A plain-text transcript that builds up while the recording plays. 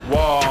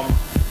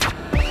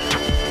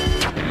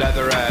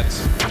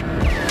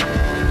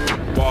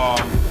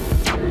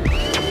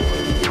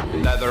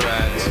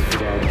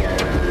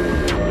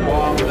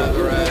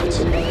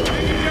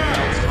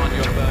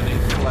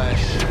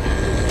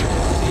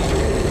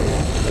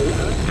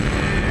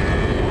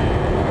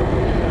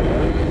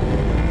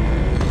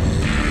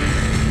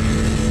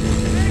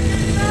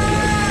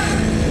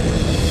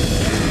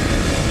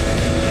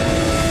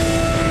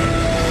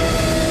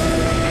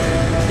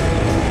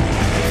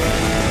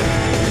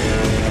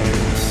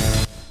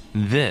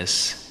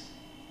This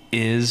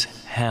is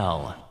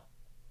hell.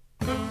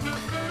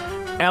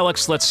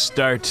 Alex, let's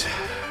start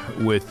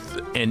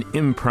with an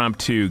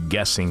impromptu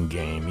guessing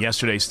game.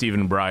 Yesterday,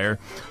 Stephen Breyer,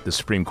 the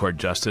Supreme Court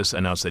Justice,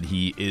 announced that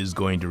he is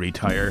going to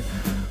retire.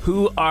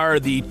 Who are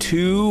the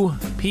two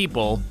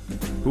people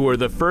who were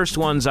the first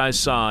ones I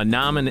saw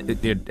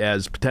nominated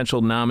as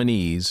potential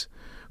nominees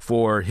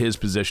for his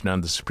position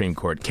on the Supreme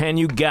Court? Can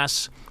you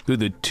guess who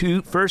the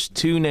first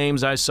two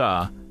names I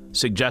saw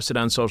suggested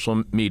on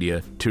social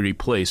media to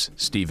replace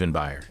Stephen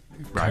Breyer?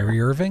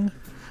 Kyrie Irving?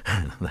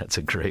 That's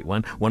a great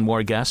one. One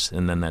more guess,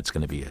 and then that's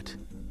going to be it.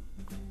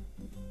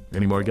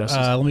 Any more guesses?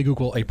 Let me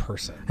Google a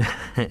person.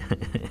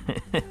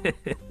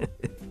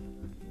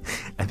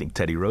 I think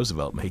Teddy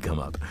Roosevelt may come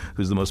up.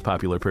 Who's the most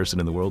popular person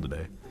in the world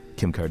today?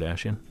 Kim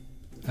Kardashian?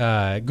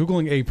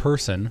 Googling a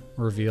person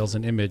reveals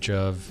an image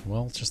of,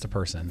 well, it's just a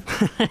person.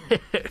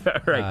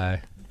 All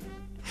right.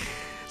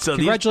 So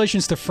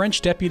congratulations to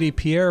French Deputy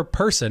Pierre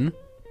Person.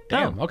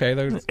 Damn,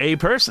 okay. A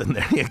person,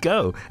 there you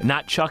go.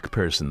 Not Chuck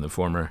Person, the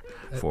former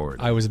forward.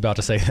 I was about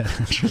to say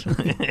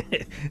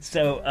that.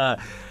 So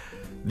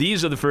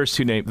these are the first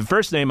two names. The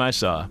first name I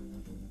saw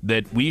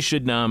that we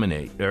should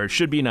nominate, or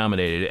should be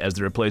nominated as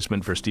the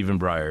replacement for Stephen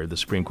Breyer, the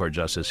Supreme Court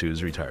Justice who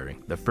is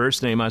retiring. The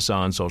first name I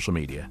saw on social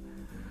media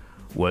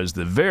was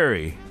the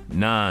very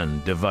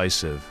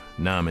non-divisive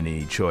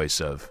nominee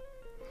choice of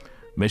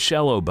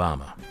Michelle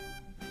Obama.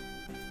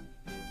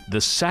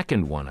 The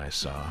second one I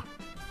saw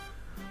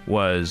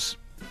was,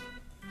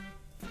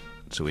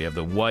 so we have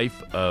the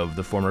wife of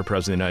the former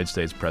President of the United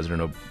States,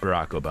 President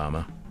Barack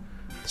Obama.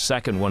 The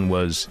second one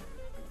was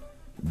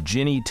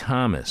Ginny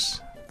Thomas,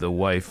 the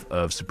wife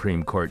of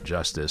Supreme Court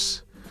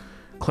Justice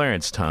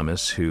Clarence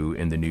Thomas, who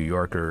in the New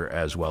Yorker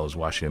as well as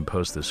Washington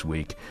Post this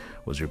week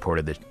was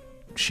reported that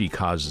she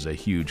causes a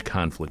huge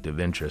conflict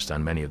of interest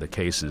on many of the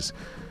cases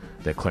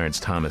that Clarence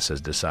Thomas has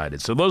decided.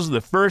 So those are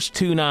the first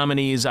two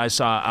nominees I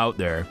saw out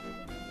there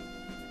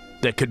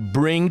that could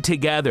bring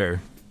together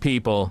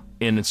people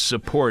in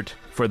support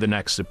for the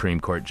next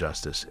Supreme Court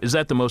Justice. Is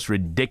that the most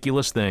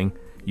ridiculous thing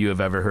you have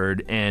ever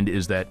heard, and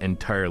is that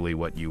entirely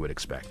what you would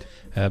expect?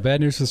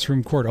 Bad news for the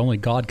Supreme Court. Only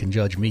God can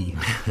judge me.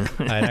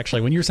 And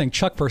actually, when you were saying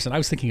Chuck Person, I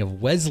was thinking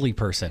of Wesley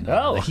Person,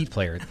 the Heat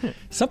player.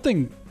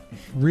 Something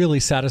really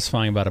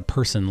satisfying about a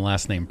person,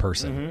 last name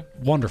Person.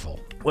 Mm-hmm. Wonderful.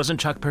 Wasn't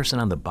Chuck Person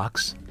on the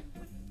Bucks?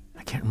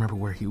 I can't remember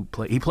where he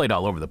played. He played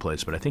all over the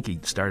place, but I think he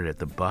started at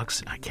the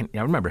Bucks. I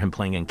remember him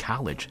playing in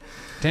college.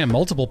 Damn,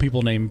 multiple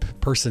people named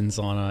Persons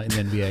on in the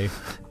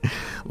NBA.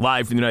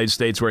 Live from the United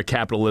States, where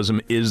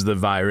capitalism is the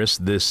virus,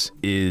 this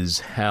is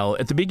hell.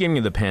 At the beginning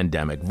of the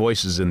pandemic,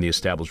 voices in the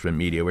establishment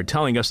media were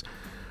telling us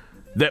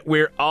that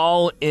we're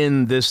all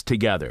in this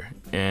together,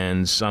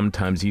 and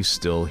sometimes you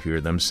still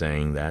hear them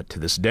saying that to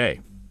this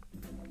day.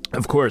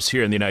 Of course,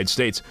 here in the United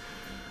States,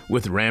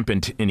 with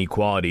rampant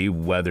inequality,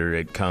 whether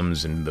it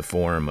comes in the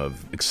form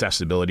of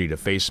accessibility to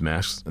face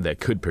masks that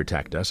could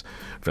protect us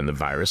from the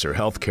virus or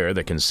health care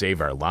that can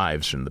save our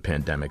lives from the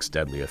pandemic's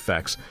deadly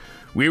effects,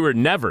 we were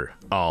never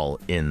all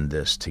in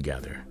this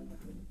together.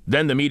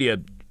 Then the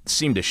media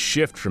seemed to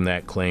shift from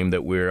that claim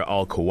that we're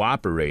all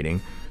cooperating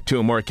to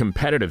a more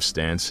competitive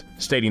stance,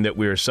 stating that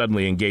we are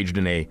suddenly engaged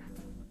in a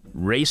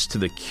race to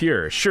the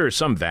cure. Sure,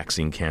 some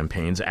vaccine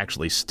campaigns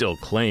actually still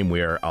claim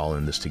we are all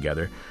in this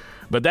together,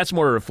 but that's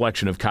more a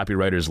reflection of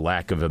copywriters'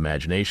 lack of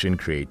imagination,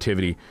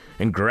 creativity,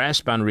 and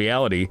grasp on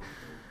reality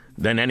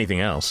than anything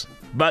else.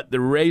 But the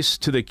race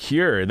to the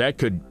cure, that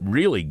could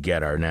really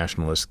get our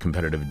nationalist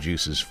competitive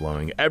juices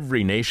flowing.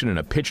 Every nation in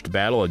a pitched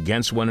battle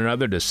against one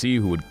another to see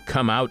who would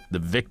come out the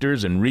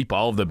victors and reap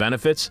all of the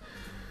benefits.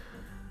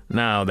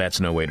 Now, that's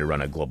no way to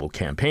run a global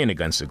campaign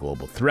against a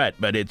global threat,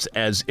 but it's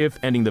as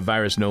if ending the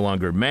virus no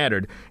longer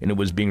mattered and it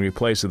was being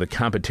replaced with a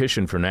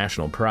competition for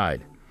national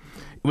pride.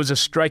 It was a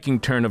striking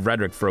turn of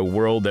rhetoric for a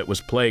world that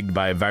was plagued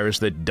by a virus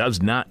that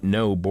does not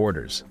know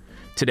borders.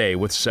 Today,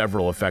 with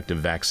several effective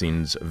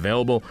vaccines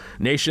available,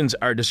 nations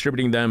are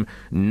distributing them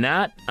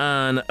not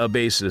on a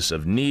basis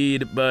of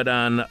need, but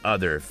on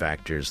other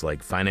factors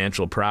like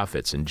financial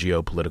profits and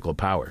geopolitical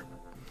power.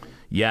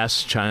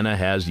 Yes, China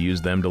has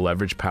used them to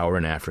leverage power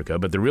in Africa,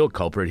 but the real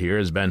culprit here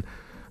has been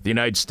the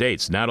United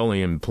States, not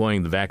only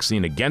employing the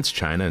vaccine against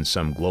China in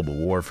some global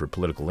war for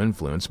political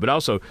influence, but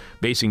also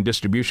basing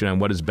distribution on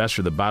what is best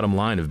for the bottom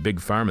line of Big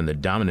Pharma and the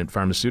dominant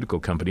pharmaceutical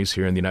companies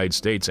here in the United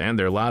States and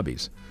their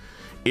lobbies.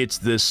 It's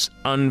this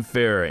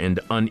unfair and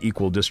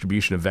unequal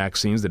distribution of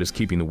vaccines that is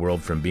keeping the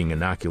world from being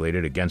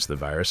inoculated against the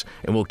virus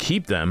and will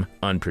keep them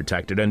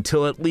unprotected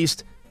until at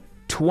least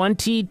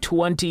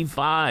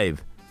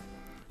 2025.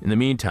 In the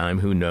meantime,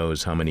 who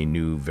knows how many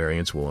new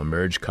variants will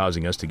emerge,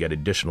 causing us to get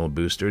additional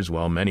boosters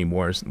while many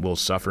more will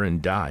suffer and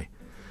die.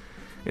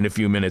 In a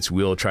few minutes,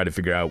 we'll try to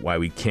figure out why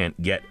we can't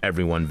get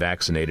everyone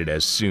vaccinated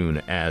as soon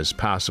as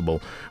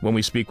possible when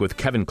we speak with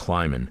Kevin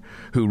Kleiman,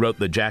 who wrote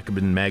the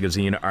Jacobin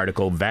magazine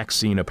article,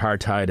 Vaccine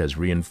Apartheid Has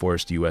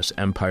Reinforced U.S.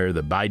 Empire.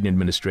 The Biden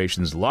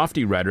administration's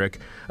lofty rhetoric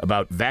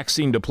about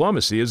vaccine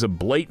diplomacy is a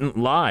blatant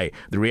lie.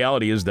 The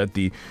reality is that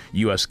the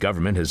U.S.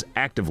 government has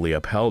actively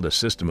upheld a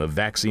system of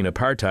vaccine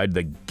apartheid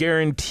that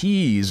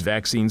guarantees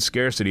vaccine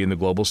scarcity in the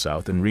global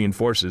south and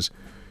reinforces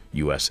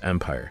U.S.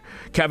 empire.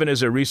 Kevin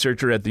is a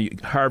researcher at the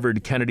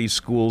Harvard Kennedy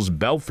School's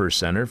Belfer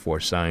Center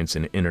for Science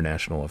and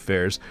International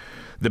Affairs.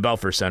 The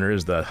Belfer Center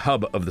is the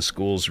hub of the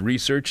school's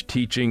research,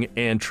 teaching,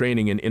 and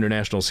training in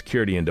international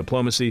security and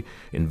diplomacy,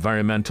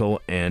 environmental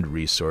and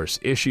resource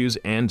issues,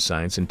 and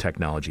science and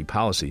technology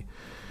policy.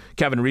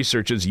 Kevin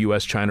researches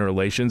U.S.-China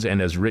relations and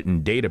has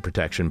written data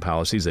protection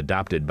policies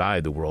adopted by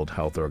the World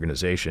Health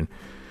Organization.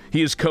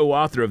 He is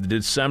co-author of the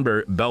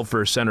December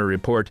Belfer Center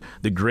report,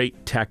 The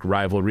Great Tech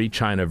Rivalry,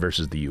 China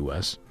versus the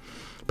U.S.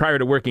 Prior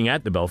to working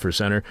at the Belfer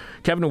Center,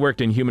 Kevin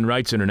worked in human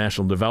rights,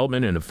 international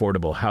development, and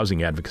affordable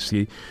housing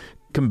advocacy,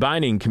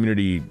 combining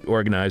community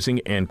organizing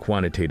and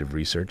quantitative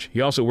research.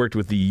 He also worked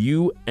with the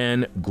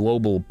UN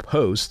Global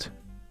Post,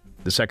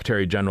 the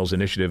Secretary General's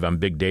Initiative on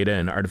Big Data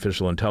and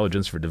Artificial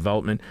Intelligence for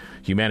Development,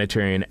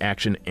 Humanitarian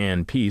Action,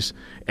 and Peace,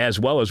 as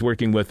well as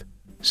working with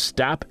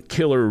Stop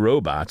Killer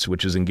Robots,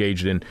 which is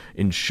engaged in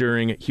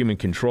ensuring human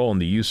control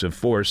and the use of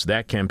force.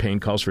 That campaign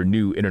calls for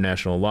new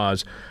international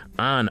laws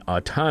on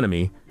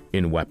autonomy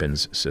in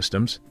weapons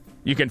systems.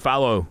 You can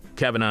follow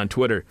Kevin on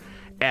Twitter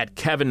at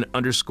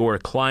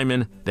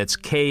Kevin_Kleiman. That's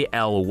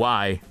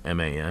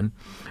Klyman.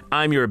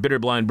 I'm your bitter,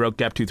 blind, broke,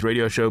 gap-toothed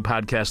radio show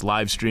podcast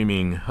live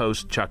streaming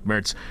host, Chuck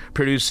Mertz.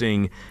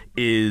 Producing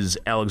is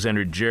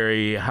Alexander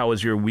Jerry. How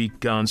has your week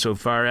gone so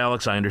far,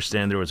 Alex? I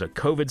understand there was a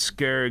COVID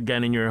scare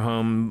again in your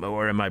home,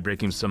 or am I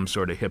breaking some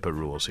sort of HIPAA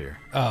rules here?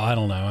 Oh, I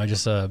don't know. I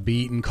just be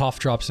eating cough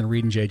drops and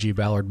reading J.G.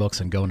 Ballard books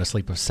and going to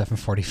sleep at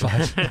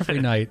 7:45 every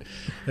night.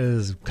 It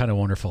is kind of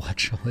wonderful,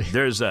 actually.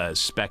 There's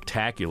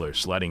spectacular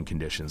sledding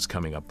conditions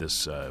coming up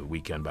this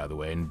weekend, by the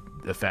way, and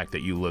the fact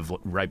that you live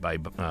right by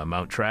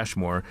Mount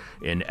Trashmore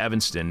in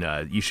Evanston,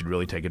 you should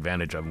really take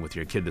advantage of them with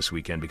your kid this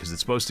weekend because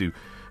it's supposed to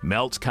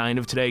melt kind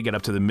of today, get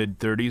up to the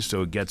mid-30s,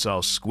 so it gets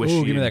all squishy.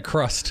 Ooh, give me that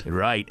crust.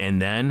 Right,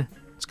 and then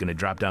it's going to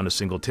drop down to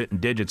single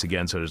digits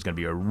again, so there's going to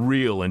be a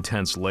real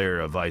intense layer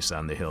of ice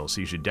on the hill.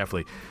 So you should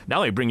definitely not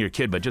only bring your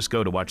kid, but just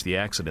go to watch the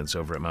accidents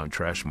over at Mount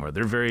Trashmore.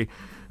 They're very,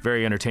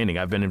 very entertaining.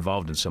 I've been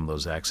involved in some of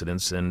those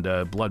accidents, and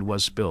blood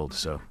was spilled.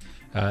 So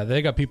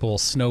they got people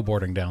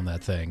snowboarding down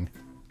that thing.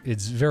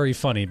 It's very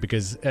funny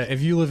because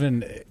if you live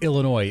in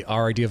Illinois,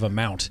 our idea of a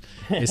mount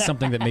is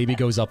something that maybe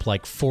goes up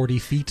like 40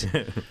 feet.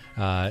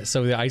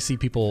 So I see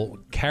people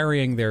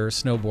carrying their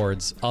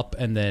snowboards up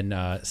and then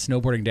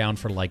snowboarding down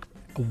for like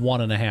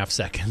 1.5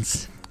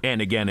 seconds.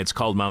 And again, it's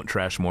called Mount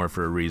Trashmore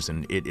for a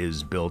reason. It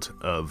is built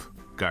of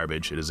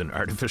garbage. It is an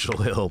artificial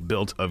hill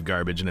built of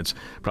garbage, and it's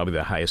probably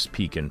the highest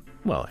peak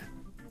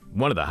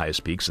one of the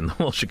highest peaks in the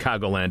whole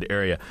Chicagoland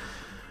area.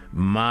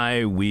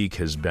 My week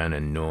has been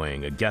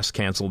annoying. A guest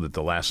canceled at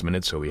the last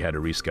minute, so we had to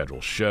reschedule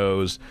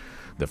shows.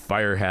 The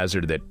fire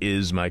hazard that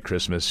is my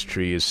Christmas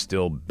tree is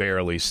still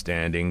barely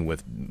standing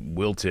with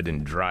wilted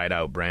and dried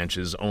out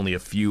branches. Only a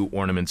few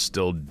ornaments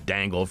still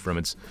dangle from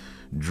its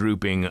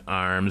drooping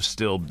arms,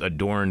 still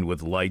adorned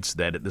with lights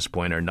that at this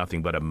point are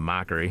nothing but a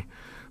mockery.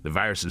 The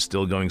virus is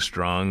still going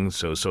strong,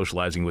 so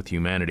socializing with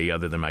humanity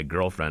other than my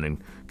girlfriend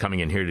and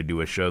coming in here to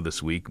do a show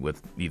this week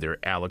with either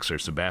Alex or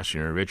Sebastian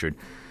or Richard,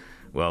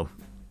 well,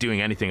 doing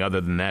anything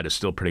other than that is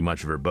still pretty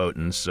much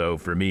verboten. So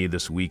for me,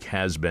 this week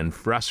has been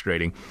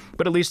frustrating.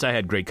 But at least I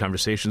had great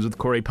conversations with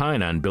Corey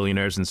Pine on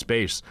Billionaires in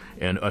Space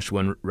and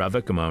Ashwin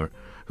Ravikumar,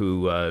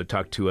 who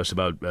talked to us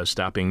about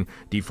stopping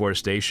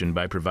deforestation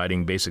by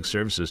providing basic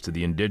services to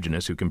the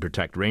indigenous who can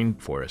protect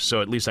rainforests.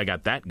 So at least I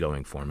got that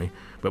going for me.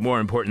 But more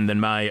important than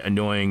my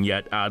annoying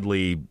yet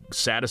oddly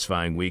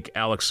satisfying week,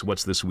 Alex,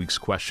 what's this week's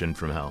question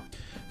from hell?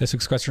 This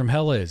week's question from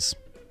hell is,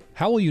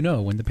 how will you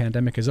know when the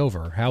pandemic is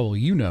over? How will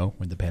you know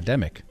when the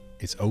pandemic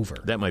is over?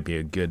 That might be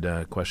a good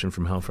question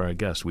from hell for our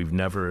guest. We've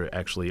never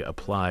actually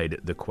applied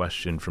the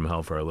question from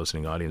hell for our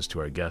listening audience to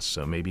our guests,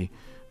 so maybe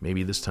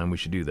this time we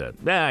should do that.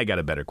 I got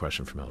a better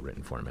question from hell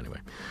written for him anyway.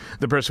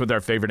 The person with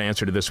our favorite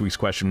answer to this week's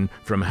question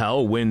from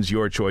hell wins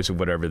your choice of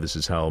whatever This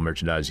Is Hell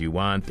merchandise you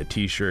want. The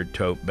t-shirt,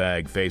 tote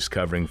bag, face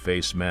covering,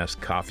 face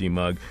mask, coffee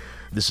mug.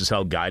 This Is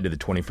Hell Guide to the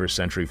 21st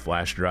Century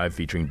flash drive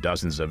featuring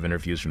dozens of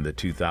interviews from the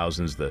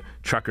 2000s, the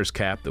trucker's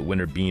cap, the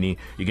winter beanie.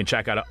 You can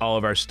check out all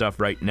of our stuff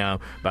right now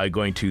by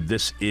going to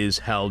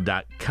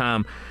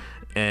thisishell.com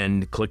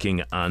and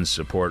clicking on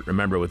support.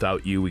 Remember,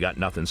 without you, we got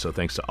nothing, so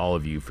thanks to all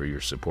of you for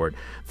your support.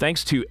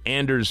 Thanks to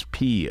Anders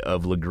P.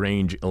 of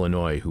LaGrange,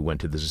 Illinois, who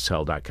went to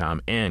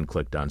thisishell.com and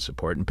clicked on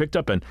support and picked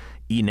up an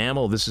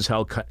enamel This Is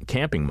Hell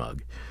camping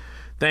mug.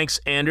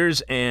 Thanks,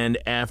 Anders, and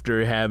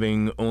after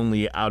having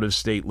only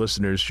out-of-state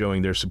listeners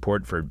showing their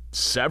support for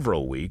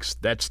several weeks,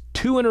 that's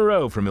 2 in a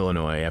row from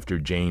Illinois after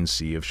Jane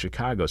C. of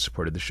Chicago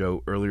supported the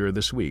show earlier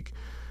this week.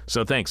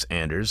 So thanks,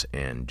 Anders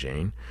and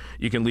Jane.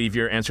 You can leave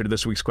your answer to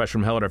this week's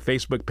question from hell at our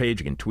Facebook page.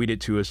 You can tweet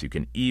it to us. You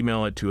can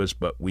email it to us,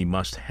 but we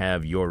must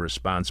have your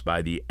response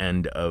by the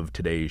end of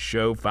today's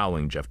show.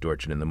 Following Jeff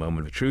Dorchin in the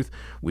Moment of Truth,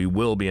 we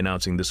will be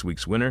announcing this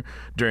week's winner.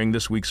 During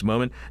this week's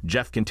moment,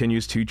 Jeff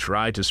continues to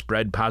try to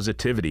spread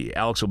positivity.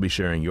 Alex will be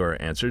sharing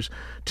your answers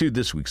to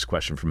this week's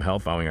question from hell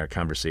following our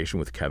conversation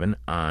with Kevin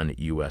on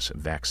U.S.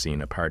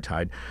 vaccine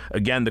apartheid.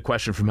 Again, the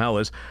question from hell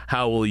is,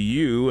 how will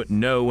you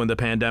know when the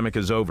pandemic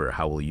is over?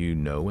 How will you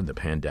know when the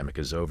pandemic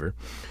is over?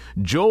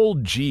 Joel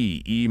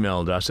G.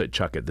 emailed us at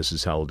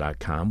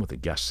chuck@thisishell.com with a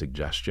guest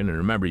suggestion. And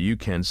remember, you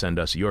can send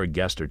us your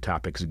guest or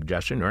topic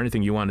suggestion or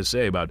anything you want to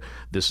say about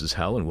This Is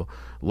Hell, and we'll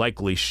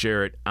likely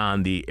share it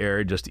on the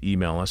air. Just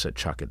email us at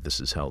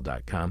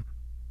chuck@thisishell.com.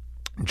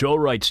 Joel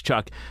writes,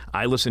 Chuck,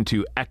 I listened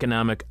to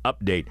Economic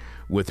Update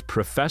with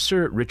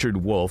Professor Richard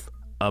Wolff,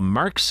 a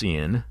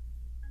Marxian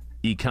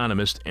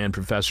economist and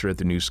professor at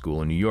the New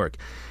School in New York.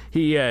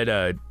 He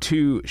had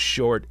 2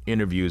 short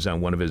interviews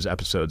on one of his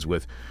episodes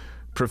with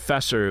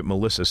Professor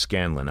Melissa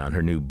Scanlon on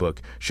her new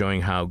book,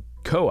 showing how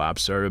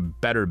co-ops are a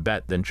better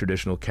bet than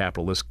traditional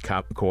capitalist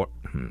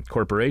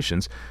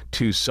corporations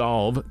to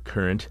solve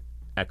current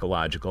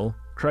ecological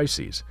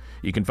crises.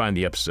 You can find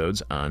the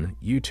episodes on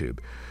YouTube.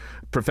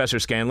 Professor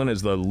Scanlon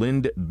is the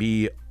Lind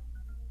B.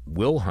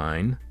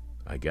 Wilhine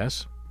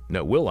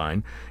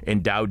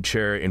Endowed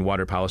Chair in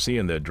Water Policy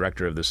and the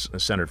Director of the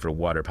Center for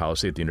Water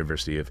Policy at the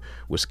University of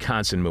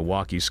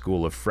Wisconsin-Milwaukee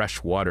School of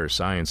Freshwater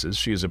Sciences.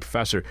 She is a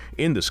professor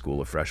in the School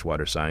of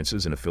Freshwater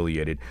Sciences and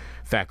affiliated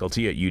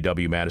faculty at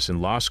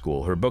UW-Madison Law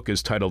School. Her book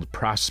is titled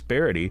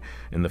Prosperity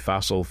in the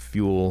Fossil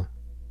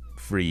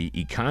Fuel-Free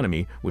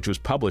Economy, which was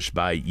published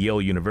by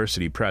Yale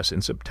University Press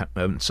in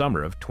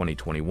summer of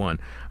 2021.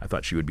 I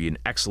thought she would be an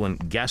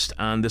excellent guest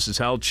on This Is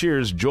Hell.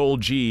 Cheers, Joel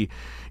G.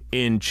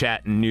 in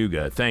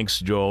Chattanooga. Thanks,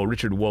 Joel.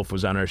 Richard Wolff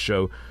was on our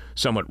show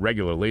somewhat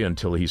regularly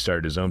until he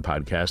started his own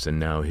podcast and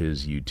now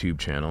his YouTube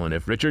channel. And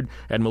if Richard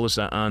had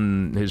Melissa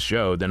on his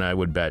show, then I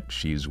would bet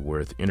she's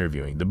worth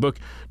interviewing. The book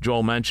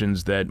Joel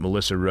mentions that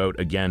Melissa wrote,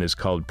 again, is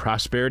called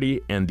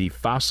Prosperity and the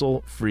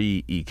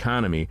Fossil-Free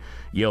Economy.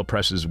 Yale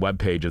Press's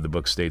webpage of the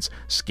book states,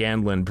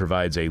 Scanlon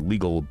provides a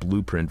legal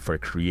blueprint for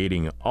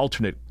creating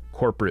alternate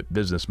corporate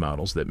business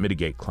models that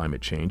mitigate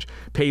climate change,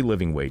 pay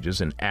living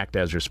wages, and act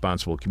as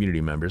responsible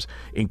community members,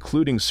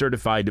 including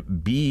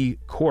certified B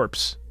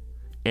Corps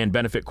and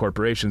benefit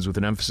corporations with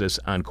an emphasis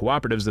on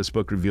cooperatives. This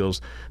book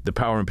reveals the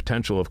power and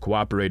potential of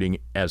cooperating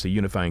as a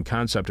unifying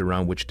concept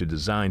around which to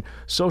design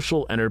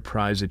social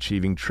enterprise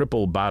achieving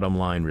triple bottom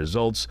line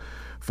results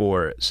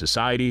for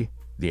society,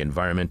 the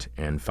environment,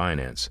 and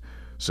finance.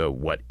 So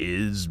what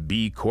is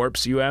B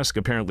Corps, you ask?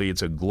 Apparently,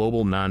 it's a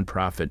global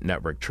nonprofit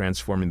network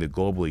transforming the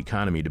global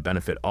economy to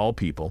benefit all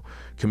people,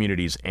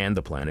 communities, and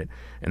the planet.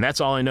 And that's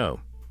all I know.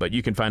 But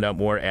you can find out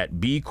more at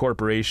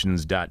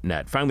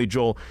bcorporations.net. Finally,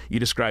 Joel, you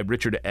described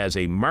Richard as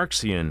a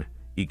Marxian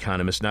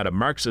economist, not a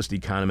Marxist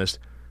economist.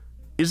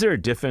 Is there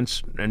a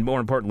difference? And more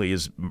importantly,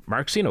 is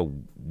Marxian a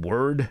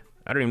word?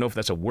 I don't even know if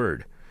that's a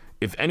word.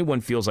 If anyone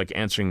feels like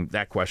answering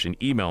that question,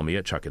 email me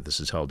at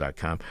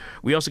chuck@thisishell.com.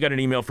 We also got an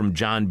email from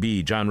John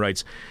B. John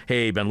writes,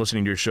 hey, been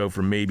listening to your show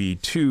for maybe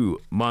 2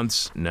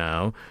 months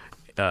now.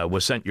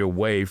 Was sent your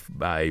way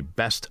by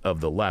Best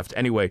of the Left.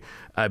 Anyway,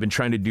 I've been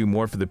trying to do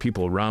more for the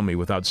people around me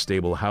without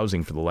stable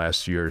housing for the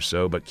last year or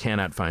so, but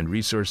cannot find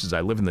resources.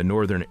 I live in the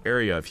northern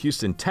area of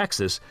Houston,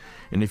 Texas,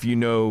 and if you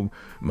know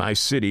my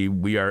city,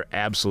 we are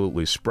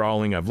absolutely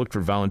sprawling. I've looked for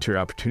volunteer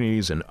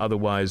opportunities and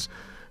otherwise,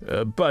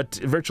 but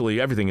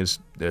virtually everything is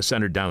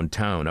centered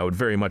downtown. I would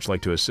very much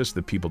like to assist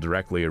the people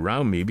directly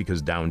around me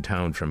because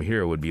downtown from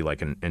here would be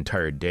like an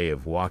entire day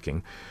of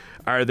walking.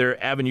 Are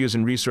there avenues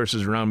and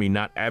resources around me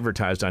not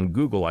advertised on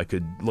Google I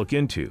could look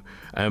into?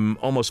 I'm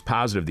almost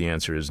positive the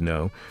answer is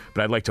no,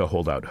 but I'd like to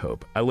hold out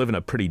hope. I live in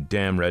a pretty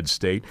damn red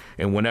state,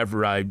 and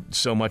whenever I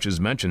so much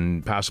as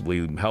mention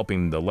possibly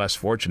helping the less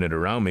fortunate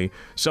around me,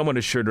 someone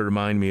is sure to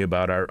remind me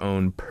about our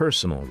own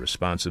personal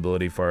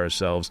responsibility for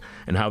ourselves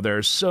and how there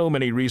are so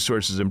many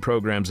resources and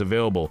programs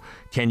available.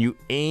 Can you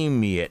aim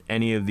me at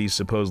any of these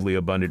supposedly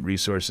abundant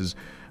resources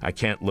I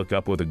can't look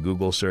up with a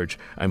Google search?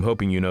 I'm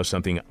hoping you know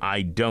something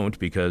I don't,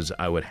 because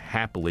I would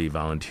happily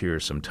volunteer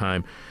some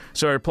time.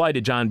 So I replied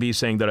to John B.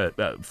 saying that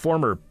a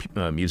former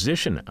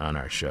musician on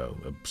our show,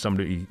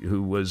 somebody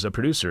who was a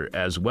producer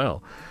as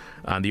well,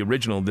 on the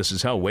original This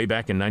Is Hell way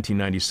back in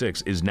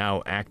 1996, is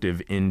now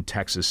active in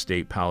Texas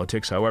state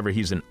politics. However,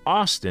 he's in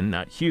Austin,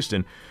 not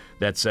Houston.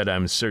 That said,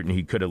 I'm certain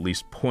he could at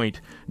least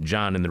point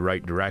John in the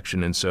right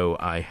direction, and so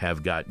I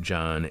have got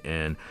John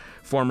and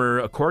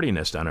former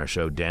accordionist on our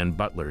show, Dan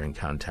Butler, in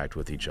contact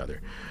with each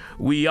other.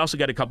 We also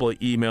got a couple of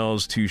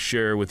emails to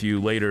share with you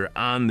later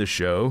on the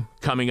show.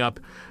 Coming up,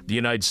 the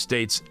United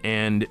States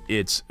and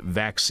its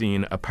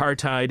vaccine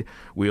apartheid.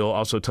 We'll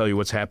also tell you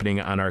what's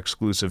happening on our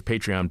exclusive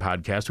Patreon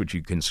podcast, which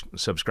you can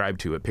subscribe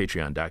to at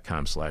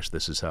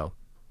patreon.com/thisishell.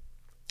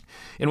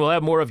 And we'll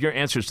have more of your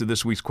answers to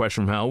this week's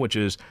question from hell, which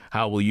is,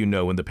 how will you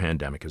know when the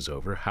pandemic is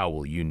over? How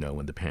will you know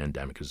when the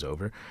pandemic is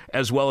over?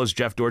 As well as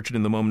Jeff Dorchin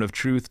in the Moment of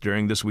Truth.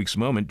 During this week's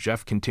moment,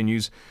 Jeff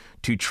continues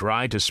to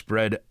try to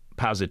spread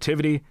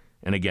positivity.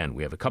 And again,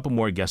 we have a couple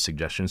more guest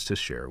suggestions to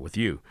share with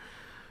you.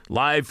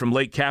 Live from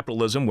late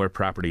capitalism, where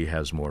property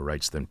has more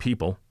rights than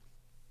people,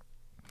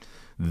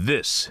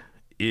 this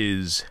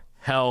is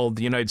hell.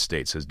 The United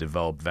States has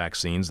developed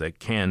vaccines that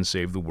can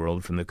save the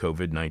world from the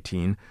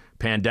COVID-19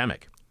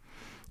 pandemic.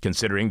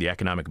 Considering the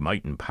economic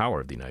might and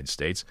power of the United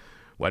States,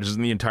 why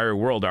doesn't the entire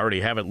world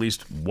already have at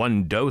least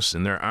one dose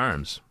in their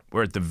arms?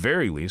 Or at the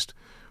very least,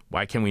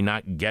 why can we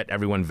not get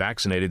everyone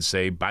vaccinated,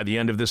 say, by the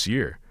end of this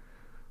year?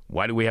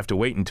 Why do we have to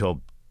wait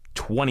until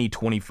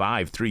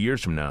 2025, 3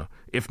 years from now,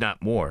 if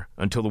not more,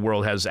 until the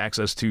world has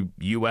access to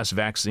U.S.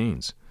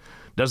 vaccines?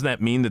 Doesn't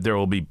that mean that there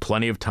will be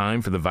plenty of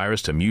time for the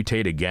virus to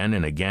mutate again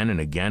and again and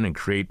again and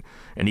create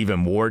an even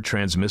more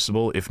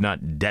transmissible, if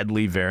not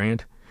deadly,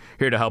 variant?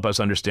 Here to help us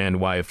understand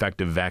why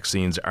effective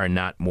vaccines are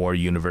not more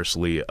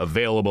universally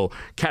available,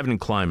 Kevin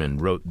Kleiman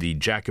wrote the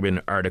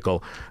Jacobin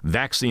article,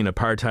 Vaccine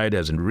Apartheid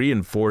Has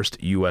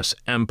Reinforced U.S.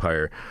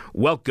 Empire.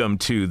 Welcome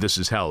to This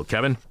Is Hell,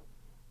 Kevin.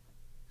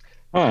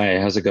 Hi,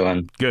 how's it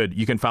going? Good.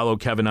 You can follow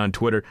Kevin on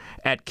Twitter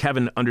at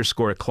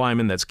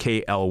Kevin_Kleiman. That's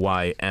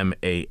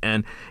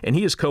Klyman. And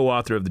he is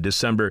co-author of the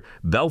December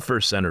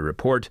Belfer Center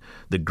report,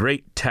 The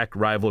Great Tech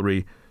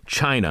Rivalry,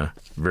 China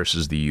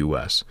versus the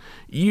U.S.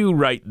 You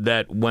write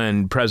that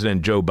when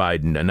President Joe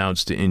Biden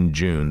announced in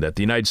June that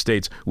the United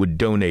States would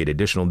donate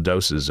additional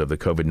doses of the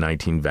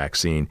COVID-19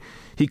 vaccine,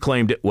 he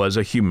claimed it was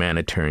a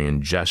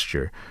humanitarian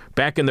gesture.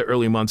 Back in the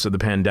early months of the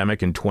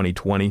pandemic in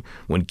 2020,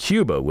 when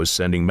Cuba was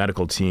sending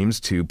medical teams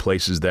to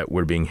places that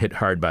were being hit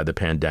hard by the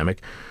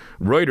pandemic,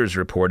 Reuters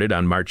reported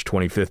on March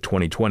 25,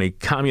 2020,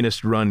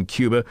 communist-run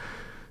Cuba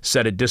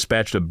said it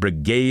dispatched a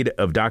brigade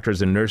of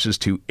doctors and nurses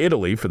to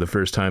Italy for the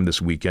first time this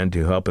weekend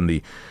to help in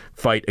the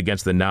fight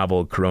against the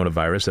novel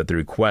coronavirus at the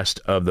request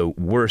of the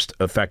worst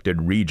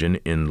affected region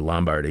in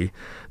Lombardy.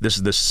 This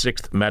is the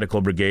 6th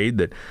Medical Brigade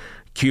that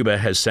Cuba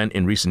has sent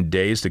in recent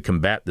days to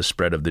combat the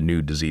spread of the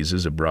new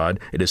diseases abroad.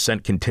 It has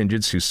sent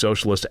contingents to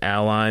socialist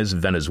allies,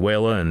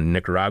 Venezuela and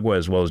Nicaragua,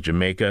 as well as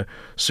Jamaica,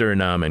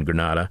 Suriname, and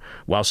Grenada.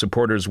 While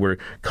supporters were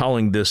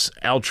calling this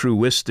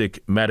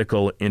altruistic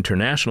medical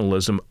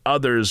internationalism,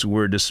 others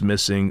were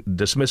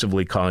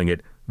dismissively calling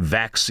it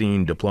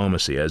vaccine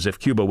diplomacy, as if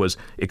Cuba was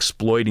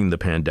exploiting the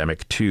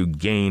pandemic to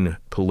gain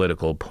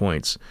political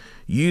points.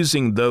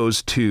 Using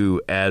those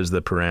two as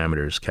the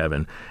parameters,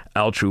 Kevin,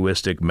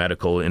 altruistic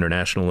medical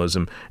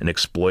internationalism and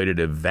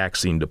exploitative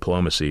vaccine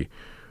diplomacy,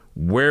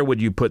 where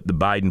would you put the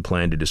Biden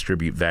plan to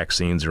distribute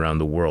vaccines around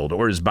the world?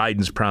 Or is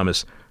Biden's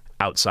promise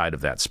outside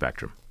of that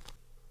spectrum?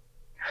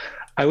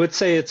 I would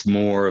say it's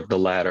more of the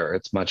latter.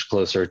 It's much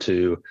closer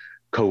to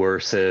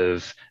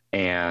coercive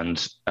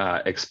and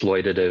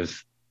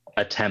exploitative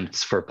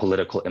attempts for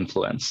political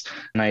influence.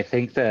 And I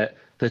think that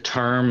the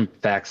term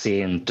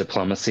vaccine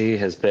diplomacy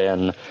has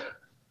been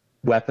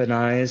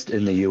weaponized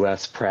in the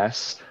U.S.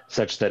 press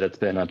such that it's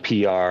been a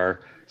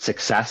PR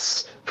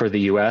success for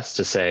the U.S.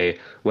 to say,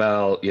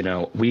 well,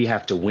 we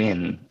have to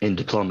win in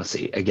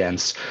diplomacy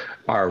against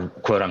our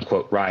quote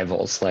unquote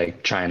rivals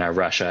like China,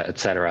 Russia, et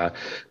cetera,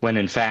 when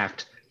in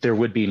fact, there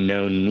would be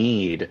no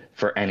need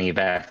for any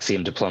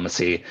vaccine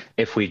diplomacy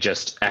if we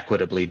just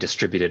equitably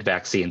distributed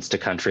vaccines to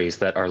countries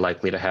that are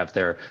likely to have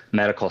their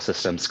medical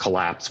systems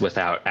collapse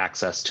without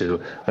access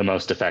to the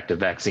most effective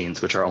vaccines,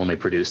 which are only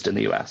produced in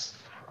the U.S.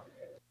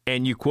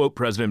 And you quote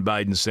President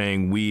Biden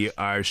saying, we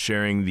are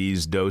sharing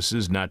these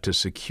doses not to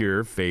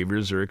secure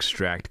favors or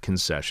extract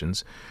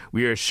concessions.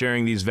 We are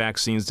sharing these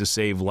vaccines to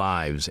save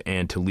lives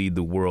and to lead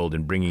the world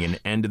in bringing an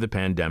end to the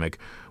pandemic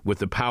with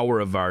the power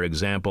of our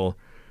example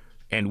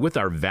and with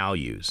our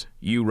values.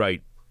 You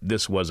write,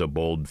 this was a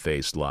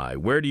bold-faced lie.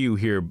 Where do you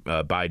hear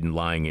Biden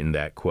lying in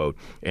that quote?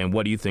 And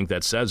what do you think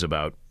that says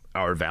about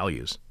our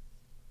values?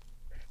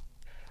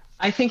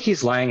 I think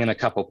he's lying in a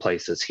couple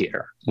places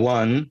here.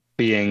 One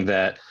being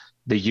that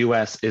the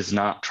U.S. is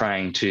not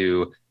trying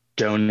to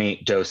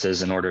donate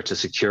doses in order to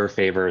secure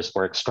favors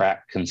or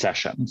extract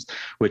concessions,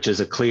 which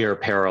is a clear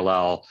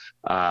parallel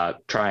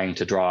trying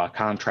to draw a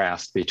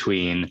contrast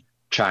between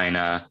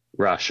China,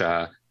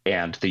 Russia,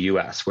 and the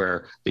U.S.,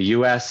 where the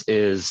U.S.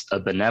 is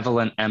a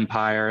benevolent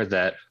empire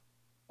that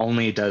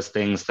only does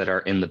things that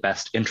are in the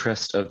best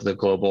interest of the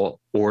global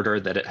order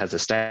that it has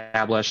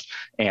established,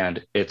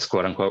 and its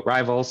quote-unquote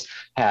rivals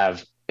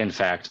have, in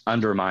fact,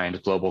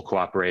 undermined global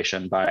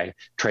cooperation by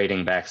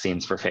trading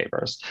vaccines for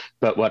favors.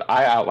 But what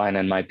I outline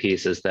in my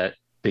piece is that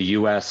the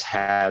U.S.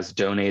 has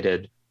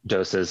donated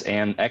doses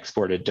and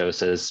exported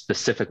doses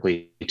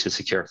specifically to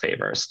secure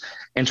favors.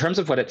 In terms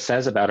of what it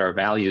says about our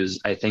values,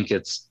 I think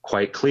it's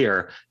quite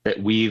clear that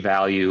we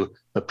value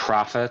the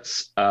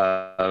profits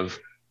of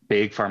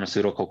big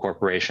pharmaceutical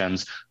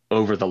corporations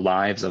over the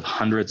lives of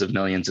hundreds of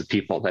millions of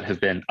people that have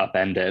been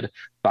upended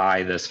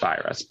by this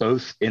virus,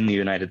 both in the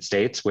United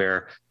States,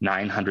 where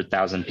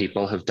 900,000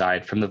 people have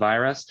died from the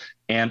virus,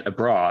 and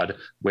abroad,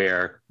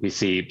 where we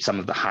see some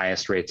of the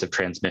highest rates of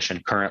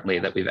transmission currently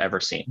that we've ever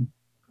seen.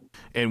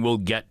 And we'll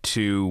get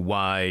to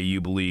why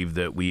you believe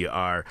that we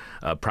are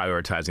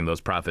prioritizing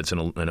those profits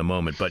in a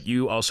moment. But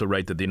you also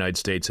write that the United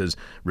States has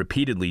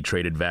repeatedly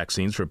traded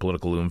vaccines for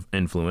political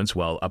influence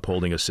while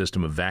upholding a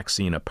system of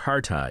vaccine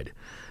apartheid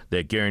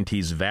that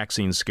guarantees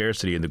vaccine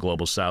scarcity in the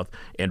global south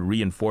and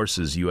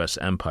reinforces U.S.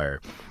 empire.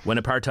 When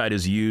apartheid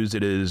is used,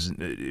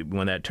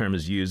 when that term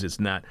is used, it's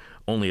not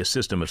only a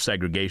system of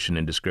segregation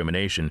and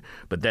discrimination,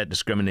 but that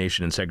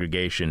discrimination and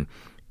segregation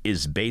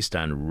is based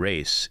on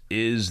race.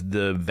 Is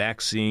the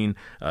vaccine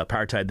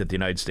apartheid that the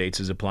United States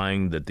is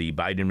applying, that the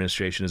Biden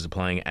administration is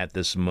applying at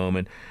this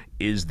moment,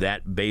 is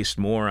that based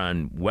more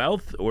on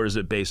wealth or is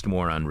it based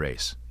more on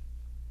race?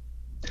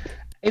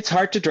 It's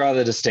hard to draw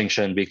the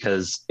distinction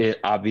because it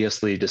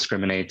obviously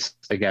discriminates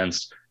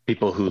against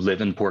people who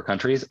live in poor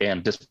countries,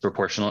 and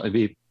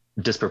disproportionately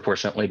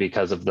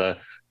because of the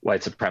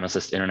white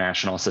supremacist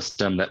international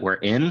system that we're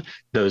in.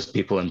 Those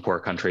people in poor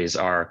countries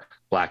are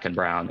Black and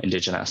brown,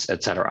 indigenous,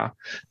 et cetera.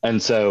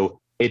 And so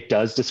it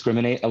does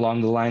discriminate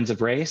along the lines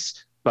of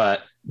race,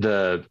 but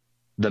the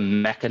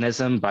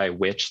mechanism by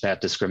which that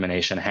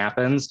discrimination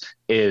happens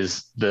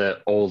is the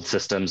old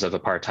systems of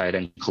apartheid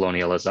and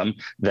colonialism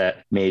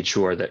that made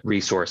sure that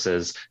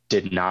resources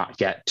did not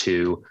get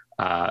to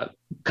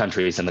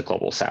countries in the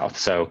global south.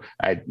 So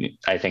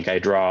I think I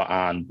draw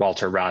on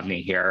Walter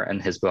Rodney here and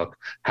his book,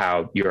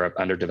 How Europe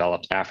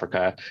Underdeveloped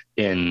Africa,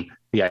 in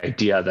the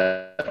idea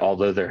that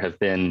although there have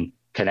been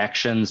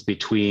connections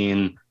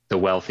between the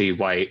wealthy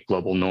white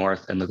global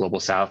north and the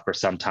global south for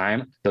some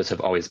time, those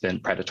have always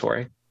been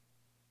predatory.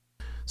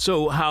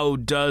 So how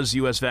does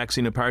U.S.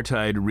 vaccine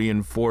apartheid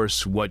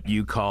reinforce what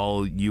you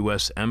call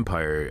U.S.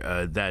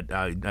 empire? That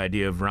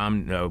idea of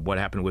what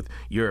happened with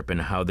Europe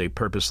and how they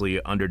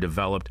purposely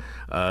underdeveloped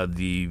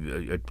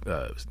the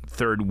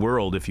third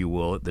world, if you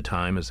will, at the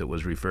time, as it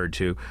was referred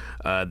to.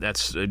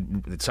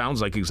 It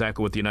sounds like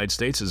exactly what the United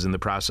States is in the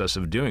process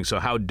of doing. So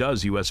how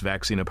does U.S.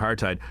 vaccine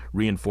apartheid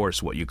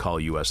reinforce what you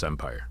call U.S.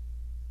 empire?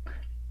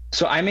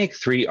 So I make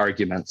three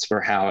arguments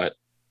for how it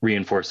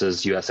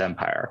reinforces U.S.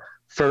 empire.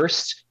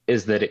 First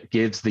is that it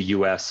gives the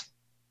U.S.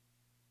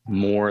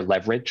 more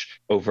leverage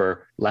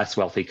over less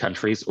wealthy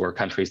countries or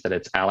countries that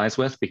it's allies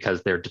with,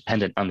 because they're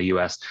dependent on the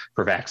U.S.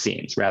 for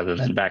vaccines rather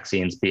than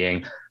vaccines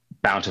being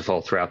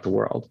bountiful throughout the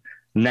world.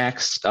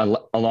 Next,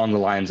 along the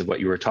lines of what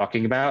you were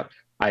talking about,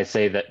 I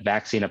say that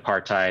vaccine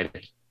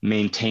apartheid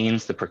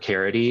maintains the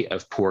precarity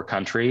of poor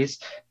countries,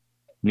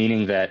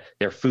 meaning that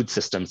their food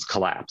systems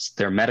collapse,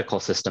 their medical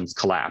systems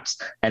collapse,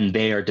 and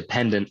they are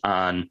dependent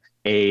on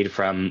aid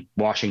from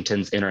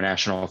Washington's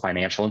international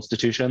financial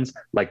institutions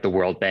like the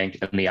World Bank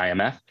and the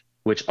IMF,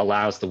 which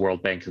allows the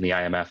World Bank and the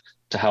IMF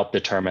to help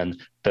determine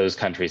those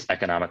countries'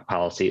 economic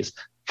policies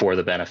for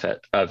the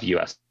benefit of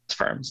US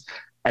firms.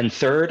 And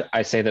third,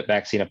 I say that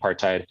vaccine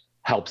apartheid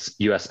helps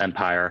US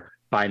empire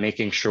by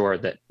making sure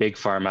that big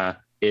pharma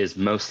is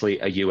mostly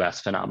a US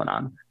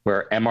phenomenon,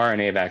 where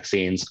mRNA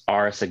vaccines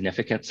are a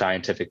significant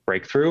scientific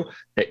breakthrough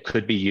that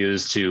could be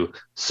used to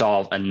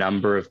solve a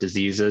number of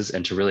diseases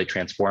and to really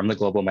transform the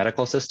global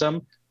medical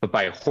system. But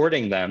by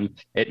hoarding them,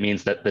 it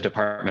means that the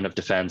Department of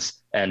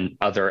Defense and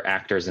other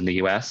actors in the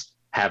US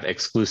have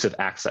exclusive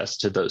access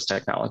to those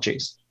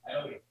technologies.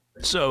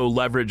 So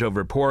leverage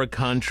over poor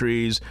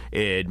countries,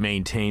 it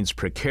maintains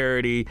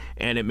precarity,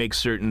 and it makes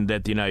certain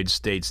that the United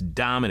States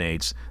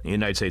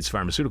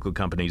pharmaceutical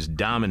companies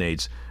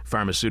dominates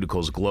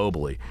pharmaceuticals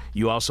globally.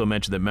 You also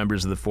mentioned that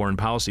members of the foreign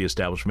policy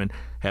establishment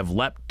have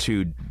leapt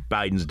to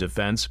Biden's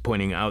defense,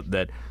 pointing out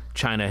that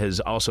China has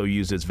also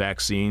used its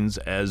vaccines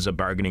as a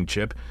bargaining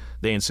chip.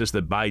 They insist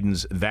that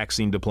Biden's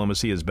vaccine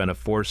diplomacy has been a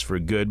force for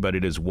good, but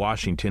it is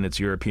Washington, its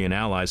European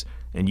allies,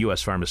 and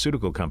U.S.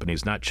 pharmaceutical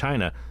companies, not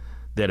China,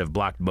 that have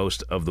blocked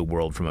most of the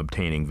world from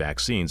obtaining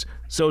vaccines.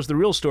 So is the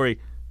real story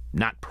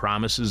not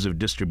promises of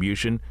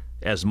distribution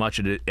as much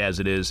as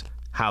it is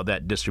how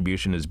that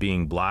distribution is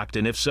being blocked?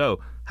 And if so,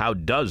 how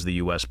does the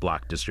U.S.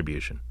 block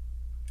distribution?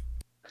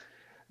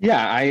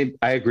 Yeah, I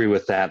agree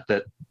with that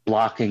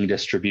blocking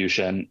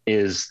distribution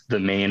is the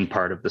main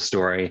part of the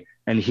story.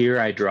 And here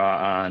I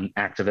draw on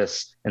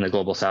activists in the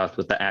Global South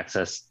with the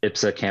Access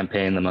IPSA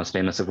campaign, the most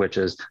famous of which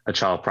is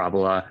Achal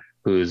Pravala,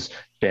 who's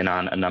been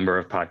on a number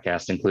of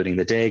podcasts, including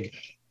The Dig.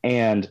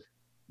 And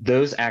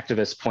those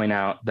activists point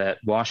out that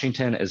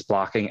Washington is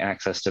blocking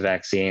access to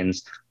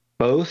vaccines,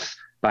 both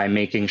by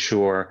making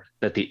sure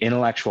that the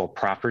intellectual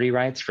property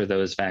rights for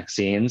those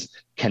vaccines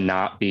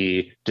cannot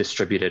be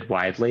distributed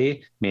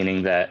widely,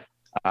 meaning that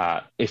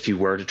if you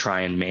were to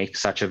try and make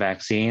such a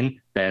vaccine,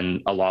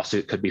 then a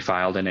lawsuit could be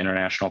filed in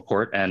international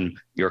court and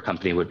your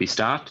company would be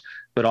stopped,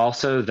 but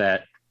also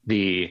that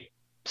the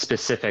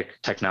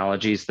specific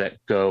technologies that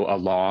go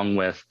along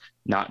with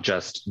not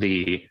just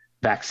the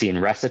vaccine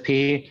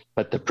recipe,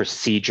 but the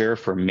procedure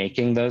for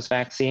making those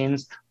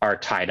vaccines are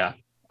tied up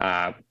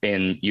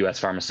in U.S.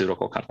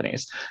 pharmaceutical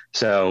companies.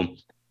 So,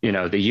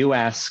 the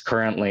U.S.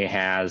 currently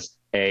has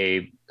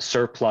a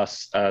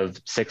surplus of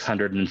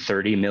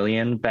 630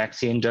 million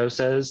vaccine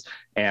doses,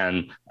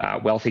 and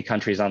wealthy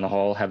countries on the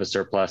whole have a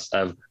surplus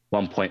of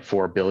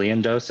 1.4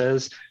 billion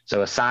doses.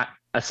 So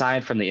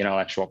aside from the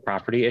intellectual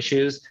property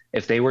issues,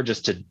 if they were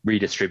just to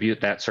redistribute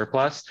that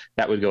surplus,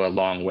 that would go a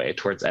long way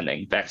towards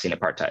ending vaccine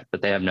apartheid,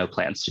 but they have no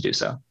plans to do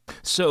so.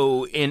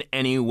 So in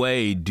any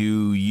way,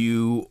 do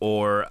you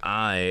or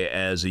I,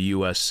 as a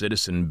U.S.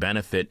 citizen,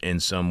 benefit in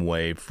some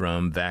way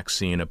from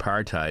vaccine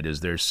apartheid? Is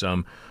there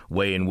some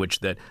way in which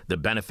that the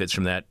benefits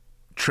from that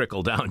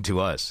trickle down to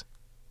us?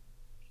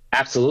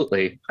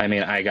 Absolutely. I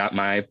mean, I got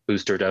my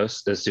booster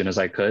dose as soon as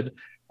I could.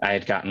 I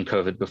had gotten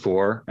COVID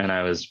before, and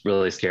I was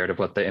really scared of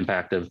what the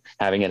impact of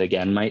having it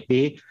again might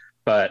be.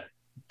 But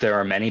there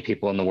are many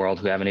people in the world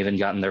who haven't even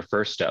gotten their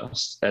first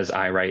dose. As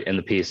I write in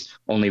the piece,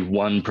 only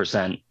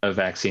 1% of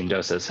vaccine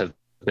doses have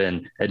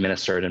been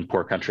administered in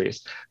poor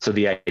countries. So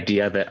the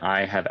idea that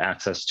I have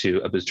access to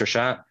a booster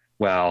shot,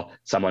 while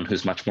someone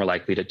who's much more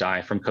likely to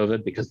die from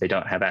COVID because they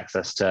don't have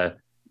access to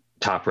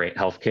top-rate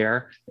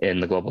healthcare in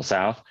the global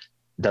South,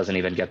 doesn't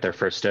even get their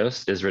first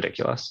dose, is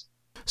ridiculous.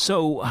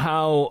 So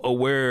how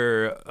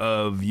aware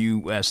of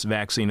U.S.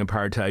 vaccine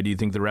apartheid do you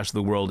think the rest of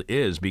the world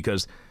is?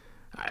 Because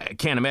I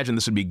can't imagine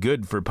this would be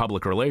good for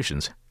public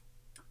relations.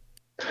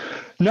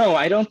 No,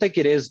 I don't think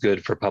it is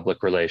good for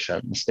public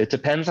relations. It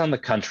depends on the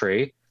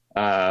country,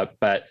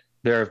 but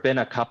there have been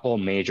a couple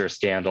major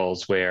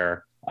scandals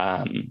where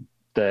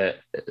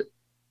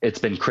it's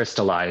been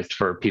crystallized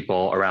for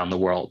people around the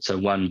world. So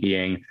one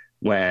being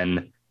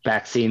when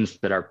vaccines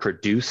that are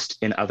produced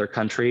in other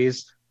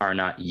countries are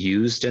not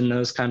used in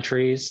those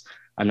countries.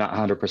 I'm not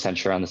 100%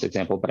 sure on this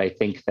example, but I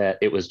think that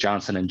it was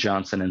Johnson &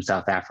 Johnson in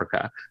South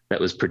Africa that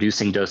was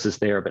producing doses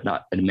there, but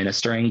not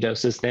administering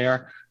doses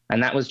there.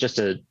 And that was just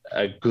a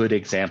good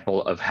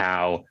example of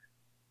how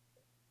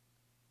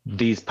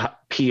these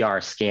PR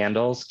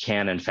scandals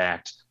can, in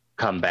fact,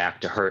 come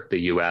back to hurt the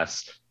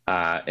U.S.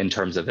 In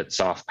terms of its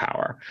soft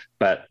power.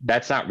 But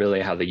that's not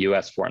really how the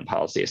U.S. foreign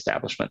policy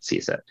establishment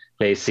sees it.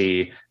 They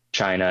see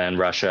China and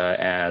Russia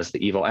as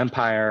the evil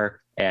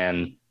empire,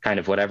 and kind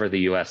of whatever the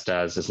U.S.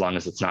 does, as long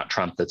as it's not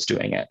Trump that's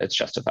doing it, it's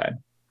justified.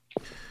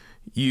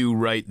 You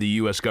write the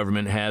U.S.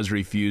 government has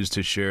refused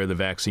to share the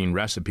vaccine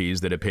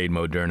recipes that it paid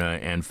Moderna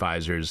and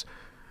Pfizer's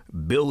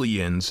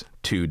billions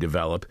to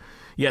develop.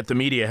 Yet the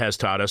media has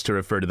taught us to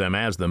refer to them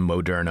as the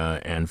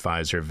Moderna and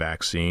Pfizer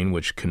vaccine,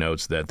 which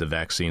connotes that the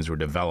vaccines were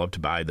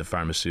developed by the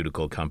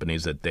pharmaceutical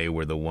companies, that they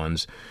were the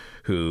ones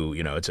who,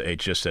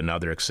 it's just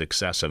another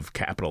success of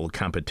capital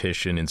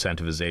competition,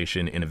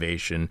 incentivization,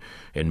 innovation,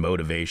 and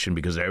motivation,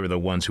 because they were the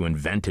ones who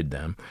invented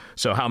them.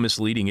 So how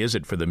misleading is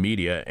it for the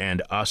media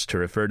and us to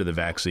refer to the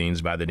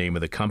vaccines by the name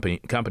of the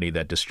company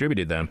that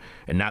distributed them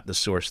and not the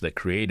source that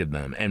created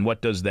them? And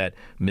what does that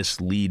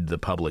mislead the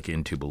public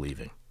into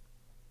believing?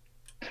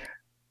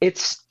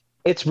 It's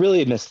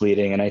really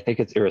misleading, and I think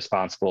it's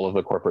irresponsible of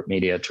the corporate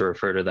media to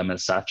refer to them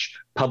as such.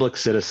 Public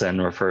Citizen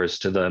refers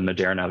to the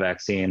Moderna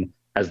vaccine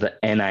as the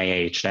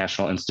NIH,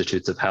 National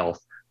Institutes of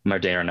Health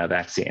Moderna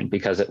vaccine,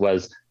 because it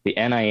was the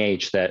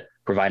NIH that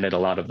provided a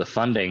lot of the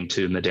funding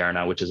to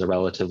Moderna, which is a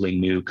relatively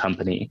new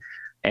company,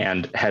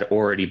 and had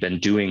already been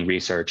doing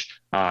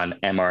research on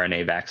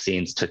mRNA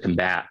vaccines to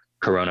combat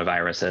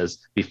coronaviruses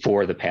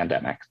before the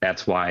pandemic.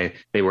 That's why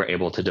they were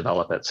able to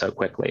develop it so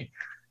quickly.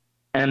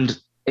 And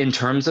in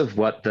terms of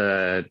what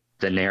the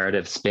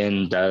narrative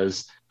spin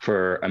does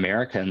for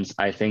Americans,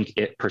 I think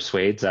it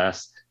persuades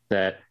us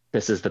that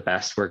this is the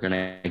best we're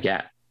going to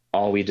get.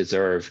 All we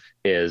deserve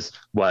is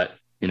what,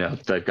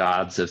 the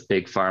gods of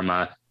big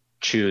pharma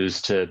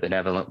choose to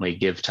benevolently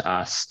give to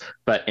us.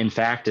 But in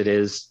fact, it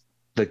is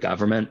the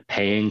government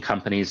paying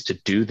companies to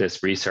do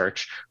this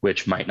research,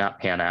 which might not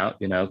pan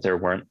out. There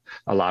weren't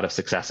a lot of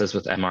successes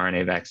with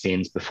mRNA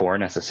vaccines before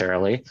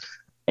necessarily.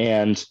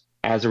 And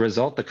as a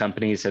result, the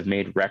companies have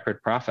made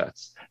record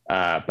profits,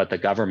 but the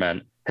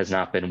government has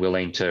not been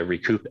willing to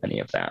recoup any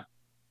of that.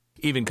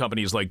 Even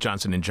companies like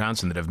Johnson &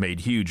 Johnson that have made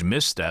huge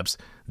missteps,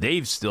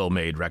 they've still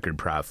made record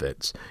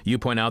profits. You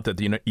point out that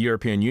the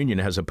European Union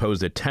has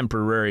opposed a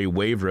temporary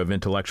waiver of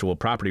intellectual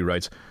property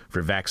rights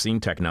for vaccine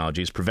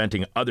technologies,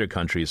 preventing other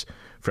countries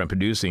from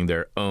producing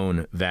their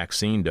own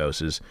vaccine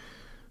doses.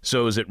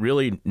 So is it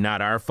really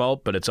not our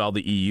fault, but it's all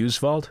the EU's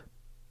fault?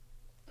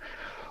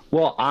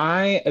 Well,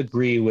 I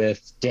agree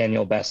with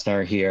Daniel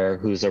Bessner here,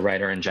 who's a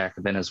writer in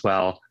Jacobin as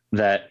well,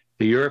 that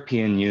the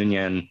European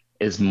Union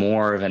is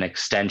more of an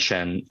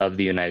extension of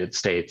the United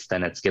States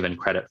than it's given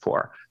credit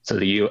for. So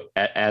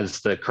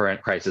as the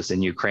current crisis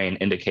in Ukraine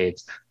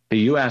indicates, the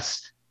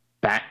U.S.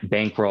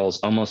 bankrolls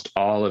almost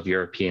all of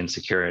European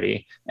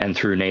security. And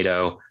through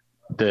NATO,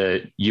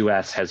 the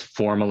U.S. has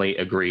formally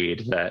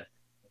agreed that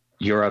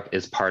Europe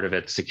is part of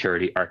its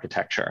security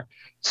architecture.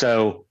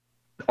 So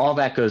all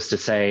that goes to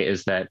say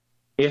is that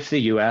if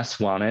the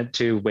U.S. wanted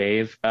to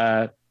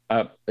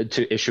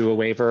issue a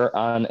waiver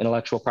on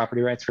intellectual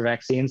property rights for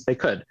vaccines, they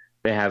could.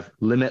 They have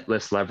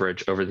limitless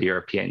leverage over the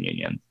European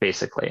Union,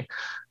 basically.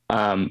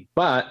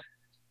 But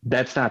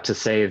that's not to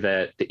say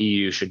that the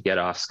EU should get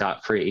off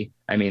scot-free.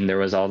 I mean, there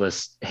was all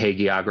this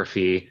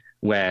hagiography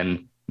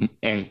when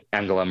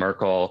Angela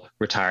Merkel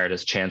retired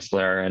as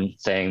chancellor and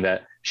saying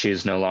that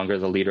she's no longer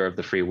the leader of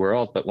the free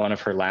world. But one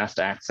of her last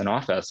acts in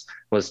office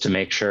was to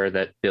make sure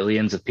that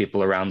billions of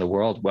people around the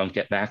world won't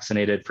get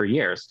vaccinated for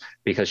years,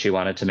 because she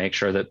wanted to make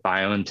sure that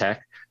BioNTech,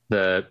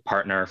 the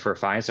partner for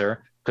Pfizer,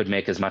 could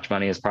make as much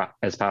money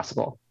as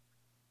possible.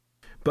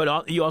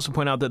 But you also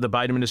point out that the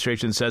Biden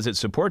administration says it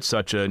supports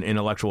such an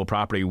intellectual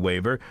property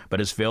waiver, but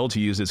has failed to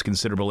use its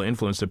considerable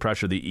influence to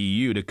pressure the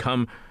EU to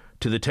come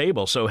to the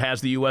table. So has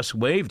the U.S.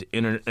 waived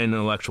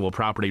intellectual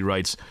property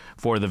rights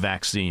for the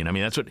vaccine? I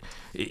mean, that's what,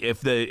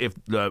 if the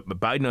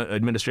Biden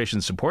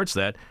administration supports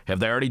that, have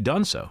they already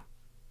done so?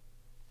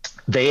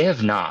 They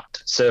have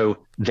not. So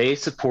they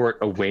support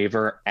a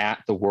waiver at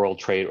the World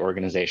Trade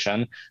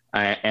Organization,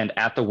 and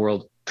at the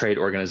World Trade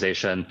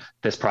Organization,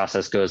 this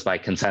process goes by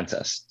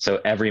consensus. So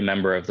every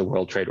member of the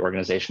World Trade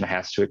Organization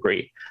has to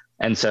agree.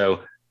 And so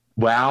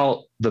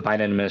while the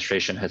Biden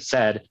administration has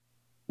said,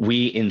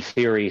 we in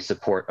theory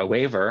support a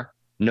waiver,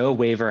 no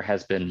waiver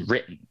has been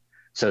written.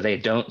 So they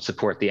don't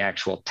support the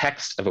actual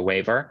text of a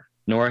waiver,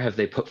 nor have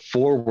they put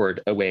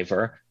forward a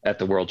waiver at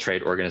the World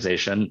Trade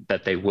Organization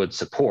that they would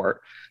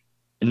support,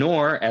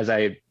 nor, as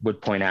I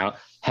would point out,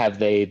 have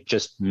they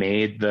just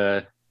made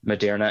the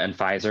Moderna and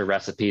Pfizer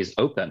recipes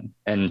open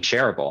and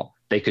shareable.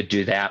 They could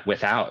do that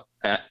without,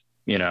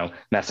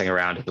 messing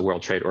around at the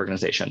World Trade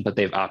Organization, but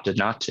they've opted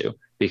not to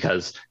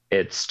because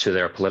it's to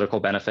their political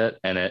benefit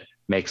and it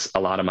makes a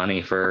lot of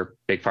money for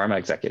big pharma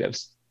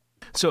executives.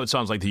 So it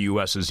sounds like the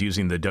U.S. is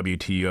using the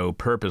WTO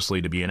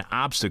purposely to be an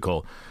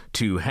obstacle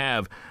to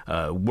have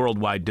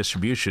worldwide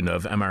distribution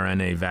of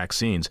mRNA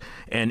vaccines.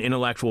 And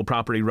intellectual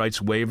property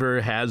rights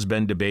waiver has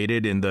been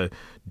debated in the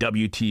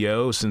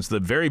WTO since the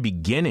very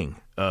beginning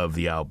of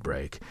the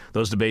outbreak.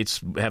 Those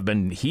debates have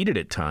been heated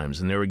at times,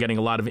 and they were getting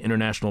a lot of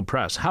international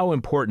press. How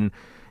important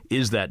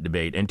is that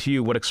debate? And to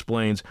you, what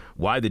explains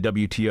why the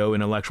WTO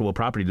intellectual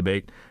property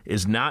debate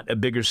is not a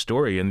bigger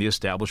story in the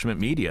establishment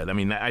media? I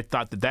mean, I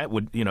thought that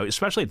would,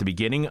 especially at the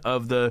beginning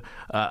of the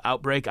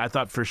outbreak, I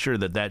thought for sure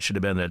that should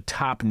have been a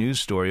top news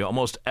story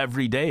almost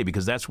every day,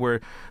 because that's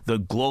where the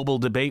global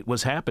debate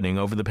was happening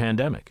over the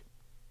pandemic.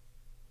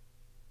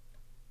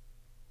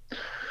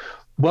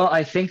 Well,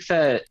 I think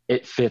that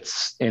it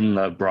fits in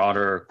the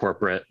broader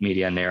corporate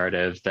media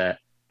narrative that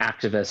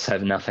activists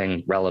have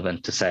nothing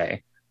relevant to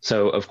say.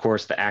 So, of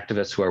course, the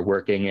activists who are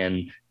working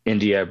in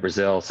India,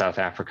 Brazil, South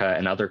Africa,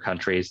 and other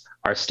countries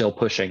are still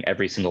pushing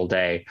every single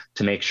day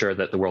to make sure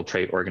that the World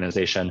Trade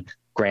Organization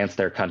grants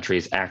their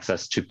countries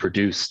access to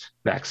produce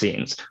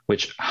vaccines,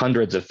 which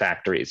hundreds of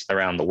factories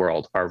around the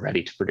world are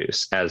ready to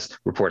produce, as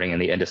reporting in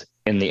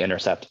the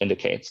Intercept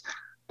indicates.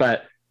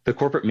 But the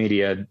corporate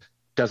media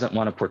doesn't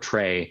want to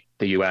portray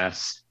the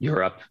US,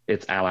 Europe,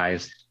 its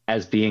allies,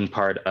 as being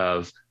part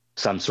of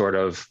some sort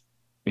of,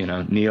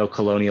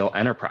 neo-colonial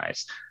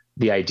enterprise.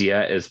 The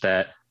idea is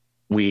that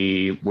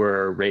we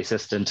were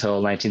racist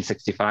until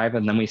 1965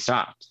 and then we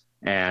stopped.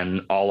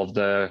 And all of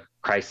the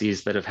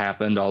crises that have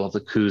happened, all of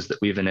the coups that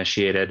we've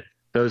initiated,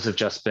 those have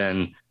just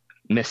been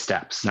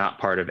missteps, not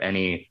part of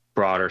any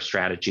broader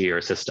strategy or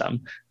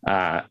system.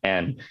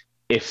 And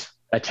if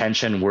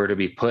attention were to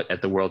be put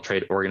at the World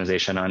Trade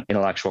Organization on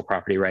intellectual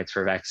property rights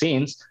for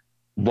vaccines,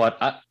 what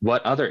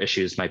other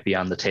issues might be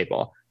on the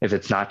table? If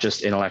it's not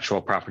just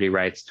intellectual property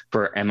rights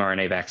for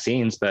mRNA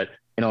vaccines, but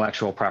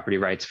intellectual property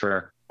rights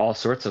for all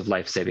sorts of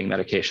life-saving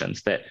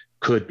medications that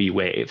could be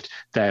waived,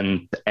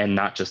 then, and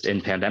not just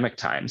in pandemic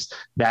times,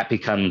 that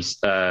becomes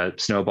a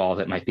snowball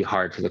that might be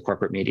hard for the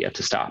corporate media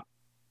to stop.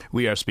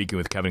 We are speaking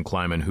with Kevin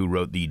Kleiman, who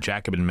wrote the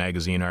Jacobin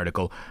magazine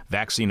article,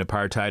 Vaccine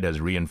Apartheid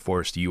Has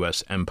Reinforced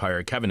U.S.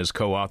 Empire. Kevin is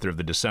co-author of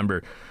the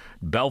December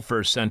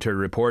Belfer Center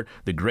report,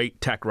 The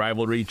Great Tech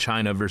Rivalry,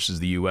 China versus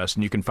the U.S.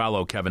 And you can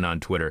follow Kevin on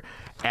Twitter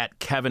at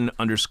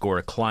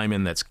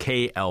Kevin_Kleiman. That's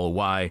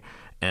KLYMAN.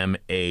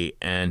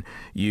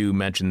 You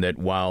mentioned that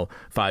while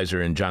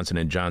Pfizer and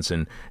Johnson &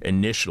 Johnson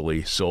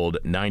initially sold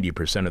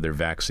 90% of their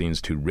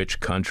vaccines to rich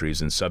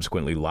countries and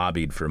subsequently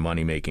lobbied for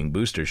money-making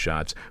booster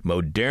shots,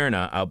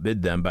 Moderna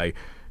outbid them by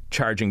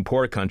charging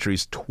poor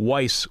countries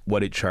twice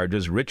what it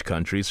charges rich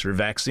countries for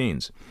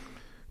vaccines.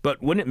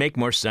 But wouldn't it make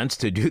more sense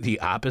to do the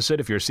opposite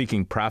if you're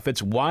seeking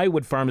profits? Why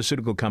would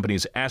pharmaceutical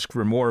companies ask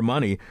for more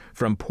money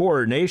from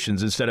poorer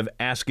nations instead of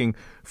asking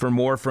for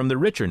more from the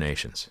richer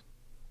nations?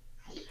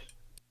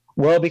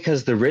 Well,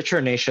 because the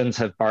richer nations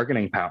have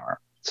bargaining power.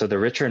 So the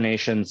richer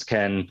nations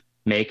can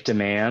make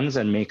demands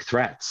and make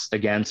threats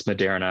against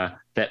Moderna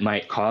that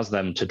might cause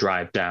them to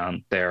drive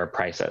down their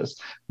prices.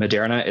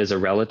 Moderna is a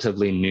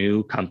relatively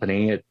new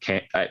company. It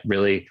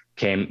really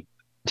came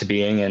to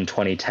being in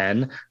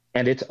 2010.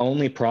 And its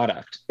only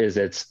product is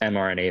its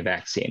mRNA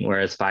vaccine,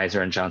 whereas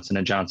Pfizer and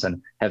Johnson &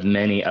 Johnson have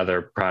many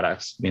other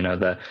products,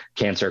 the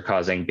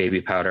cancer-causing baby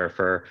powder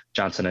for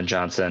Johnson &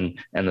 Johnson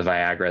and the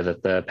Viagra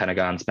that the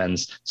Pentagon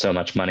spends so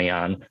much money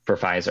on for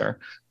Pfizer.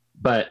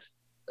 But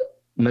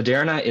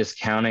Moderna is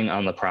counting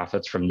on the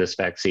profits from this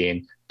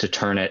vaccine to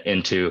turn it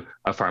into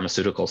a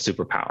pharmaceutical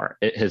superpower.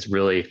 It has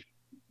really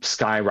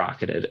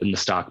skyrocketed in the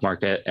stock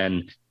market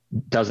and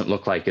doesn't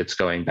look like it's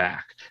going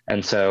back.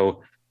 And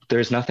so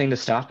there's nothing to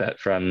stop it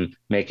from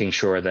making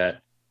sure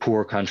that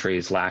poor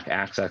countries lack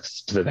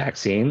access to the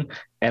vaccine,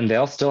 and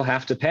they'll still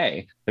have to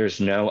pay.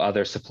 There's no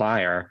other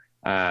supplier,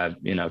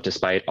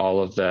 despite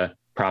all of the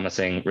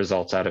promising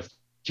results out of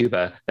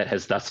Cuba, that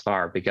has thus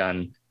far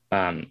begun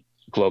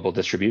global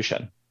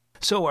distribution.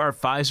 So are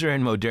Pfizer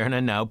and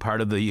Moderna now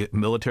part of the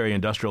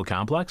military-industrial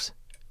complex?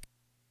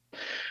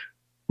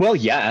 Well,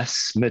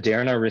 yes.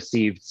 Moderna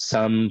received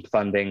some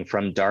funding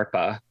from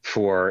DARPA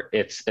for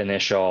its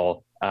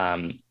initial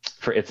mRNA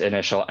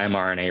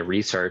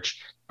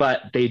research,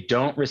 but they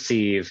don't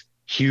receive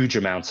huge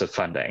amounts of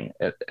funding.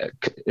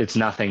 It's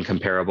nothing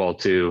comparable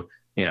to,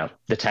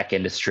 the tech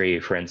industry,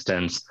 for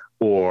instance,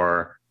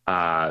 or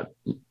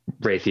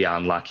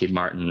Raytheon, Lockheed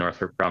Martin,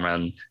 Northrop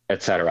Grumman,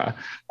 et cetera.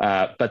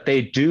 But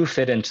they do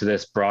fit into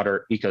this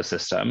broader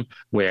ecosystem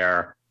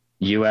where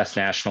U.S.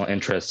 national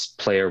interests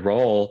play a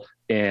role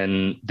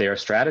in their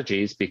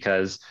strategies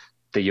because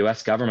the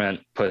U.S.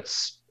 government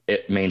puts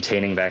it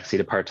maintaining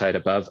vaccine apartheid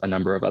above a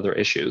number of other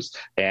issues.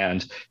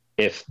 And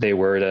if they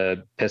were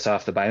to piss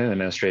off the Biden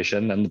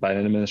administration, then the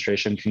Biden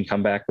administration can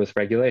come back with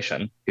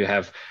regulation. You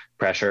have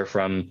pressure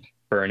from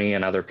Bernie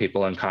and other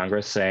people in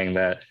Congress saying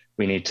that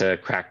we need to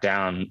crack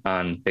down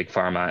on big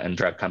pharma and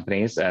drug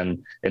companies,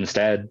 and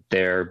instead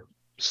they're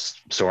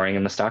soaring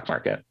in the stock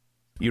market.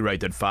 You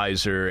write that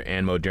Pfizer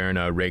and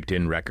Moderna raked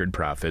in record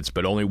profits,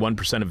 but only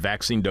 1% of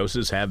vaccine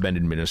doses have been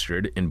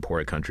administered in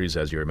poor countries,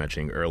 as you were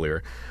mentioning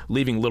earlier,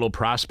 leaving little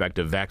prospect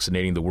of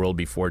vaccinating the world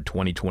before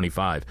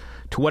 2025.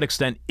 To what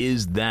extent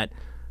is that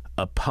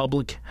a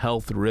public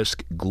health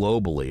risk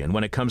globally? And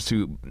when it comes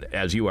to,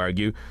 as you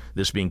argue,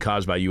 this being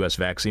caused by U.S.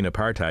 vaccine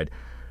apartheid,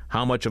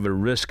 how much of a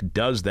risk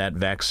does that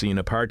vaccine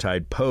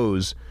apartheid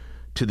pose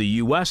to the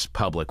U.S.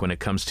 public when it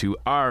comes to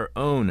our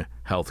own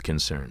health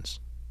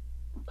concerns?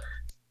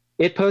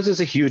 It poses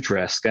a huge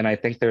risk, and I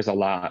think there's a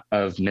lot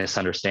of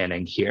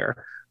misunderstanding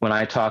here. When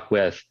I talk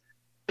with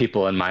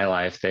people in my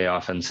life, they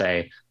often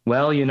say,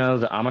 well,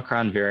 the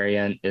Omicron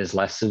variant is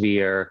less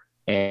severe,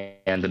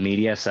 and the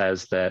media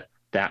says that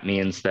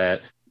means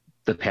that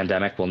the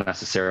pandemic will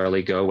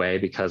necessarily go away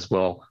because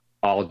we'll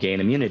all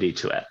gain immunity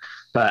to it.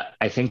 But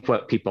I think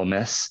what people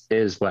miss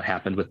is what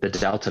happened with the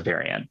Delta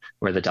variant,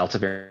 where the Delta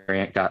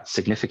variant got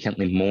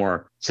significantly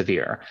more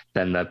severe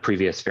than the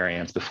previous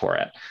variants before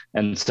it.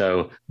 And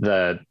so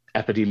the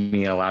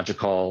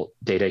epidemiological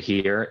data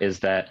here is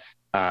that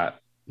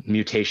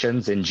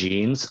mutations in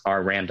genes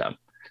are random.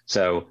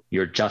 So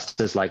you're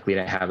just as likely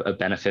to have a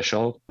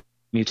beneficial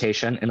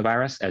mutation in the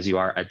virus as you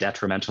are a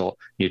detrimental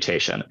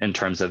mutation in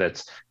terms of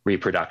its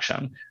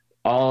reproduction.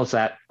 All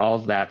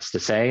of that's to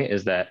say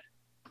is that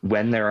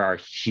when there are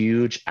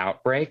huge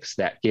outbreaks,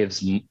 that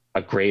increases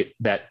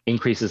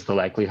the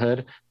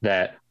likelihood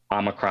that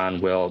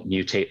Omicron will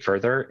mutate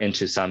further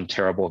into some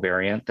terrible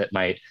variant that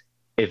might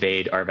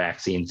evade our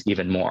vaccines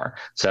even more.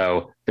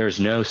 So there's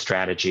no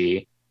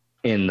strategy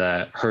in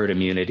the herd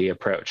immunity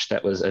approach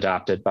that was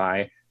adopted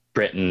by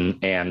Britain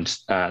and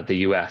the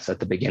US at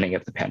the beginning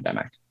of the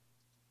pandemic.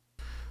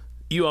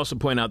 You also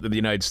point out that the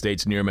United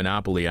States' near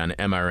monopoly on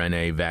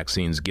mRNA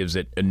vaccines gives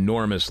it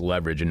enormous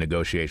leverage in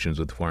negotiations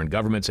with foreign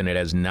governments, and it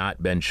has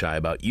not been shy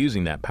about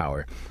using that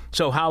power.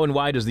 So how and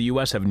why does the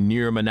U.S. have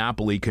near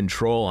monopoly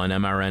control on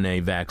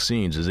mRNA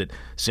vaccines? Is it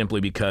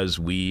simply because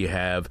we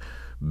have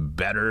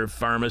better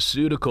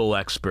pharmaceutical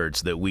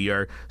experts, that we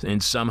are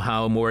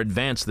somehow more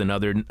advanced than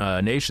other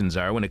nations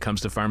are when it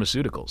comes to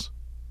pharmaceuticals?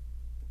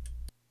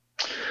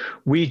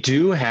 We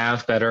do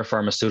have better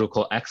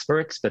pharmaceutical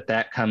experts, but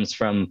that comes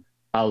from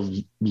a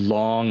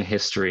long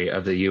history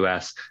of the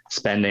U.S.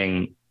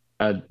 spending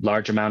a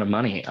large amount of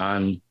money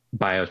on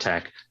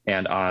biotech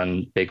and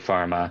on big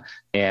pharma.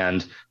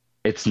 And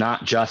it's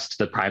not just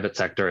the private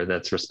sector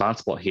that's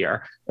responsible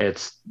here.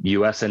 It's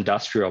U.S.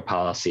 industrial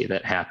policy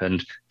that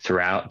happened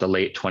throughout the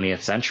late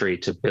 20th century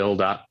to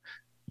build up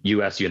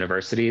U.S.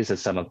 universities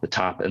as some of the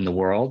top in the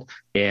world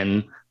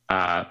in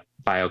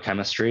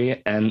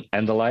biochemistry and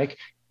the like,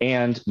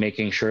 and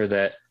making sure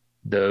that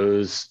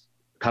those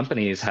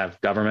companies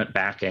have government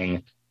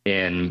backing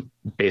in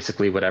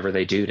basically whatever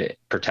they do to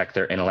protect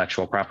their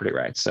intellectual property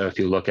rights. So if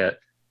you look at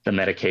the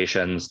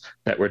medications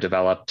that were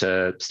developed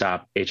to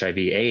stop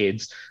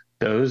HIV/AIDS,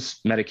 those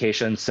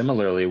medications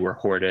similarly were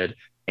hoarded,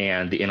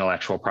 and the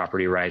intellectual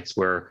property rights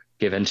were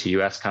given to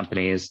US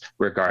companies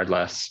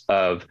regardless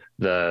of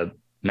the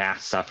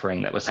mass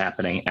suffering that was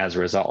happening as a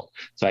result.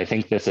 So I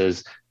think this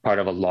is part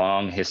of a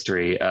long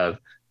history of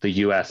the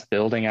US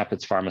building up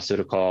its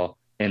pharmaceutical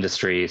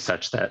industry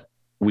such that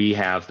we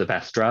have the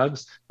best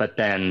drugs, but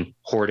then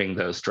hoarding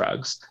those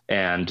drugs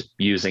and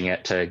using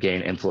it to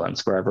gain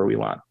influence wherever we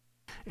want.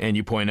 And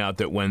you point out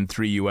that when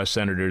 3 U.S.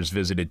 senators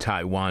visited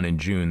Taiwan in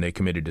June, they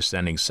committed to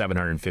sending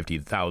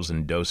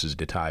 750,000 doses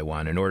to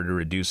Taiwan in order to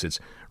reduce its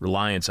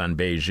reliance on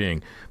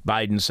Beijing.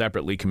 Biden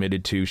separately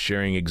committed to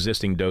sharing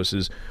existing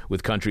doses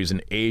with countries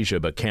in Asia,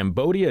 but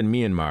Cambodia and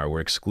Myanmar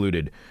were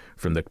excluded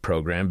from the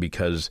program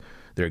because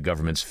their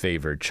governments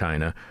favor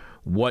China.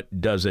 What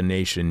does a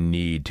nation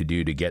need to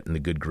do to get in the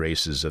good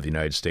graces of the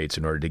United States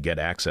in order to get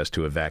access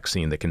to a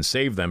vaccine that can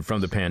save them from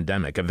the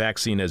pandemic? A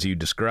vaccine, as you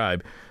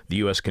describe, the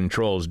U.S.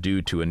 controls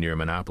due to a near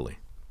monopoly.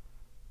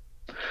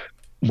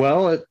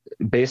 Well,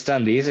 based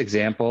on these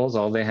examples,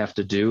 all they have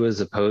to do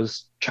is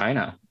oppose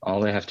China.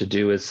 All they have to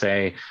do is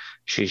say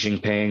Xi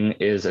Jinping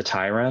is a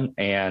tyrant,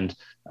 and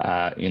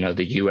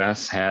the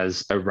U.S.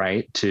 has a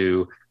right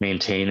to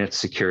maintain its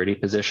security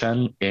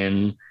position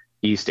in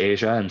East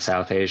Asia and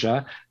South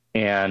Asia.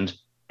 And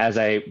as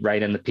I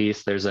write in the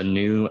piece, there's a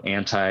new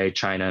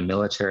anti-China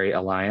military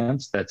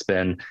alliance that's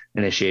been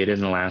initiated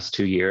in the last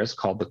 2 years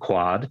called the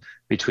Quad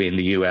between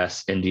the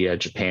U.S., India,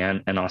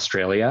 Japan, and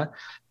Australia.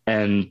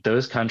 And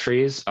those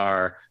countries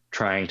are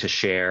trying to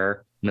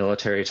share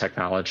military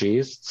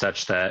technologies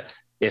such that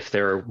if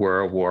there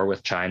were a war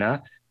with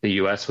China, the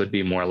U.S. would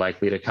be more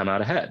likely to come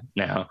out ahead.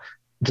 Now,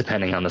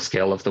 depending on the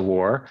scale of the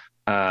war,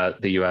 the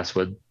U.S.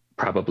 would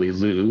probably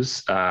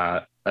lose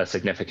a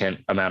significant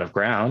amount of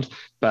ground,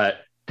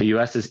 but the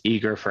U.S. is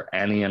eager for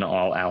any and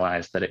all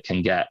allies that it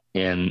can get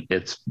in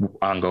its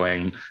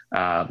ongoing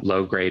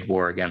low-grade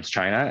war against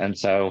China. And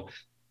so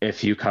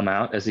if you come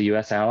out as a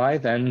U.S. ally,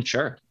 then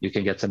sure, you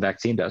can get some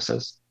vaccine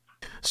doses.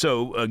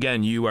 So,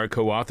 again, you are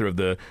co-author of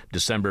the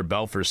December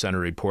Belfer Center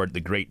report, The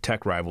Great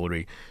Tech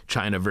Rivalry,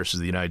 China versus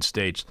the United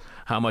States.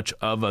 How much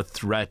of a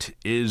threat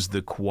is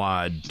the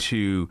Quad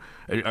to,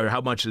 or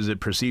how much is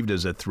it perceived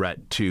as a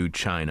threat to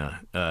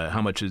China?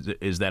 How much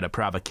is that a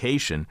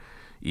provocation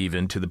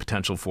even to the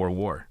potential for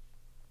war?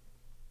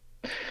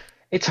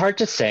 It's hard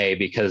to say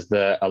because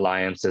the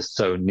alliance is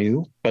so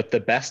new, but the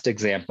best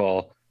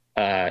example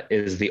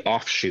is the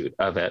offshoot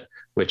of it,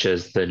 which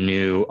is the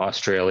new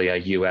Australia,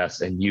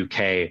 US, and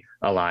UK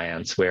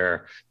alliance,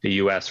 where the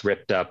US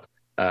ripped up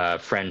a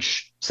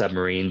French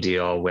submarine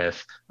deal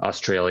with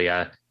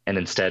Australia and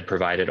instead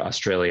provided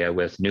Australia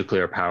with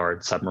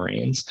nuclear-powered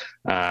submarines.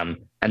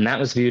 And that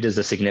was viewed as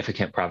a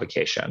significant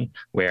provocation,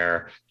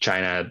 where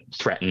China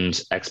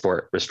threatened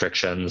export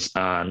restrictions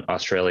on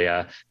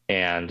Australia,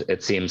 and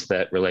it seems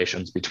that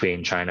relations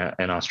between China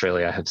and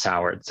Australia have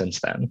soured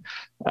since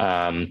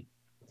then.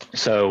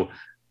 So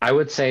I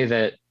would say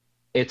that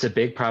it's a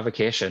big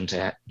provocation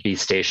to be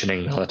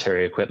stationing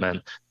military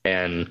equipment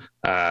in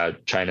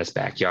China's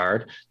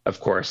backyard. Of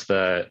course,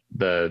 the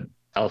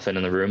elephant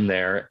in the room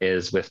there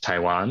is with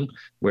Taiwan,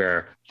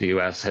 where the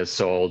U.S. has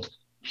sold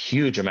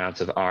huge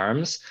amounts of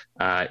arms,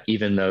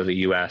 even though the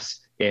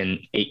U.S. in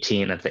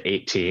 18 of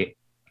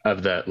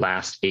the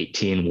last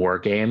 18 war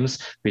games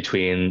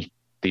between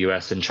the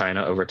U.S. and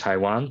China over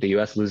Taiwan, the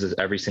U.S. loses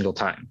every single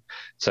time.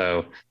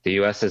 So the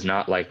U.S. is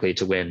not likely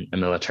to win a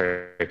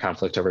military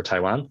conflict over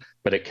Taiwan,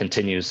 but it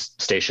continues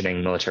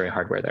stationing military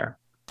hardware there.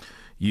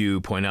 You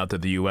point out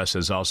that the U.S.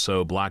 has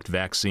also blocked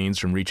vaccines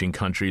from reaching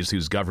countries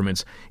whose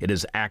governments it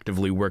has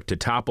actively worked to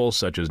topple,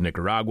 such as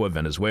Nicaragua,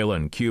 Venezuela,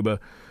 and Cuba.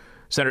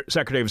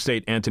 Secretary of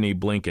State Antony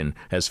Blinken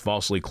has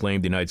falsely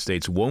claimed the United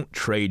States won't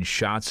trade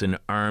shots and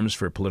arms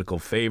for political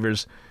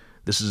favors.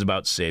 This is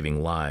about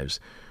saving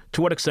lives.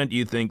 To what extent do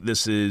you think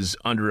this is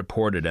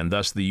underreported and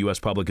thus the U.S.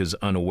 public is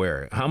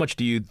unaware? How much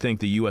do you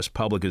think the U.S.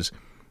 public is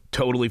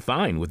totally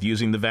fine with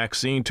using the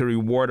vaccine to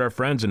reward our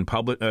friends and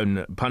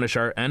punish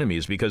our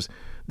enemies? Because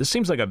this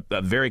seems like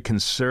a very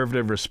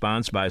conservative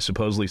response by a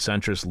supposedly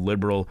centrist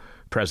liberal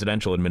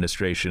presidential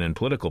administration and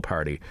political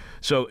party.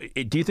 So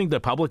do you think the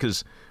public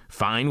is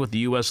fine with the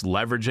U.S.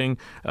 leveraging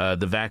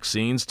the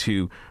vaccines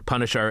to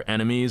punish our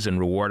enemies and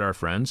reward our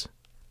friends?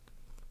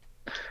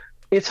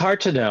 It's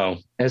hard to know.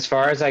 As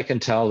far as I can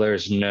tell,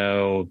 there's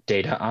no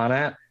data on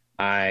it.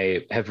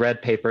 I have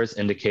read papers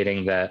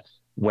indicating that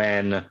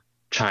when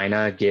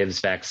China gives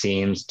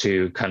vaccines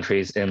to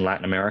countries in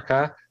Latin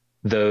America,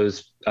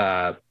 those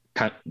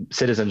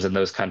citizens in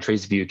those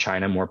countries view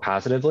China more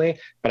positively,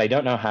 but I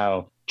don't know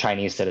how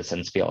Chinese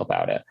citizens feel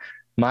about it.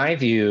 My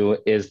view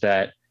is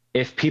that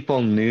if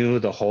people knew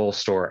the whole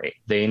story,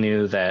 they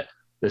knew that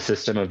the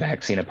system of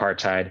vaccine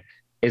apartheid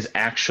is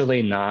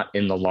actually not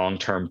in the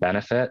long-term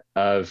benefit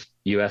of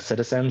U.S.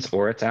 citizens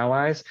or its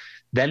allies,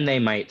 then they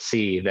might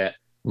see that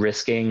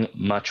risking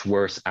much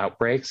worse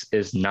outbreaks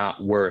is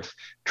not worth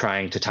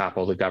trying to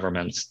topple the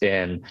governments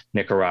in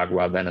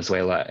Nicaragua,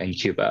 Venezuela, and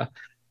Cuba.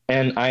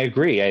 And I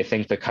agree. I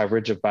think the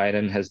coverage of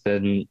Biden has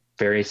been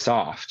very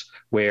soft,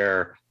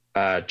 where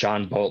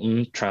John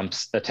Bolton,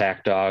 Trump's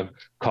attack dog,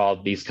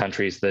 called these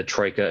countries the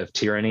troika of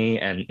tyranny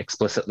and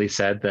explicitly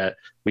said that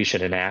we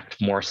should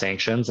enact more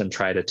sanctions and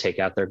try to take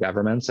out their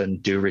governments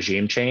and do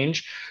regime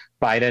change.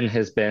 Biden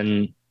has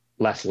been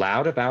less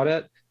loud about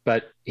it,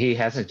 but he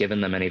hasn't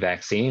given them any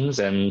vaccines.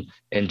 And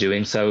in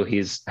doing so,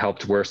 he's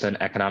helped worsen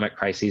economic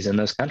crises in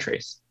those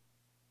countries.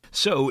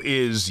 So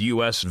is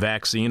U.S.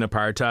 vaccine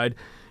apartheid?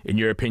 In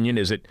your opinion,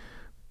 is it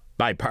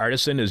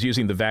bipartisan, is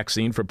using the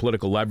vaccine for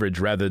political leverage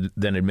rather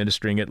than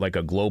administering it like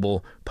a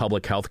global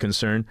public health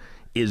concern?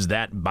 Is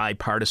that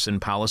bipartisan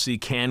policy?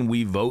 Can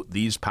we vote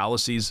these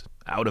policies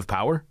out of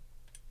power?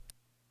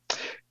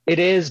 It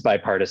is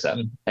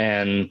bipartisan.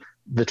 And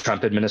the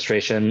Trump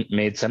administration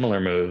made similar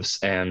moves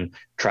and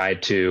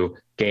tried to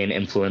gain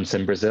influence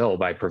in Brazil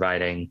by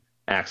providing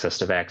access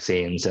to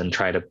vaccines and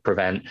try to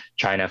prevent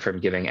China from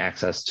giving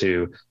access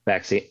to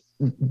vaccines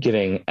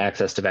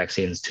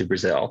to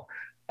Brazil.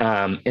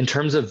 In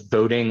terms of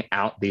voting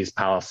out these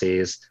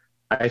policies,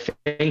 I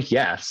think,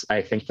 yes,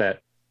 I think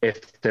that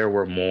if there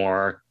were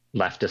more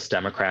leftist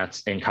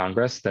Democrats in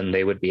Congress, then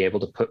they would be able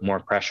to put more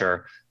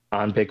pressure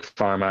on Big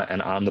Pharma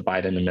and on the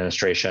Biden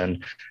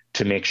administration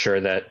to make sure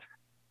that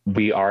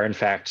we are, in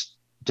fact,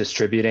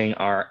 distributing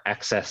our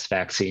excess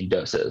vaccine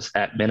doses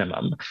at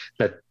minimum,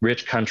 that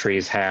rich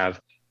countries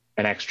have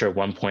an extra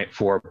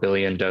 1.4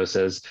 billion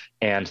doses,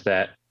 and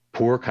that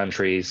poor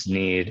countries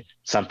need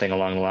something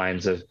along the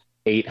lines of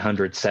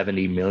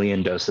 870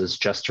 million doses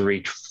just to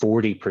reach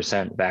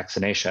 40%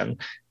 vaccination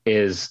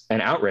is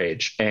an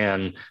outrage.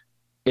 And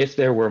if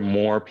there were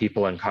more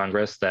people in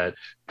Congress that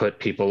put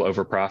people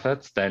over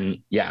profits,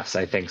 then yes,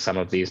 I think some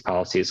of these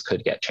policies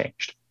could get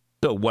changed.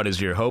 So what is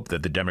your hope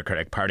that the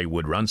Democratic Party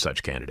would run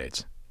such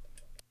candidates?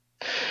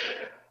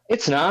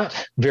 It's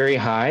not very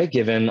high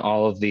given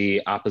all of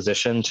the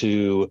opposition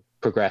to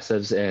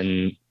progressives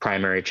in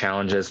primary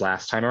challenges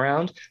last time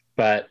around.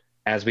 But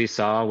as we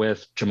saw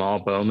with Jamal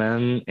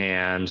Bowman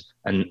and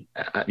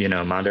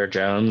Mondaire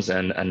Jones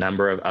and a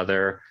number of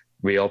other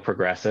real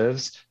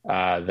progressives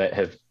that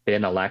have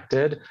been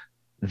elected,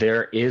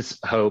 there is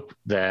hope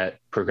that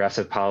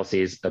progressive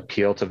policies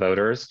appeal to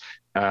voters.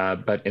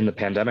 But in the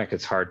pandemic,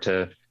 it's hard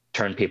to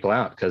turn people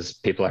out because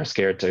people are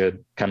scared to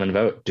come and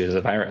vote due to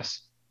the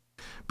virus.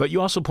 But you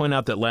also point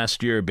out that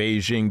last year,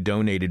 Beijing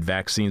donated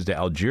vaccines to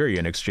Algeria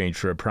in exchange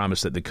for a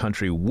promise that the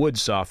country would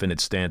soften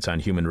its stance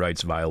on human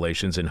rights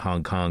violations in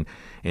Hong Kong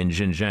and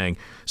Xinjiang.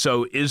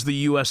 So is the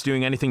U.S.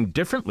 doing anything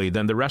differently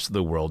than the rest of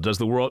the world? Does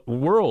the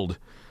world,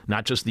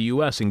 not just the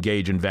U.S.,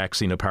 engage in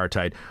vaccine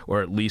apartheid,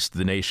 or at least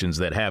the nations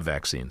that have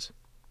vaccines?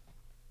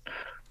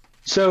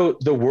 So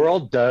the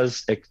world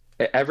does,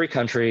 every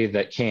country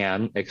that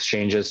can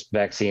exchanges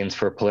vaccines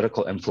for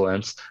political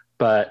influence,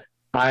 but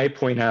I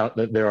point out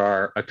that there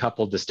are a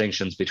couple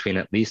distinctions between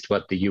at least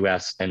what the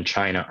US and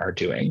China are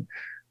doing.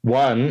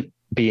 One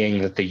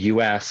being that the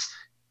US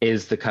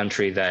is the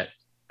country that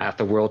at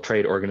the World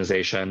Trade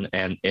Organization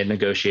and in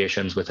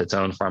negotiations with its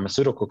own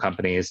pharmaceutical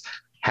companies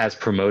has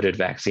promoted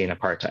vaccine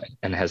apartheid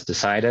and has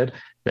decided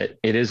that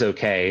it is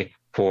okay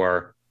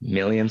for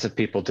millions of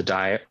people to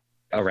die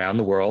around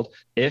the world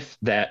if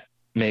that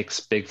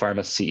makes big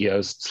pharma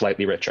CEOs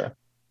slightly richer.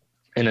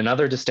 And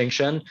another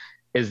distinction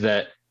is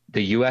that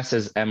the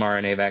US's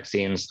mRNA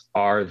vaccines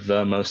are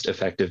the most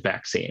effective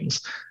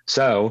vaccines.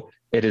 So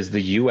it is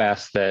the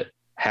US that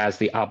has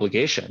the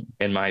obligation,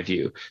 in my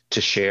view,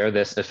 to share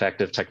this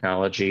effective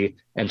technology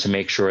and to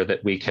make sure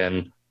that we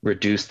can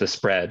reduce the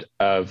spread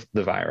of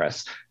the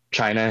virus.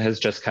 China has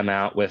just come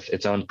out with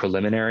its own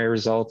preliminary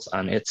results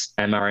on its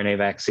mRNA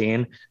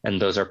vaccine, and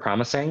those are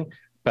promising,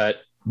 but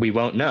we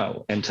won't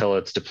know until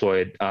it's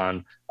deployed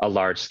on a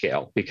large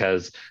scale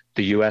because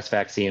the US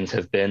vaccines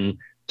have been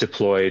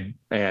deployed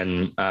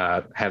and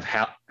have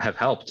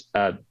helped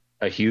a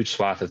huge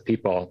swath of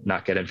people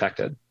not get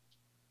infected.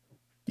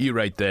 You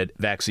write that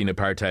vaccine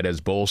apartheid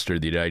has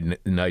bolstered the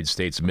United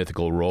States'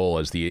 mythical role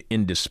as the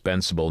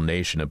indispensable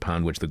nation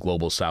upon which the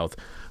global South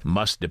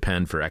must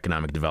depend for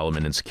economic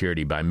development and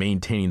security. By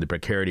maintaining the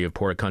precarity of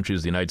poor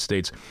countries, the United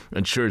States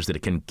ensures that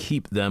it can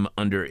keep them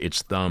under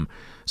its thumb.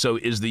 So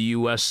is the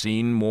U.S.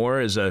 seen more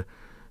as a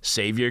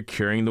savior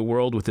curing the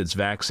world with its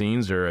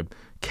vaccines or a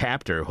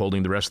captor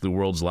holding the rest of the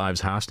world's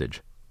lives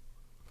hostage?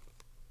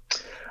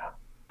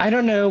 I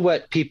don't know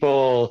what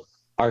people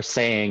are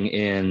saying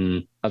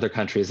in other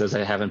countries as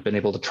I haven't been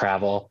able to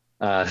travel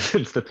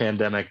since the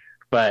pandemic.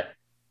 But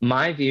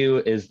my view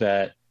is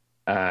that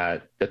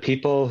the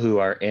people who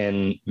are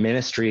in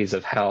ministries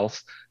of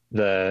health,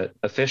 the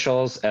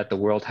officials at the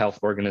World Health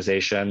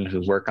Organization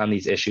who work on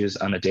these issues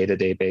on a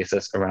day-to-day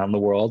basis around the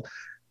world,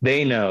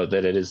 they know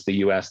that it is the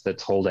US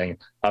that's holding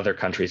other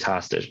countries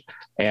hostage.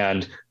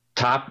 And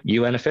top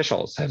UN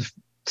officials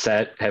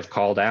have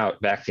called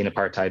out vaccine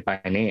apartheid by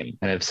name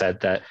and have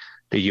said that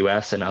the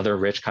US and other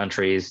rich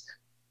countries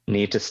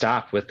need to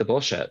stop with the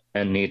bullshit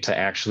and need to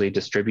actually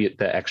distribute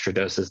the extra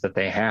doses that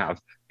they have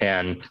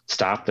and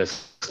stop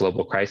this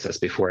global crisis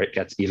before it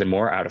gets even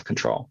more out of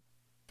control.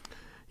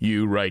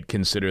 You write,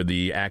 consider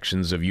the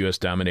actions of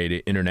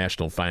U.S.-dominated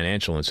international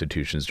financial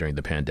institutions during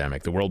the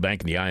pandemic. The World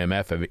Bank and the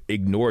IMF have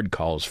ignored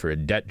calls for a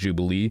debt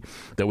jubilee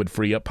that would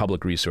free up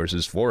public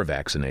resources for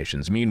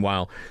vaccinations.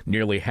 Meanwhile,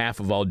 nearly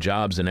half of all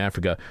jobs in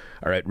Africa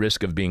are at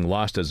risk of being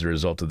lost as a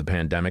result of the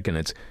pandemic and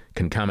its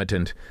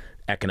concomitant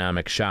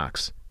economic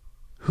shocks.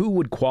 Who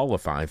would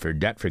qualify for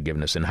debt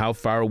forgiveness, and how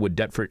far would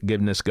debt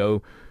forgiveness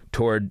go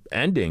toward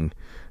ending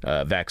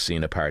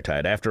vaccine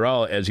apartheid? After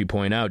all, as you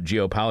point out,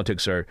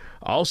 geopolitics are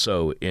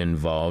also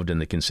involved in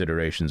the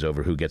considerations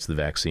over who gets the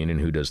vaccine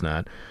and who does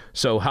not.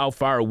 So how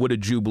far would a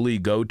jubilee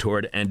go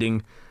toward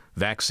ending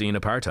vaccine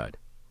apartheid?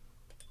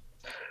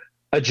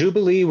 A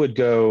jubilee would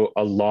go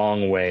a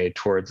long way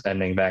towards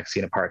ending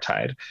vaccine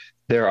apartheid.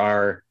 There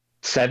are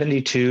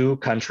 72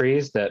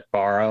 countries that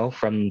borrow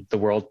from the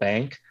World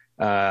Bank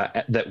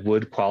that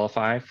would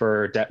qualify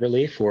for debt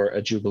relief or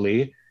a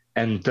jubilee.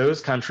 And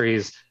those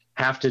countries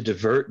have to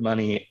divert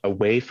money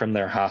away from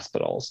their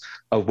hospitals,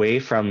 away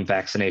from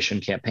vaccination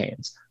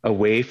campaigns,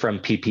 away from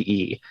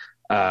PPE,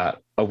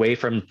 away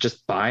from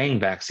just buying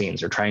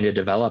vaccines or trying to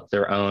develop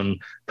their own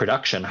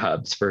production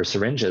hubs for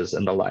syringes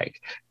and the like,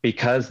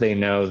 because they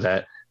know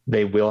that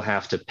they will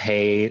have to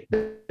pay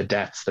the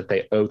debts that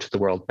they owe to the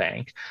World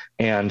Bank.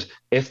 And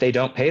if they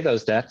don't pay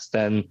those debts,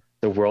 then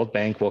the World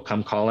Bank will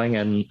come calling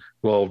and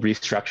will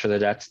restructure the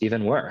debts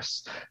even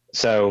worse.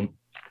 So,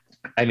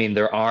 I mean,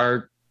 there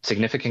are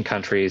significant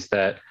countries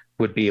that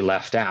would be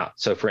left out.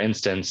 So, for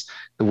instance,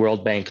 the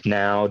World Bank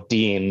now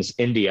deems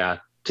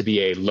India to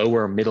be a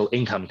lower middle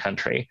income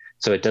country.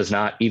 So it does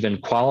not even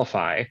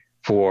qualify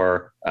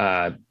for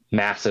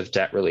massive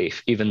debt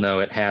relief, even though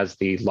it has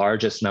the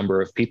largest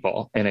number of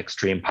people in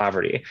extreme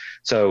poverty.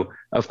 So,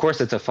 of course,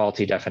 it's a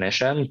faulty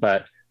definition,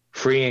 but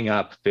freeing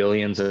up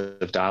billions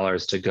of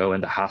dollars to go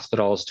into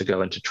hospitals, to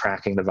go into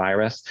tracking the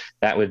virus,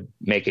 that would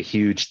make a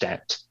huge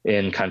dent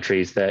in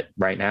countries that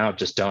right now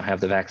just don't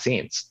have the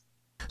vaccines.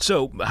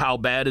 So how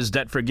bad is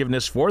debt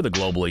forgiveness for the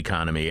global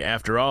economy?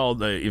 After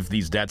all, if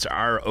these debts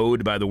are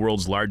owed by the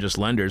world's largest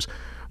lenders,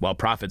 while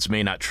profits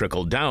may not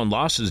trickle down,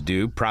 losses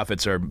do.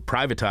 Profits are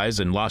privatized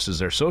and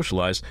losses are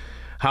socialized.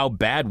 How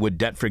bad would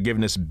debt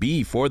forgiveness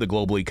be for the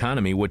global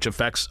economy, which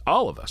affects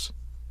all of us?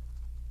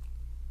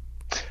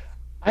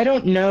 I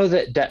don't know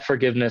that debt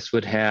forgiveness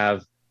would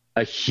have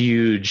a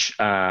huge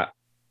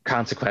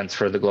consequence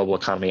for the global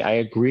economy. I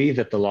agree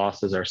that the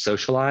losses are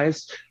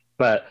socialized,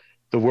 but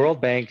the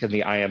World Bank and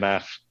the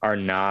IMF are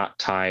not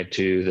tied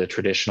to the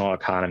traditional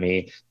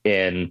economy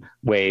in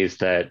ways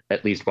that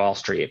at least Wall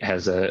Street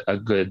has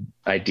a good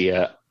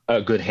idea,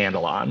 a good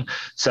handle on.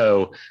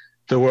 So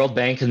the World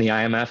Bank and the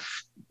IMF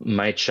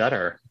might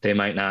shudder. They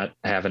might not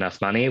have enough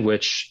money,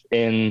 which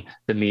in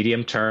the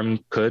medium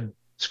term could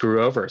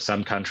screw over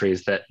some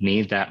countries that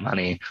need that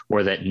money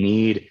or that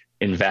need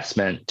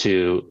investment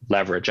to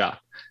leverage up.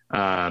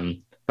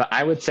 But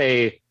I would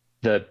say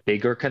the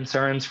bigger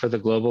concerns for the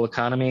global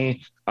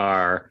economy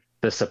are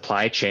the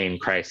supply chain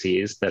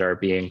crises that are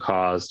being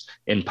caused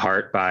in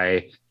part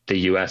by the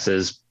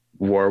US's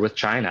war with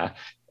China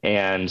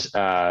and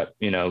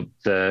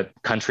the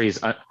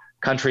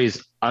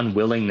country's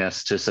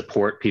unwillingness to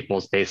support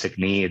people's basic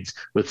needs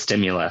with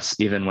stimulus,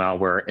 even while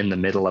we're in the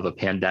middle of a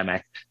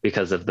pandemic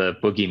because of the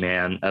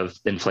boogeyman of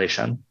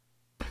inflation.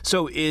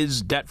 So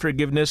is debt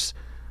forgiveness,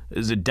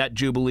 is a debt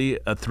jubilee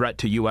a threat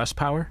to U.S.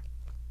 power?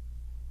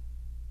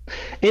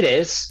 It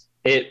is.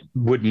 It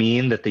would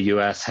mean that the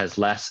U.S. has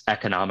less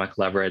economic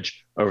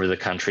leverage over the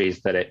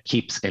countries that it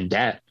keeps in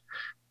debt.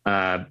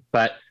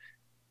 But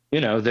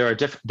there are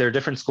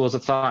different schools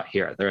of thought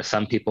here. There are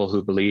some people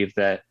who believe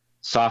that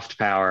soft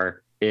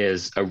power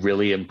is a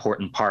really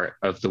important part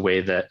of the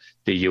way that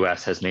the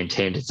U.S. has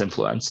maintained its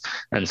influence.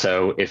 And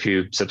so if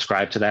you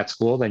subscribe to that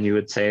school, then you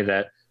would say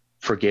that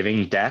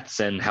forgiving debts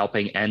and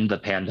helping end the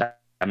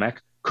pandemic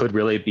could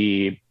really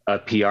be a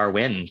PR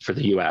win for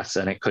the U.S.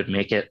 and it could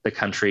make it the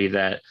country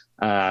that,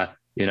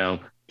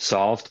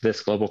 solved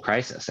this global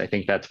crisis. I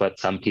think that's what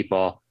some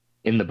people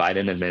in the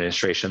Biden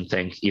administration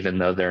think, even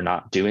though they're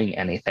not doing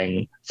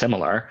anything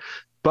similar.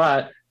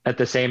 But at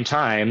the same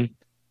time,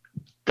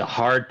 the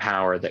hard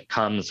power that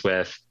comes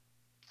with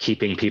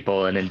keeping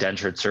people in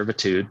indentured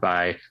servitude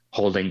by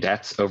holding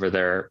debts over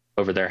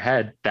their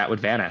head, that would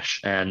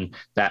vanish. And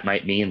that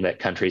might mean that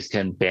countries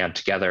can band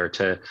together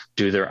to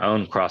do their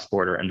own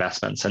cross-border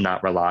investments and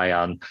not rely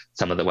on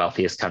some of the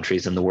wealthiest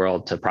countries in the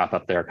world to prop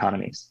up their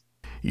economies.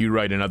 You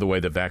write another way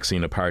that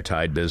vaccine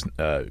apartheid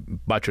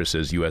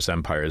buttresses U.S.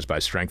 empire is by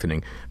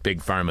strengthening Big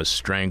Pharma's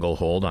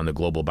stranglehold on the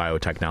global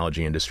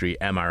biotechnology industry.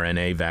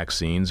 mRNA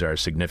vaccines are a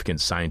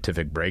significant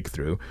scientific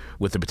breakthrough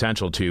with the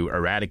potential to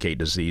eradicate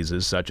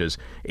diseases such as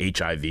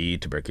HIV,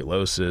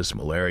 tuberculosis,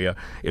 malaria.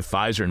 If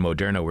Pfizer and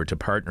Moderna were to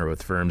partner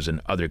with firms in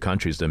other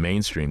countries to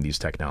mainstream these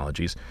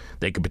technologies,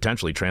 they could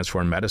potentially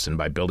transform medicine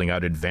by building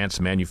out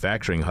advanced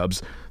manufacturing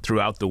hubs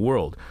throughout the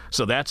world.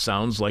 So that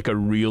sounds like a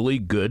really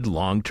good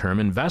long-term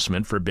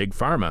investment for Big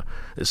Pharma.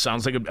 It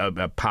sounds like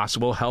a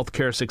possible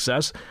healthcare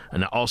success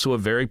and also a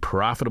very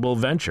profitable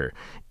venture.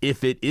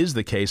 If it is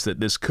the case that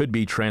this could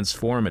be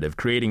transformative,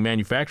 creating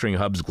manufacturing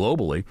hubs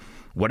globally,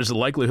 what is the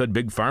likelihood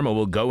Big Pharma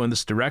will go in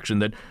this direction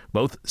that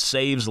both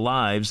saves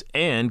lives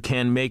and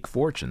can make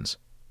fortunes?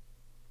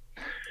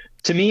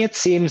 To me, it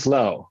seems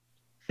low.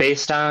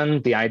 Based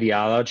on the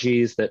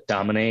ideologies that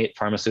dominate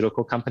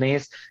pharmaceutical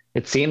companies,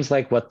 it seems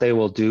like what they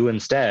will do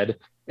instead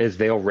is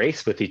they'll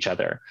race with each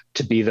other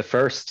to be the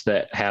first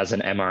that has an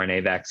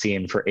mRNA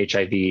vaccine for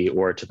HIV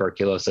or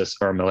tuberculosis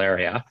or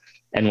malaria.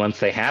 And once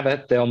they have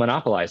it, they'll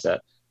monopolize it.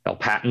 They'll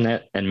patent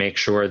it and make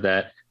sure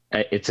that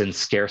it's in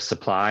scarce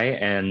supply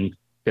and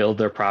build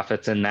their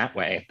profits in that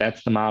way.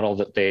 That's the model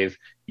that they've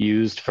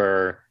used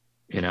for,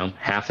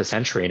 half a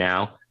century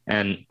now.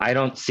 And I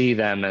don't see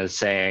them as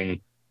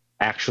saying,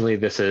 actually,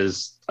 this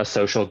is a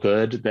social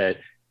good that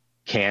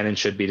can and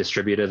should be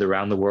distributed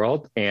around the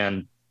world.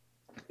 And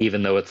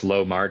even though it's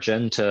low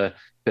margin to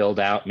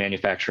build out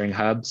manufacturing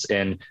hubs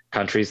in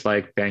countries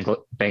like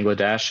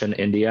Bangladesh and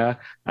India,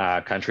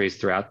 countries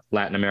throughout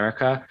Latin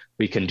America.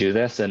 We can do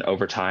this, and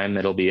over time,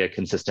 it'll be a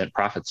consistent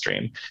profit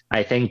stream.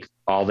 I think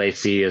all they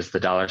see is the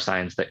dollar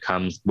signs that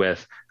comes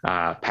with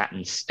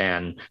patents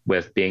and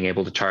with being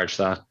able to charge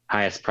the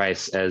highest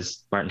price,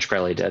 as Martin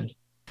Shkreli did.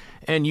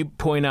 And you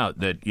point out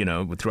that,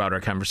 throughout our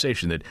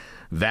conversation, that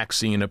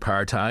vaccine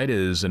apartheid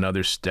is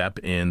another step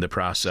in the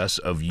process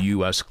of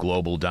U.S.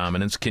 global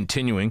dominance,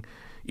 continuing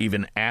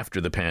even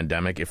after the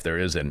pandemic, if there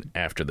is an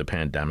after the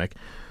pandemic.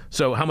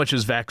 So how much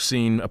is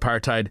vaccine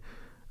apartheid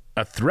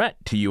a threat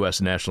to U.S.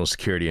 national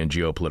security and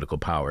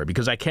geopolitical power?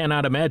 Because I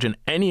cannot imagine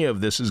any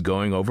of this is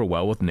going over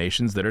well with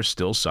nations that are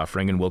still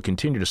suffering and will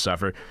continue to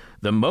suffer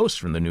the most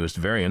from the newest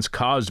variants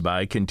caused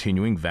by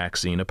continuing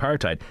vaccine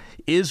apartheid.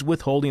 Is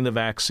withholding the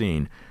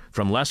vaccine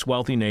from less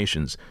wealthy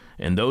nations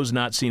and those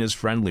not seen as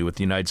friendly with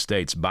the United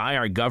States by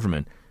our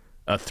government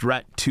a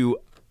threat to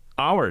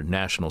our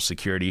national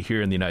security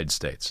here in the United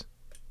States?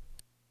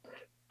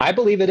 I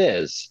believe it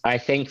is. I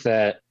think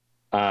that,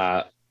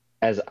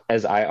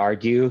 as I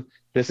argue,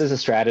 this is a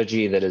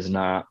strategy that is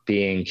not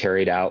being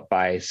carried out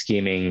by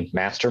scheming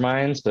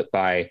masterminds, but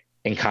by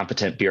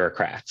incompetent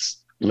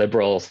bureaucrats,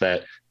 liberals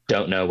that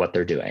don't know what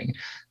they're doing.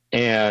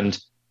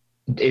 And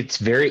it's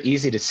very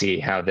easy to see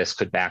how this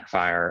could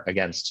backfire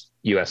against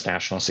U.S.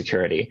 national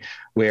security,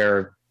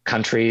 where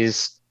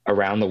countries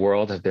around the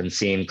world have been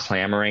seen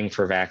clamoring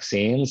for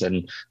vaccines,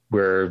 and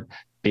we're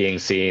being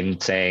seen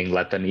saying,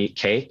 let them eat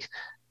cake.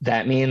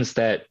 That means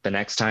that the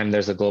next time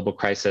there's a global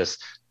crisis,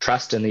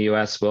 trust in the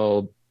U.S.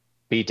 will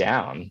be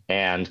down,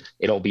 and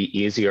it'll be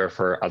easier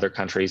for other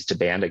countries to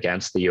band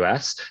against the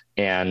U.S.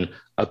 and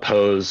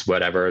oppose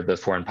whatever the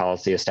foreign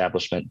policy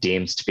establishment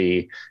deems to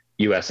be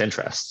U.S.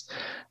 interests.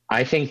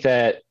 I think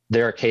that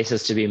there are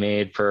cases to be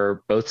made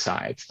for both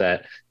sides,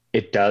 that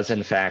it does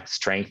in fact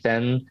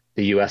strengthen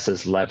the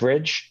U.S.'s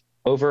leverage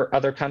over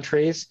other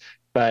countries,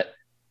 but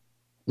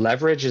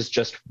leverage is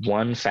just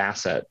one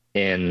facet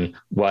in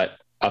what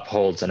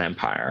upholds an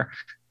empire.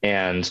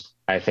 And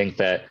I think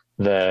that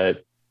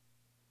the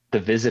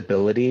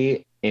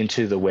visibility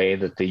into the way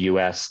that the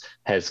US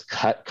has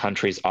cut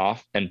countries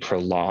off and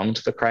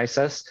prolonged the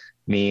crisis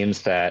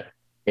means that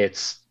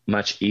it's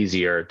much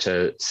easier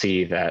to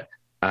see that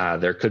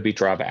there could be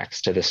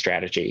drawbacks to this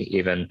strategy,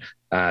 even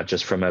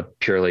just from a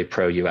purely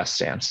pro-US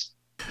stance.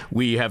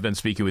 We have been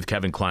speaking with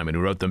Kevin Kleiman,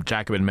 who wrote the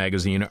Jacobin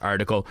Magazine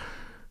article,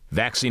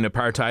 Vaccine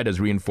Apartheid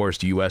Has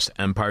Reinforced U.S.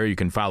 Empire. You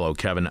can follow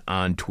Kevin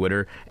on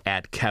Twitter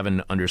at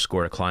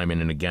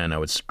Kevin_Kleiman. And again, I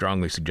would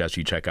strongly suggest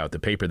you check out the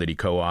paper that he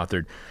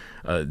co-authored,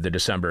 the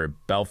December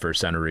Belfer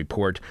Center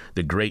report,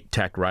 The Great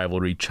Tech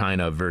Rivalry,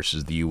 China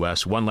versus the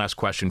U.S. One last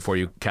question for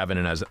you, Kevin,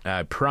 and as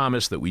I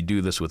promise that we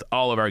do this with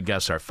all of our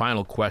guests, our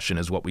final question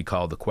is what we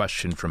call the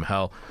question from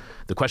hell.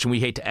 The question we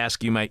hate to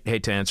ask, you might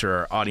hate to answer,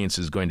 our audience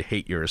is going to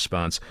hate your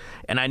response.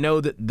 And I know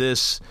that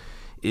this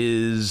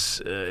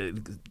is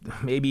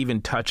maybe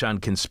even touch on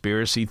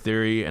conspiracy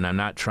theory, and I'm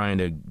not trying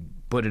to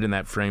put it in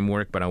that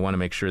framework, but I want to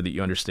make sure that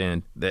you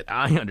understand that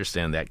I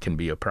understand that can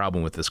be a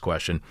problem with this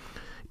question.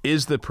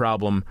 Is the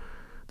problem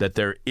that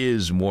there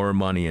is more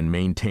money in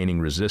maintaining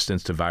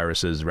resistance to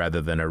viruses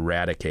rather than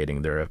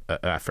eradicating their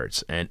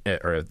efforts and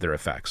or their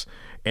effects?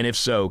 And if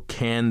so,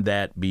 can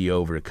that be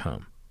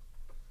overcome?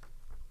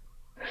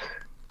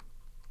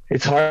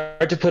 It's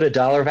hard to put a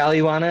dollar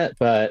value on it,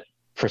 but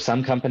for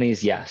some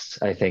companies, yes,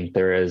 I think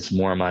there is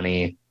more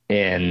money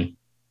in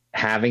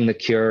having the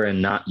cure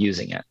and not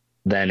using it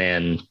than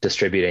in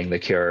distributing the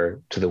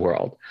cure to the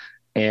world.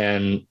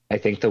 And I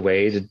think the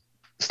way to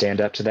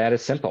stand up to that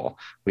is simple.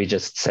 We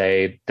just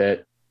say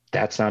that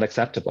that's not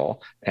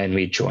acceptable. And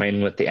we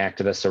join with the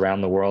activists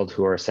around the world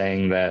who are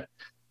saying that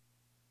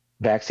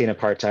vaccine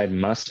apartheid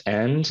must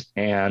end,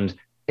 and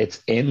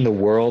it's in the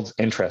world's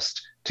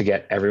interest to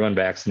get everyone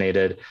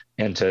vaccinated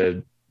and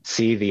to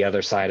see the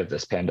other side of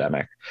this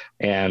pandemic.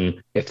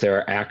 And if there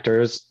are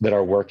actors that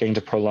are working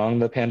to prolong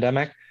the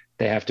pandemic,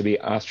 they have to be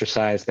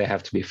ostracized, they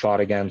have to be fought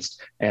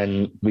against,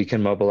 and we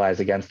can mobilize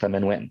against them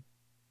and win.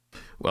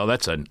 Well,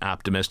 that's an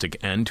optimistic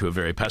end to a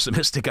very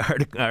pessimistic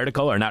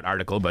article, or not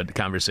article, but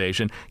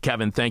conversation.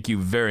 Kevin, thank you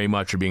very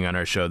much for being on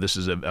our show. This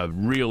is a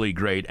really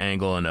great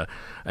angle and an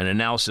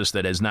analysis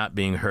that is not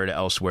being heard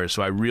elsewhere.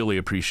 So I really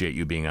appreciate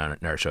you being on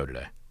our show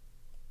today.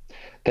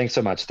 Thanks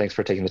so much. Thanks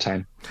for taking the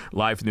time.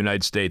 Live from the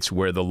United States,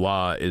 where the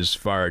law is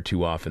far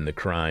too often the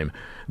crime,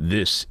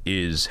 this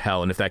is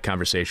hell. And if that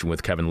conversation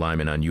with Kevin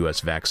Lyman on U.S.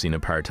 vaccine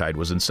apartheid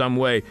was in some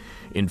way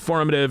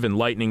informative,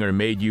 enlightening, or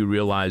made you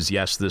realize,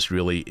 yes, this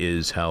really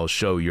is hell,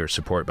 show your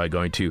support by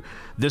going to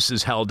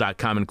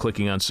thisishell.com and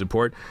clicking on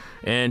support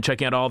and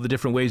checking out all the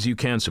different ways you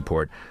can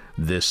support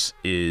This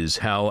Is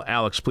Hell.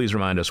 Alex, please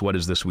remind us, what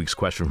is this week's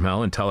question from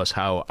hell, and tell us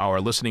how our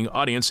listening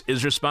audience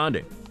is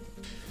responding.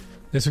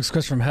 This week's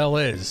question from hell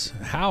is,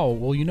 how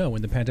will you know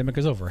when the pandemic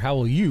is over? How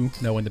will you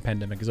know when the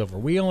pandemic is over?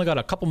 We only got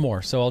a couple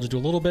more, so I'll just do a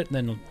little bit and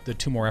then the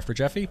two more after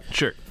Jeffy.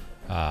 Sure.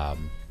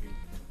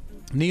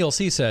 Neil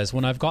C. says,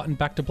 when I've gotten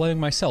back to blaming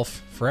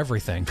myself for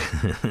everything.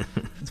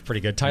 That's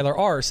pretty good. Tyler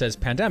R. says,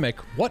 pandemic?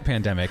 What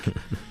pandemic?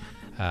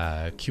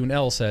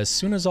 Q&L says,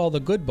 soon as all the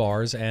good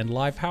bars and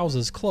live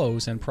houses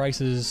close and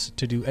prices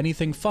to do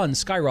anything fun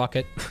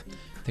skyrocket,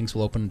 things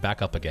will open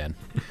back up again.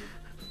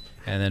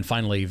 And then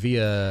finally,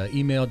 via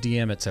email,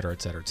 DM, etc.,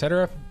 etc.,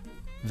 etc.,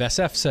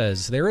 Vesef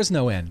says, there is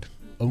no end,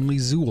 only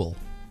Zool.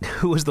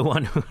 Who was the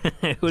one who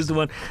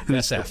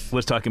Vesef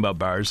was talking about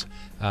bars?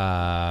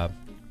 That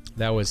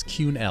was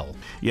Q&L.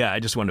 Yeah, I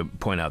just want to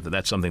point out that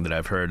that's something that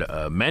I've heard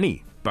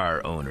many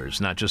bar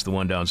owners, not just the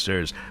one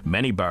downstairs,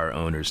 many bar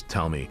owners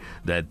tell me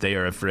that they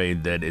are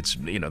afraid that it's,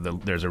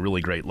 there's a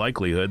really great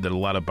likelihood that a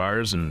lot of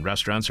bars and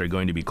restaurants are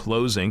going to be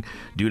closing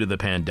due to the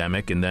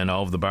pandemic, and then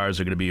all of the bars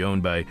are going to be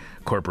owned by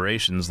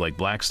corporations like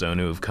Blackstone,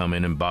 who have come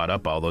in and bought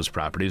up all those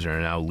properties and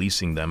are now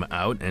leasing them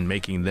out and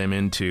making them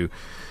into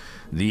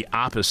the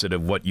opposite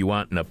of what you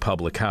want in a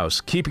public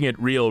house. Keeping it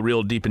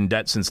real deep in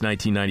debt since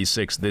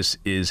 1996. This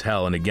is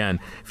Hell. And again,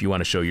 if you want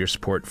to show your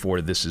support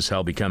for This Is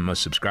Hell, become a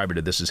subscriber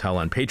to This Is Hell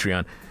on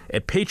Patreon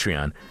at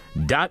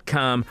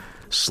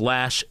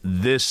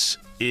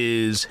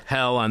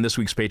patreon.com/thisishell. On this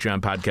week's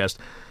Patreon podcast,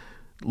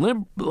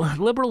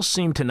 liberals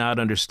seem to not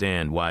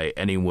understand why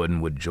anyone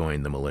would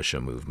join the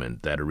militia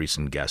movement that a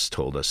recent guest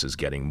told us is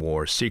getting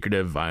more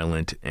secretive,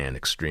 violent, and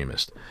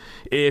extremist.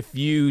 If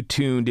you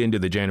tuned into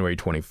the January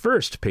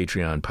 21st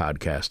Patreon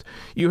podcast,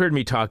 you heard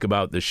me talk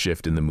about the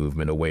shift in the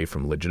movement away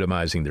from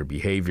legitimizing their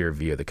behavior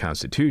via the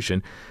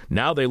Constitution.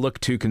 Now they look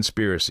to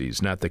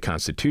conspiracies, not the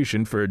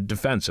Constitution, for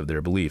defense of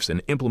their beliefs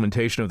and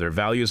implementation of their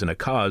values and a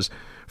cause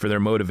for their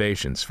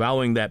motivations.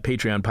 Following that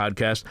Patreon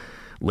podcast,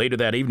 later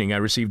that evening, I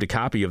received a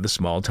copy of the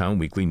Small Town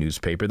Weekly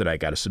newspaper that I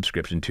got a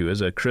subscription to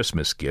as a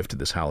Christmas gift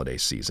this holiday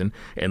season.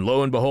 And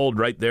lo and behold,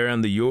 right there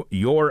in the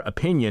Your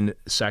Opinion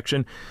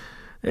section,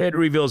 it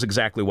reveals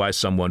exactly why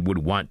someone would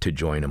want to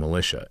join a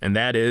militia. And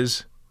that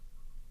is,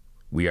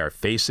 we are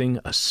facing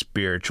a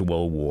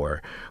spiritual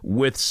war.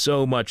 With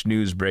so much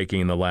news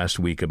breaking in the last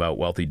week about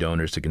wealthy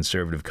donors to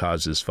conservative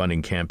causes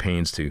funding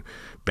campaigns to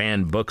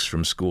ban books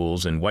from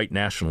schools and white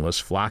nationalists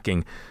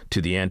flocking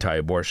to the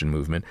anti-abortion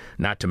movement,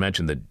 not to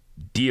mention the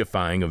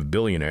deifying of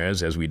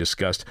billionaires, as we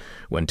discussed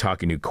when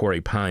talking to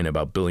Corey Pine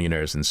about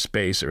billionaires in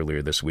space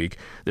earlier this week.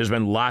 There's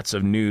been lots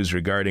of news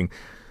regarding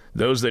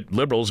those that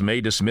liberals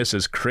may dismiss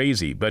as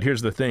crazy. But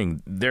here's the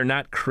thing, they're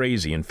not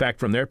crazy. In fact,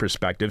 from their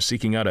perspective,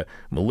 seeking out a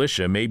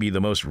militia may be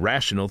the most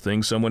rational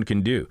thing someone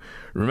can do.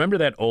 Remember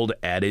that old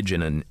adage,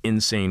 in an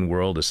insane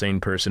world, a sane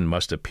person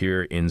must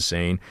appear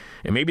insane?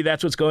 And maybe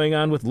that's what's going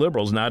on with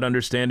liberals not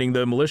understanding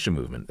the militia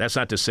movement. That's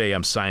not to say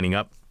I'm signing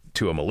up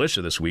to a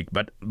militia this week,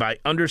 but by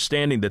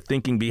understanding the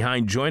thinking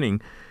behind joining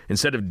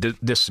instead of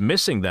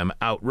dismissing them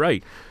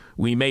outright,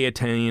 we may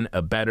attain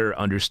a better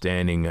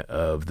understanding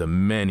of the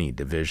many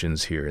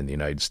divisions here in the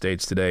United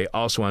States today.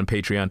 Also on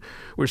Patreon,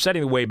 we're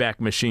setting the Wayback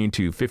Machine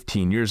to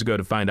 15 years ago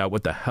to find out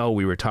what the hell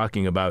we were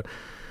talking about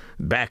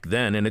back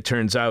then, and it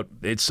turns out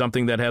it's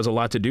something that has a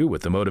lot to do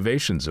with the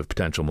motivations of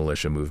potential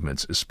militia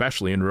movements,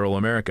 especially in rural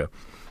America.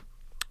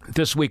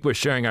 This week, we're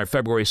sharing our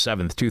February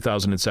 7th,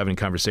 2007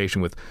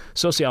 conversation with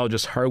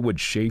sociologist Harwood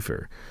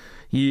Schaefer.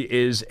 He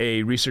is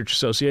a research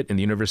associate in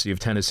the University of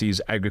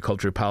Tennessee's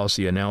Agriculture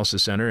Policy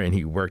Analysis Center, and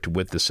he worked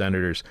with the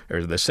center's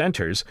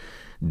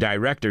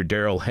director,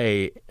 Daryl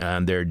Hay,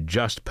 on their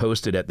just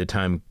posted at the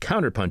time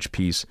counterpunch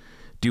piece,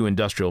 Do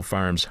Industrial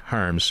Farms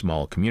Harm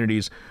Small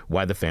Communities?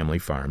 Why the Family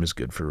Farm is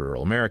Good for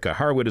Rural America.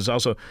 Harwood is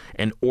also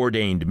an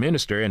ordained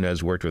minister and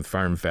has worked with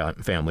farm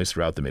families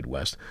throughout the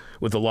Midwest.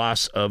 With the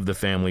loss of the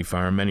family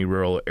farm, many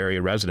rural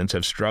area residents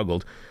have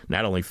struggled,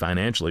 not only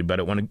financially,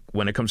 but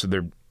when it comes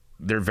to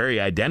their very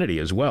identity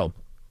as well.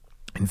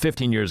 And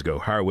 15 years ago,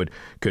 Harwood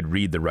could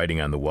read the writing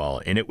on the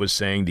wall, and it was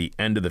saying the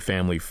end of the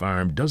family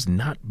farm does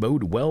not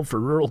bode well for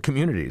rural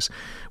communities,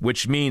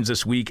 which means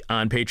this week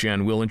on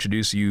Patreon, we'll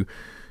introduce you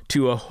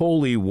to a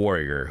holy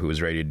warrior who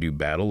is ready to do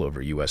battle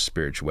over U.S.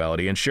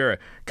 spirituality and share a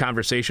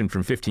conversation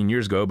from 15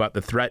 years ago about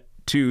the threat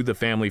to the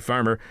family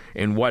farmer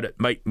and what it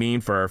might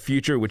mean for our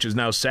future, which is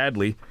now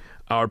sadly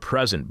our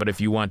present. But if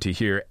you want to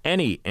hear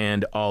any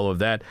and all of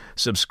that,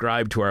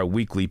 subscribe to our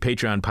weekly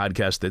Patreon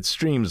podcast that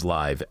streams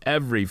live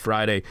every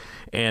Friday,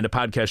 and a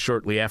podcast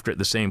shortly after at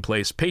the same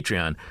place,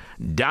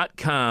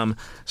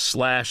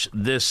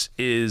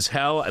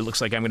 patreon.com/thisishell. It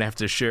looks like I'm going to have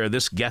to share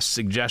this guest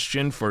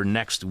suggestion for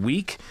next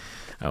week.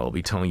 I will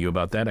be telling you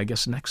about that, I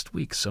guess, next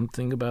week.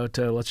 Something about,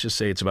 let's just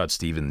say it's about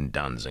Stephen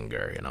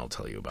Donziger, and I'll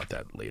tell you about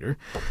that later.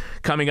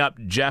 Coming up,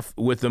 Jeff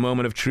with the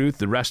Moment of Truth,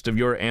 the rest of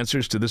your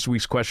answers to this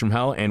week's Question from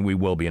Hell, and we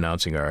will be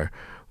announcing our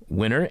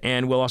winner,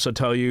 and we'll also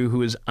tell you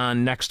who is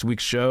on next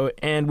week's show,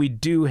 and we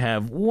do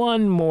have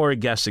one more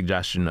guest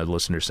suggestion a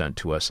listener sent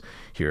to us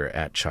here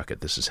at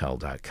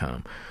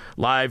chuck@thisishell.com.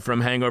 Live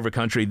from Hangover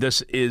Country,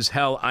 this is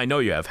Hell. I know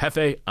you have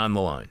Hefe on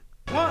the line.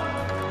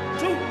 1,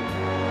 2,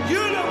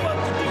 you know what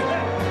to do.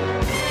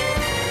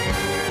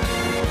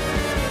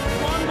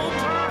 One more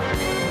time.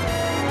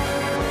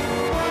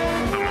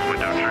 The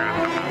moment of truth, the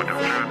moment of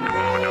truth, the moment of truth, the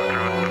moment of truth, the moment of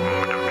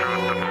truth, the moment of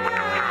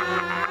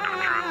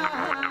truth, the moment of truth,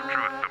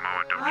 the moment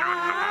of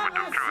truth.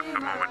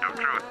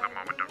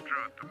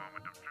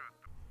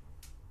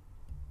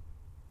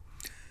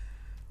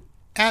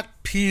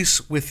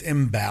 peace with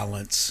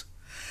imbalance.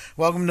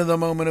 Welcome to the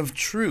moment of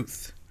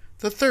truth,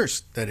 the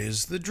thirst that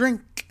is the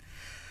drink.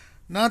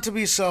 Not to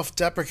be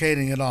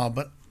self-deprecating at all,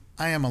 but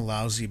I am a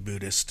lousy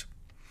Buddhist.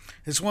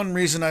 It's one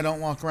reason I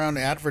don't walk around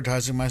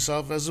advertising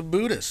myself as a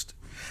Buddhist.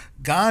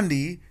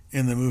 Gandhi,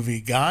 in the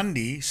movie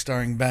Gandhi,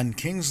 starring Ben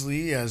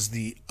Kingsley as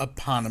the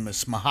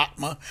eponymous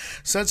Mahatma,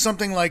 said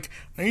something like,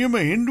 I am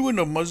a Hindu and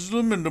a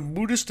Muslim and a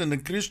Buddhist and a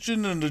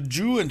Christian and a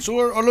Jew, and so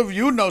are all of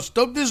you. Now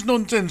stop this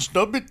nonsense.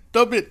 Stop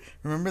it.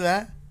 Remember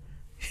that?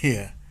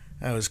 Yeah,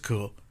 that was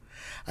cool.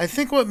 I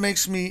think what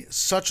makes me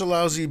such a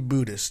lousy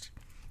Buddhist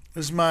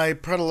is my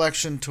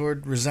predilection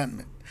toward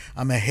resentment.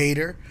 I'm a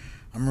hater.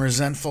 I'm a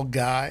resentful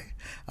guy.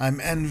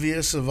 I'm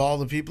envious of all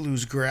the people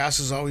whose grass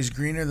is always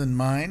greener than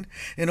mine.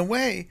 In a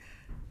way,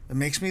 it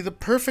makes me the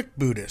perfect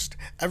Buddhist.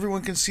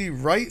 Everyone can see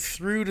right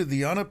through to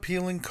the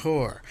unappealing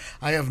core.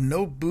 I have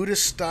no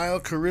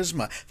Buddhist-style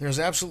charisma. There's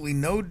absolutely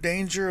no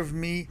danger of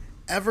me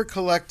ever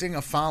collecting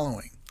a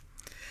following.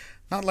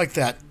 Not like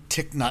that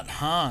Thich Nhat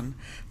Hanh.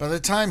 By the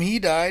time he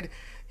died,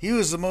 he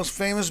was the most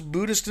famous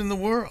Buddhist in the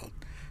world.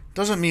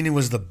 Doesn't mean he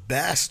was the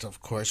best,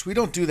 of course. We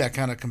don't do that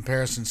kind of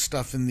comparison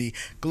stuff in the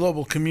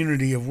global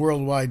community of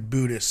worldwide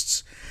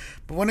Buddhists.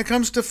 But when it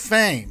comes to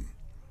fame,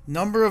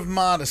 number of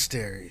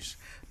monasteries,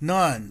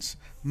 nuns,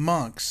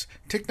 monks,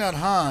 Thich Nhat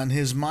Hanh,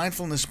 his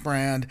mindfulness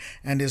brand,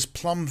 and his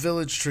Plum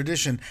Village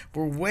tradition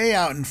were way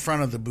out in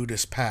front of the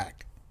Buddhist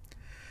pack.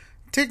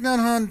 Thich Nhat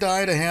Hanh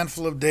died a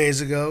handful of days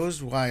ago,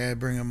 is why I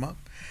bring him up.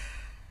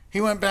 He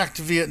went back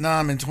to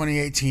Vietnam in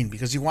 2018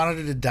 because he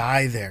wanted to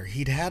die there.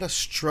 He'd had a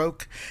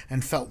stroke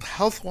and felt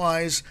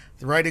health-wise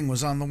the writing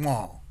was on the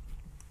wall.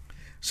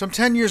 Some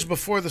 10 years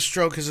before the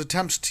stroke, his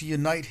attempts to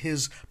unite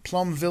his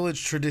Plum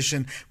Village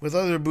tradition with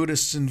other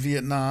Buddhists in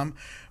Vietnam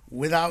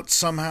without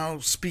somehow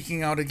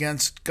speaking out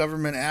against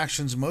government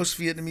actions most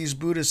Vietnamese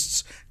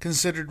Buddhists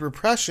considered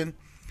repression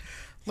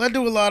led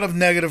to a lot of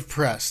negative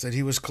press that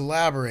he was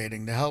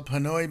collaborating to help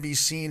Hanoi be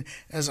seen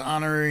as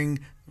honoring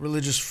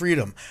religious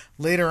freedom.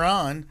 Later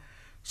on,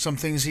 some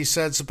things he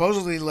said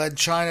supposedly led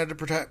China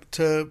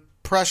to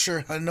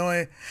pressure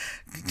Hanoi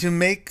to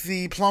make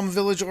the Plum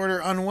Village order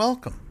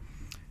unwelcome.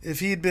 If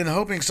he'd been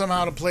hoping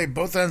somehow to play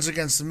both ends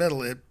against the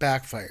middle, it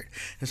backfired.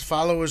 His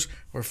followers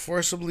were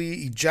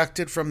forcibly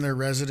ejected from their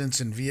residence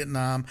in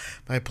Vietnam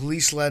by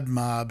police-led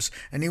mobs,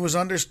 and he was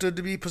understood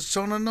to be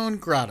persona non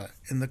grata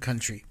in the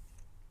country.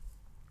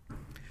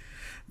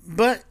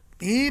 But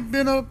he'd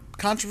been a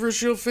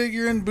controversial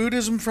figure in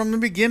Buddhism from the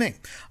beginning,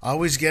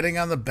 always getting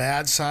on the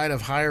bad side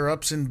of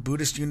higher-ups in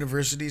Buddhist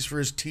universities for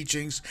his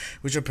teachings,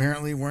 which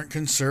apparently weren't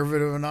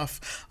conservative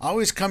enough,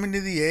 always coming to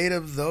the aid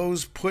of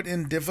those put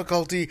in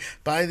difficulty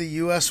by the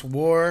U.S.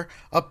 war,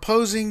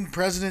 opposing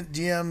President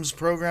Diem's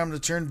program to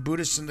turn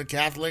Buddhists into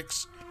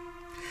Catholics.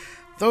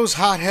 Those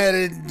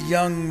hot-headed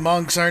young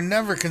monks are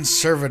never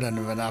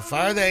conservative enough,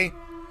 are they?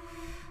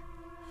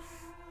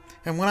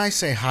 And when I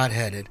say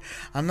hot-headed,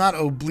 I'm not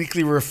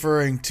obliquely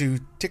referring to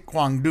Thich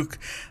Quang Duc,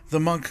 the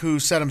monk who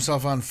set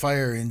himself on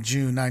fire in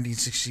June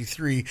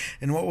 1963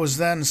 in what was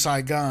then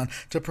Saigon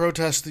to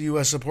protest the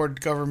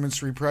U.S.-supported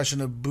government's repression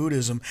of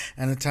Buddhism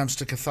and attempts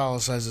to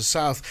Catholicize the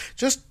South.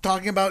 Just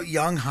talking about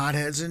young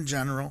hotheads in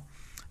general.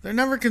 They're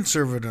never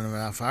conservative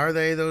enough, are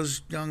they,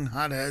 those young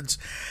hotheads?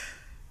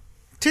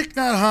 Thich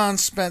Nhat Hanh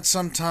spent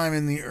some time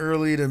in the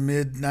early to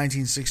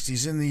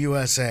mid-1960s in the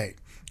USA,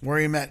 where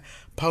he met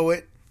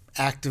poet,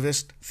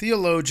 activist,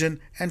 theologian,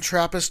 and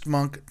Trappist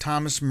monk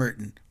Thomas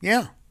Merton.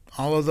 Yeah,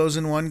 all of those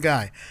in one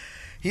guy.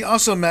 He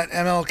also met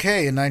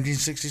MLK in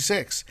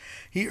 1966.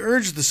 He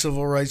urged the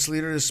civil rights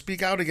leader to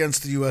speak out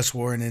against the U.S.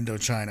 war in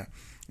Indochina.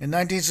 In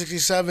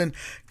 1967,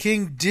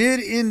 King did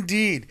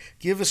indeed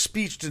give a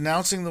speech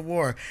denouncing the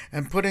war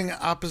and putting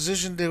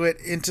opposition to it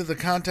into the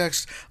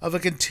context of a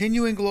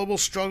continuing global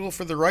struggle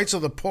for the rights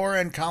of the poor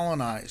and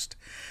colonized.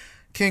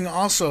 King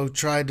also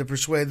tried to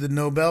persuade the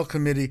Nobel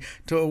Committee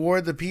to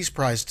award the Peace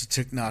Prize to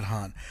Thich Nhat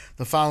Hanh.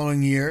 The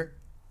following year,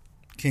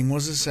 King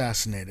was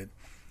assassinated.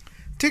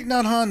 Thich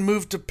Nhat Hanh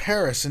moved to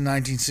Paris in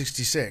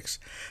 1966.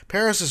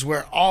 Paris is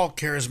where all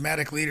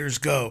charismatic leaders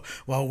go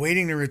while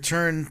waiting to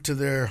return to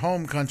their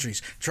home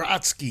countries.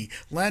 Trotsky,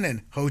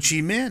 Lenin, Ho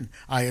Chi Minh,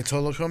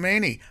 Ayatollah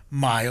Khomeini,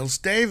 Miles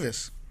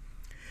Davis.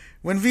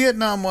 When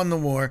Vietnam won the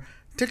war,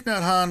 Thich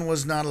Nhat Hanh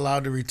was not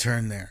allowed to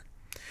return there.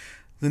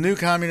 The new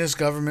communist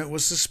government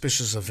was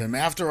suspicious of him.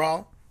 After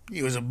all,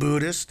 he was a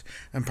Buddhist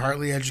and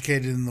partly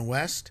educated in the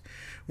West.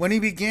 When he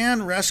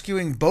began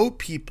rescuing boat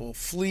people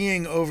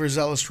fleeing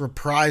overzealous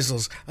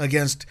reprisals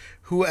against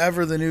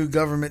whoever the new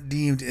government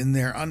deemed in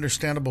their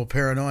understandable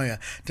paranoia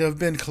to have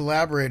been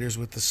collaborators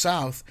with the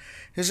South,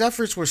 his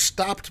efforts were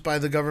stopped by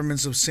the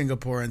governments of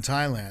Singapore and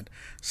Thailand.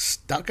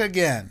 Stuck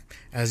again,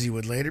 as he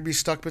would later be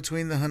stuck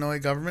between the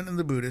Hanoi government and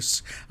the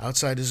Buddhists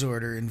outside his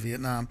order in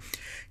Vietnam.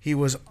 He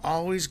was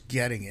always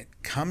getting it,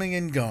 coming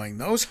and going.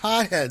 Those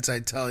hotheads, I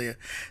tell you,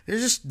 they're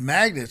just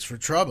magnets for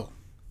trouble.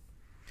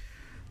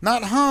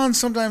 Nhat Hanh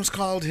sometimes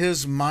called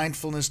his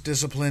mindfulness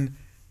discipline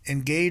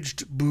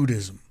engaged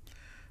Buddhism.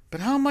 But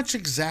how much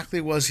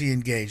exactly was he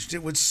engaged?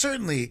 It would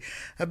certainly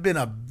have been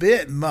a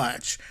bit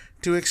much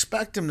to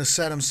expect him to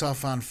set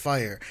himself on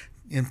fire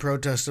in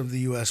protest of the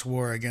U.S.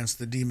 war against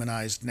the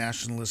demonized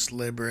nationalist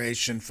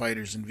liberation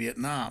fighters in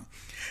Vietnam,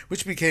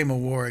 which became a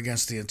war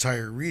against the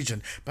entire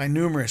region by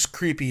numerous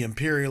creepy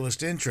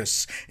imperialist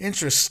interests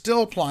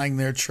still plying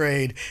their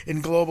trade in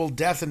global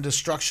death and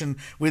destruction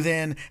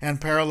within and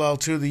parallel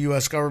to the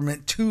U.S.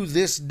 government to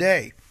this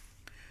day.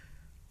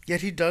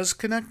 Yet he does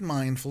connect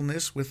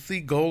mindfulness with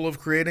the goal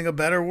of creating a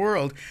better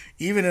world,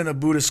 even in a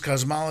Buddhist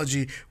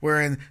cosmology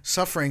wherein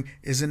suffering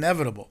is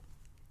inevitable.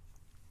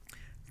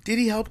 Did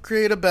he help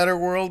create a better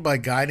world by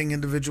guiding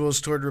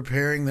individuals toward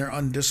repairing their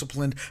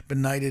undisciplined,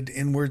 benighted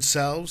inward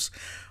selves?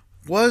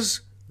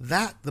 Was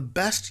that the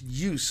best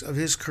use of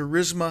his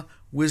charisma,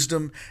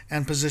 wisdom,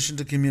 and position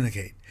to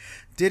communicate?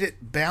 Did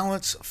it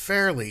balance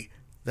fairly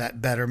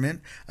that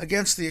betterment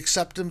against the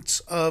acceptance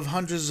of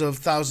hundreds of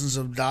thousands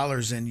of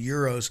dollars and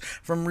euros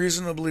from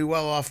reasonably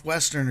well-off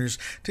Westerners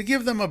to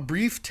give them a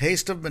brief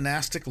taste of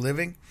monastic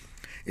living?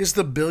 Is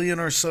the $1 billion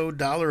or so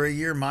a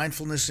year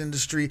mindfulness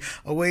industry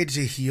a way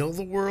to heal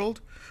the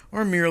world,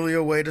 or merely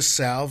a way to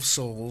salve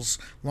souls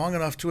long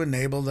enough to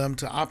enable them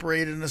to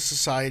operate in a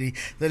society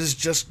that is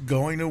just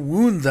going to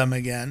wound them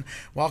again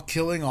while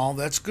killing all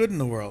that's good in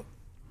the world?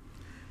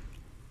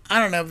 I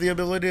don't have the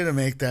ability to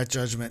make that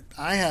judgment.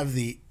 I have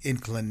the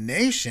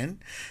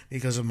inclination,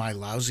 because of my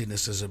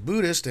lousiness as a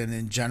Buddhist and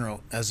in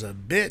general as a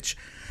bitch.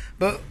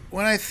 But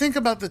when I think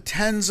about the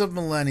tens of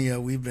millennia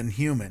we've been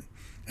human,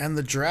 and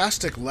the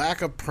drastic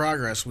lack of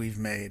progress we've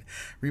made,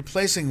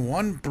 replacing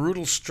one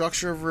brutal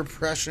structure of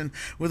repression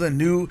with a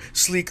new,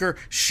 sleeker,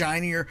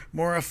 shinier,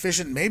 more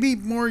efficient, maybe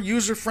more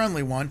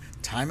user-friendly one,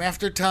 time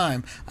after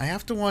time, I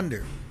have to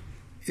wonder,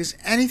 is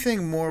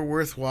anything more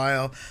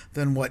worthwhile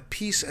than what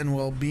peace and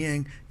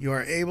well-being you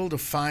are able to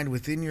find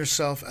within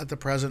yourself at the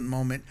present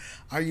moment?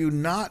 Are you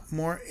not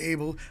more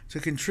able to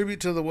contribute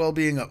to the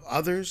well-being of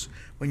others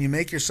when you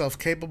make yourself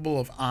capable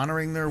of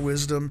honoring their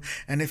wisdom,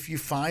 and if you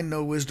find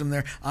no wisdom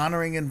there,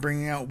 honoring and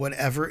bringing out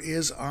whatever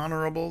is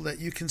honorable that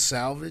you can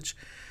salvage?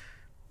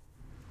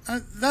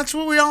 That's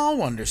what we all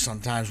wonder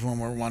sometimes when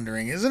we're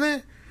wondering, isn't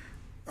it?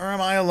 Or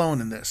am I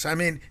alone in this? I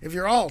mean, if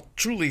you're all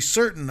truly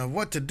certain of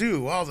what to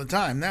do all the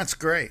time, that's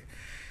great.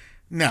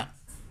 No,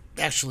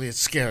 actually, it's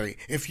scary.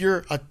 If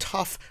you're a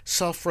tough,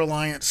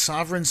 self-reliant,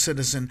 sovereign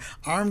citizen,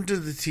 armed to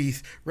the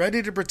teeth,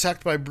 ready to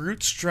protect by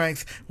brute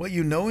strength what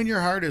you know in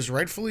your heart is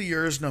rightfully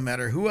yours no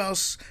matter who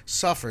else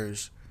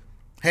suffers,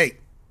 hey,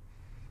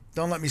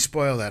 don't let me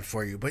spoil that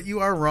for you, but you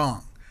are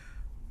wrong.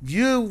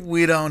 You,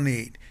 we don't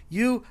need.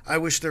 You, I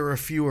wish there were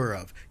fewer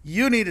of.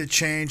 You need to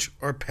change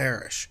or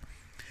perish.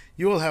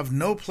 You will have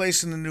no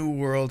place in the new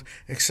world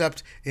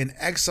except in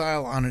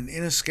exile on an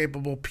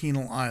inescapable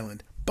penal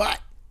island. But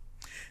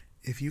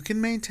if you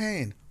can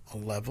maintain a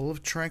level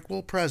of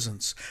tranquil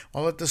presence,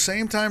 while at the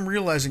same time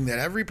realizing that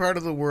every part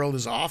of the world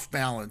is off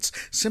balance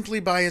simply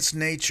by its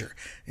nature,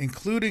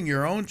 including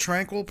your own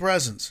tranquil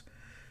presence,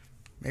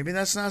 maybe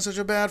that's not such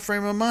a bad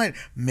frame of mind.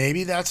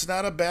 Maybe that's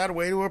not a bad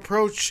way to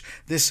approach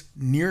this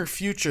near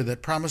future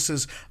that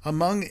promises,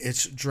 among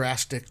its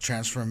drastic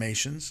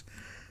transformations,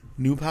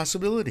 new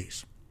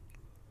possibilities.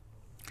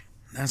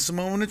 That's the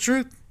moment of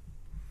truth.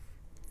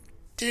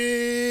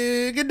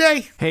 Good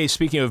day. Hey,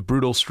 speaking of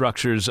brutal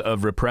structures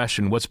of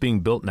repression, what's being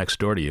built next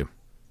door to you?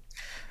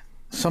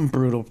 Some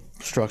brutal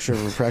structure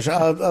of repression. A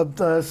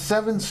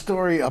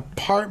 7-story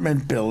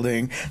apartment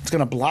building. It's going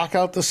to block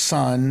out the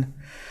sun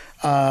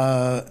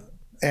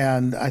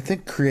and I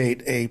think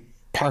create a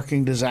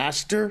parking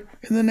disaster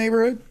in the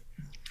neighborhood.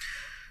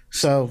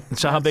 So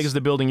how big is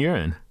the building you're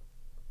in?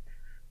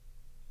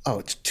 Oh,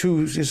 it's a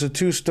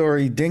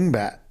 2-story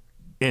dingbat.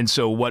 And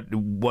so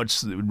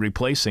what's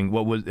replacing?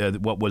 What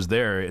was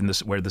there in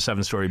this where the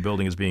 7-story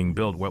building is being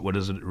built? What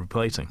is it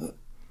replacing?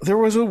 There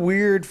was a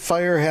weird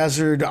fire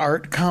hazard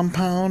art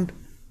compound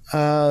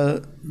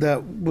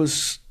that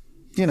was,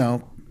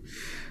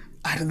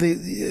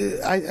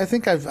 I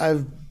think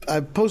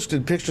I've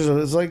posted pictures of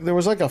it. It's like there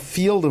was like a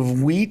field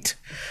of wheat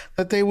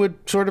that they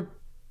would sort of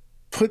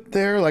put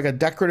there, like a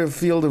decorative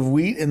field of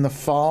wheat in the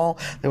fall.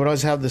 They would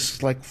always have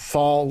this like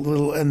fall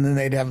little, and then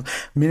they'd have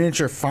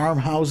miniature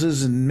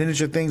farmhouses and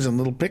miniature things and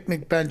little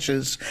picnic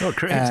benches. Oh,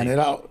 crazy. And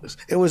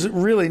it was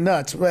really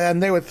nuts.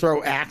 And they would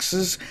throw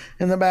axes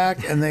in the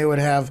back, and they would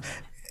have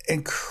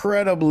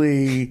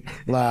incredibly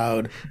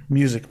loud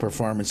music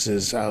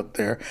performances out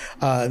there.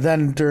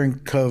 Then during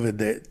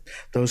COVID,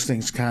 those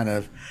things kind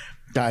of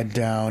died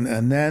down.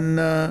 And then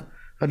a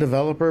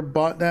developer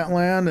bought that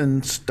land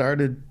and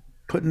started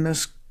putting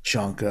this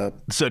junk up.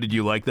 So did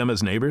you like them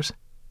as neighbors?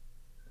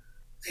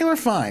 They were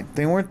fine.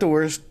 They weren't the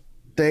worst.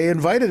 They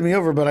invited me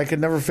over, but I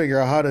could never figure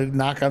out how to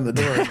knock on the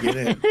door and get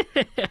in.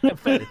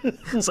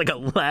 It's like a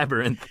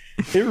labyrinth.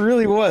 It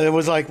really was. It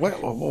was like,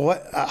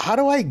 what? How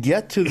do I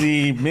get to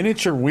the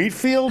miniature wheat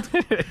field?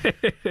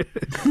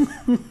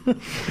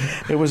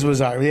 It was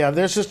bizarre. Yeah,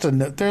 there's just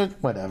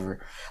whatever.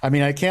 I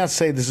mean, I can't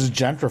say this is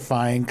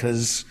gentrifying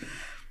because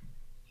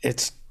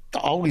it's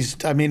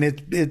always. I mean,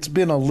 it's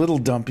been a little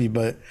dumpy,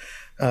 but.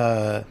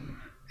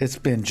 It's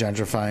been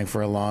gentrifying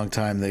for a long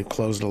time. They've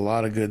closed a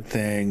lot of good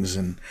things,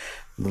 and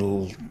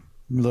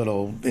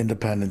little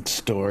independent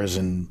stores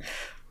and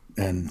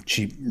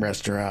cheap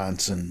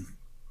restaurants and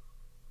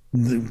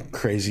the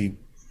crazy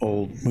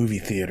old movie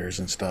theaters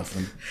and stuff,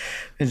 and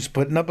just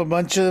putting up a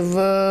bunch of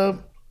I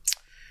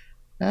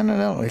don't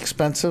know,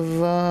 expensive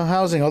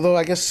housing. Although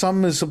I guess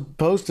some is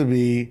supposed to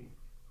be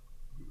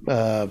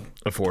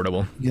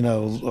affordable.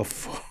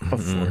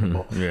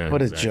 Affordable. Yeah,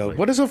 what a exactly. joke.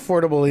 What does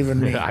affordable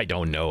even mean? I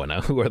don't know. And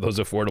who are those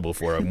affordable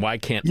for? And why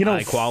can't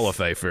I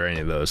qualify for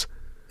any of those?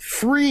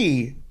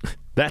 Free.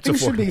 That's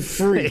Things should be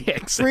free.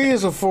 Exactly. Free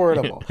is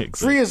affordable.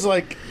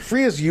 Exactly.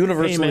 Free is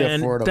universally hey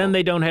man, affordable. Then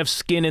they don't have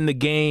skin in the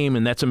game,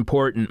 and that's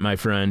important, my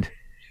friend.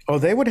 Oh,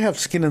 they would have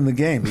skin in the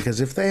game,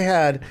 because if they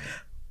had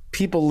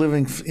people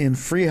living in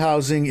free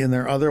housing in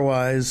their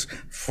otherwise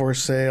for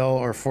sale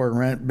or for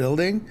rent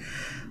building,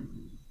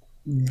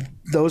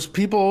 those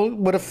people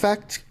would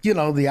affect,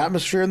 the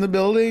atmosphere in the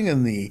building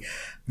and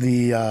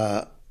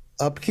the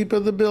upkeep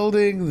of the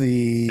building,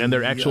 and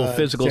their actual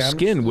physical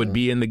skin would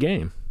be in the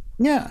game.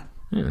 Yeah.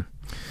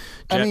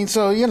 I mean,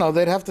 so,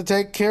 they'd have to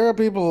take care of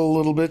people a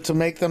little bit to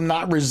make them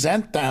not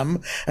resent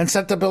them and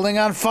set the building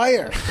on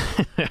fire.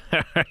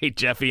 All right,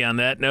 Jeffy, on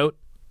that note.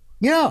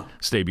 Yeah.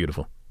 Stay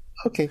beautiful.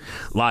 Okay.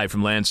 Live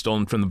from land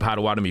stolen from the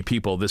Potawatomi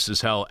people, this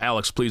is Hell.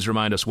 Alex, please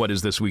remind us what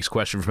is this week's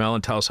question from Hell,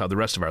 and tell us how the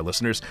rest of our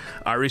listeners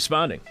are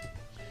responding.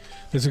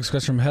 This week's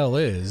question from Hell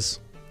is,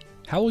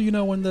 how will you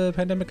know when the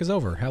pandemic is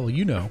over? How will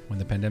you know when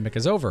the pandemic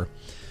is over?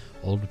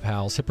 Old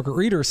pals Hypocrite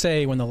Reader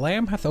say, when the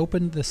Lamb hath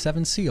opened the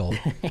seventh seal.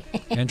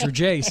 Andrew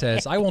J.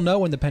 says, I will know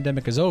when the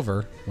pandemic is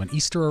over, when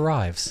Easter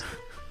arrives.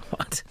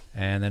 What?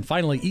 And then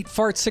finally, Eat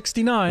Fart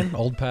 69,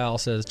 old pal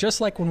says,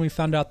 just like when we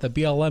found out the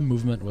BLM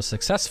movement was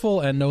successful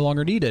and no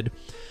longer needed,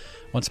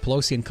 once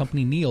Pelosi and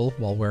company kneel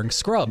while wearing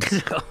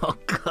scrubs. Oh,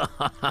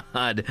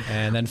 God.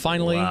 And then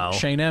finally, Wow.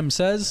 Shane M.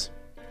 says,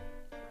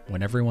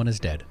 when everyone is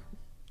dead.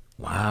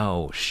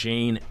 Wow,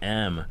 Shane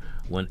M.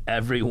 When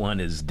everyone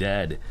is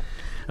dead.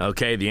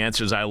 Okay, the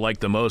answers I liked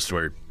the most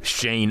were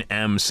Shane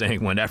M.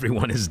 saying when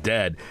everyone is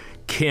dead,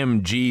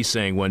 Kim G.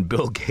 saying when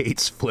Bill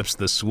Gates flips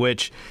the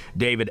switch,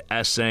 David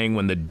S. saying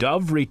when the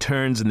dove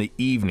returns in the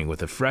evening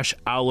with a fresh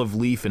olive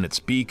leaf in its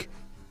beak,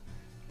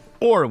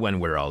 or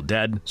when we're all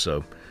dead.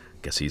 So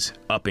I guess he's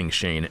upping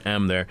Shane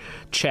M. there.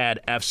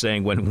 Chad F.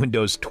 saying when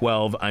Windows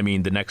 12,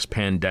 the next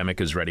pandemic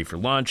is ready for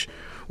launch.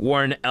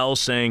 Warren L.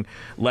 saying,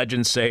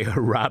 legends say a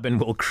robin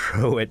will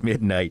crow at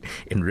midnight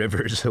and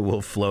rivers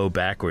will flow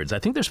backwards. I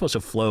think they're supposed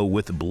to flow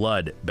with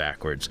blood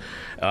backwards.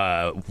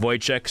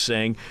 Wojciech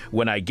saying,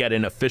 when I get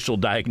an official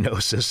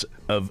diagnosis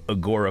of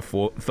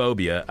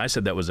agoraphobia, I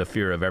said that was a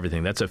fear of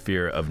everything. That's a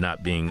fear of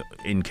not being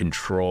in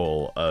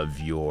control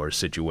of your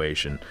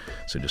situation.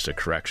 So just a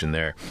correction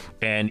there.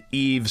 And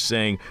Eve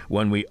saying,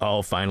 when we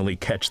all finally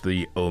catch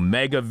the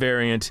Omega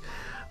variant.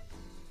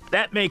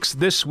 That makes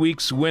this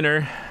week's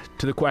winner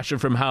to the question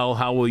from Hell,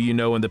 how will you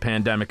know when the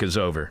pandemic is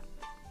over?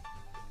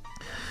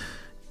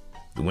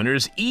 The winner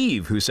is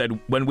Eve, who said,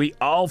 when we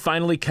all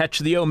finally catch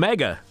the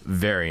Omega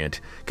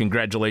variant.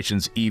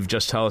 Congratulations, Eve.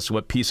 Just tell us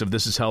what piece of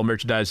This Is Hell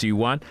merchandise you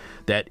want.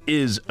 That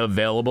is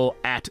available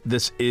at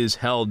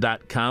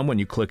thisishell.com when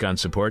you click on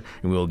support,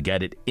 and we'll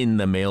get it in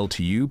the mail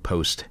to you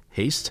post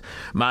haste.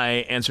 My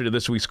answer to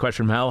this week's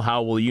question from Hell,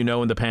 how will you know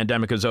when the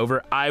pandemic is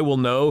over? I will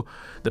know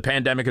the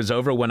pandemic is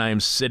over when I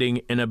am sitting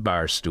in a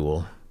bar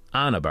stool,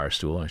 on a bar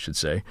stool, I should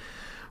say,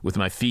 with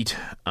my feet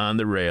on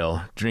the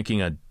rail,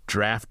 drinking a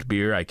draft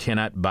beer I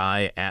cannot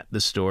buy at the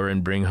store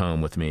and bring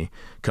home with me,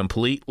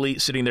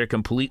 sitting there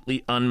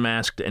completely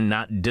unmasked and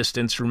not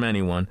distanced from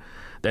anyone,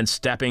 then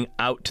stepping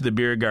out to the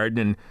beer garden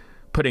and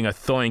putting a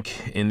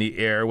thoink in the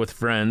air with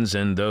friends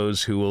and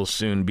those who will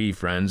soon be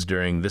friends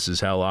during This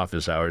Is Hell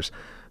office hours.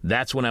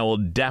 That's when I will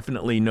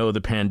definitely know the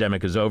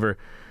pandemic is over,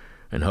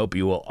 and hope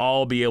you will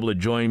all be able to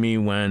join me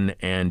when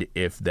and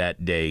if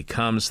that day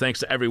comes. Thanks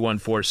to everyone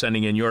for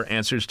sending in your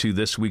answers to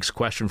this week's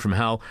question from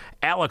Hell.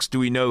 Alex, do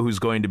we know who's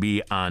going to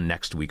be on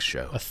next week's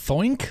show? A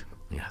thoink?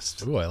 Yes.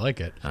 Ooh, I like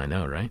it. I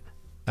know, right?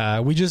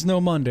 We just know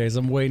Mondays.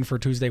 I'm waiting for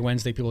Tuesday,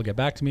 Wednesday people to get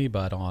back to me,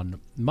 but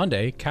on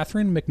Monday,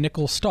 Catherine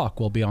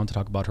McNichol-Stock will be on to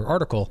talk about her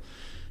article,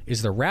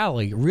 Is the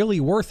Rally Really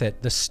Worth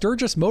It? The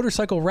Sturgis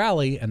Motorcycle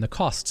Rally and the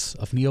Costs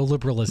of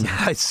Neoliberalism.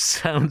 That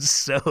sounds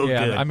so good.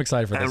 Yeah, I'm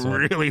excited for this I'm one.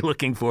 really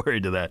looking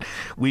forward to that.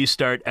 We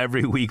start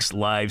every week's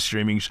live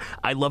streaming.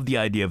 I love the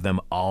idea of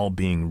them all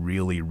being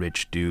really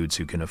rich dudes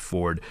who can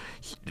afford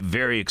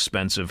very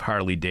expensive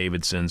Harley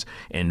Davidsons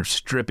and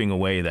stripping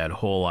away that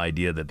whole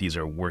idea that these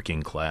are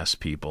working class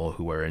people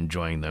who are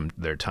enjoying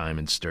their time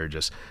in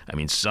Sturgis.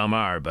 Some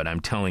are, but I'm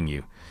telling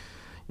you,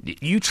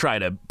 you try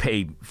to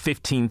pay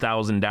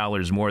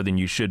 $15,000 more than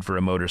you should for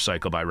a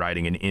motorcycle by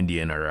riding an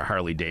Indian or a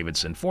Harley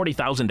Davidson.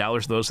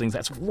 $40,000 for those things,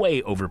 that's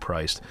way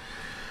overpriced.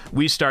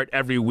 We start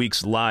every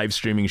week's live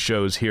streaming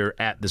shows here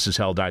at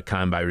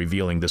thisishell.com by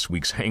revealing this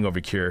week's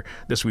hangover cure.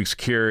 This week's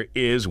cure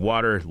is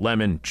water,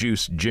 lemon,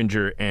 juice,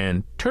 ginger,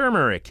 and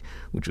turmeric,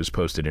 which was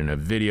posted in a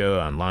video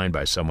online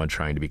by someone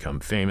trying to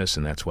become famous,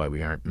 and that's why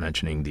we aren't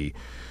mentioning the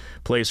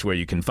place where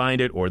you can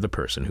find it or the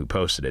person who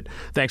posted it.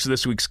 Thanks to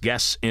this week's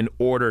guests in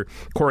order.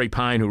 Corey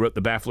Pine, who wrote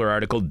the Baffler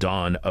article,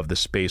 Dawn of the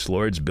Space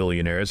Lords.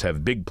 Billionaires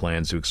have big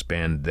plans to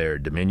expand their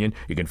dominion.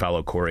 You can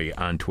follow Corey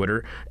on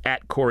Twitter,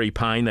 at Corey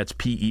Pine, that's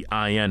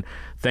P-E-I-N.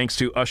 Thanks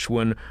to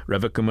Ashwin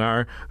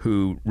Ravikumar,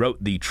 who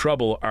wrote the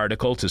Trouble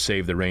article, To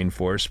Save the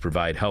Rainforest,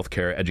 Provide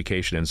Healthcare,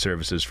 Education, and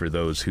Services for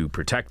Those Who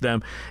Protect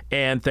Them.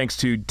 And thanks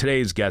to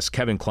today's guest,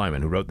 Kevin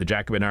Kleiman, who wrote the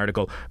Jacobin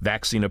article,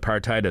 Vaccine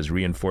Apartheid Has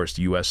Reinforced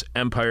U.S.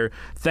 Empire.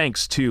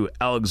 Thanks to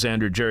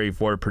Alexander Jerry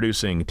for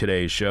producing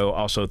today's show.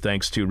 Also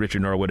thanks to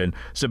Richard Norwood and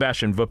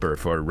Sebastian Vupper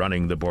for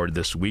running the board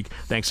this week.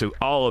 Thanks to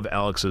all of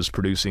Alex's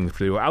producing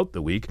throughout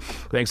the week.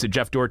 Thanks to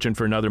Jeff Dorchin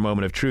for another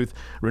moment of truth.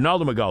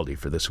 Ronaldo Magaldi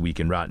for This Week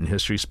in Rotten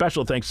History.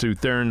 Special thanks to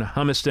Thurn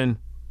Humiston,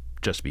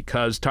 Just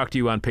Because. Talk to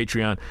you on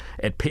Patreon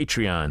at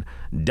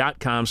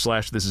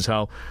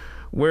patreon.com/thisishell,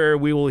 where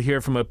we will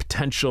hear from a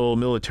potential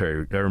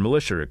military or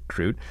militia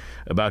recruit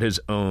about his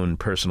own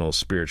personal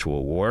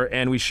spiritual war.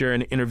 And we share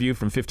an interview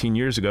from 15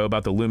 years ago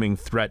about the looming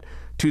threat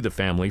to the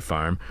family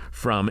farm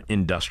from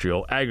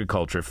industrial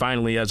agriculture.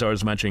 Finally, as I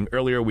was mentioning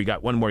earlier, we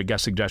got one more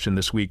guest suggestion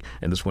this week,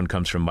 and this one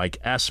comes from Mike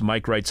S.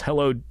 Mike writes,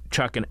 Hello,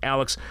 Chuck and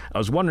Alex. I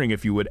was wondering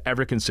if you would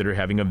ever consider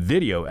having a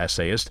video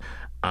essayist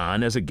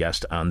on as a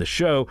guest on the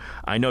show.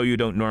 I know you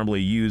don't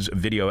normally use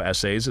video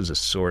essays as a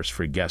source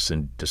for guests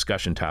and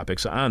discussion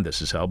topics on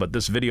This Is Hell, but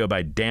this video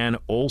by Dan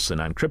Olson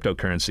on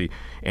cryptocurrency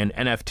and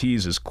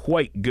NFTs is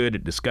quite good.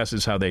 It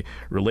discusses how they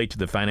relate to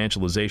the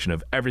financialization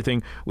of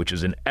everything, which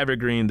is an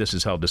evergreen This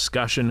Is Hell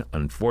discussion.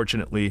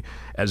 Unfortunately,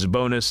 as a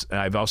bonus,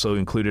 I've also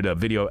included a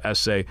video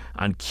essay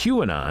on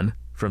QAnon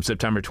from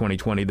September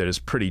 2020 that is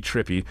pretty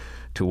trippy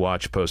to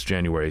watch post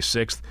January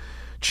 6th.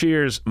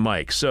 Cheers,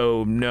 Mike.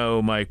 So,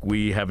 no, Mike,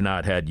 we have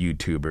not had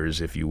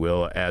YouTubers, if you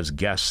will, as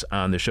guests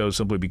on the show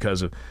simply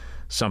because of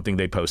something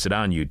they posted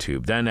on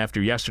YouTube. Then,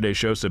 after yesterday's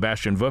show,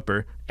 Sebastian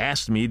Vupper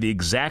asked me the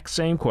exact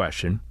same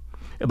question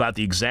about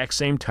the exact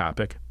same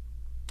topic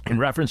in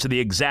reference to the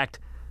exact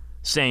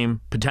same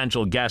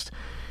potential guest.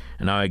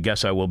 And now I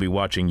guess I will be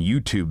watching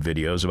YouTube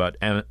videos about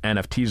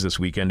NFTs this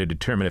weekend to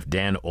determine if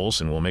Dan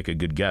Olson will make a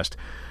good guest.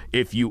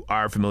 If you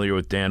are familiar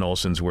with Dan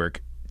Olson's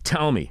work,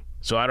 tell me,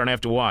 so I don't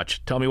have to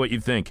watch. Tell me what you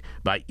think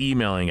by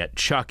emailing at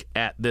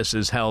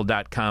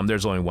chuck@thisishell.com.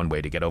 There's only one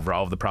way to get over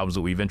all of the problems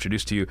that we've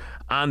introduced to you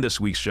on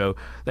this week's show.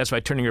 That's by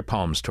turning your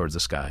palms towards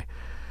the sky,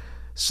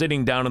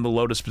 sitting down in the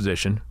lotus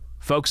position,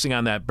 focusing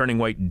on that burning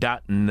white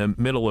dot in the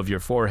middle of your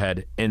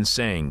forehead, and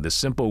saying the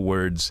simple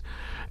words,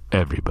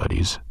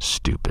 everybody's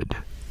stupid.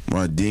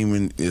 My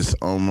demon is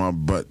on my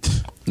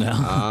butt.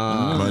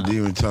 My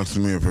demon talks to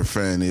me in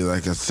profanity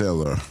like a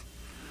sailor.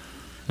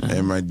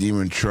 And my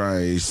demon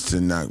tries to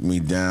knock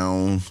me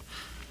down,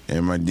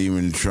 and my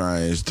demon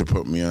tries to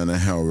put me on a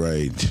hell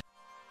ride.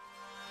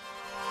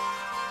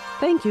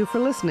 Thank you for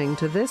listening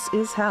to This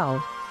Is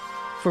Hell.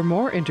 For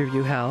more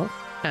interview hell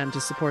and to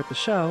support the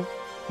show,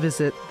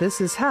 visit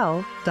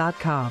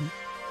thisishell.com.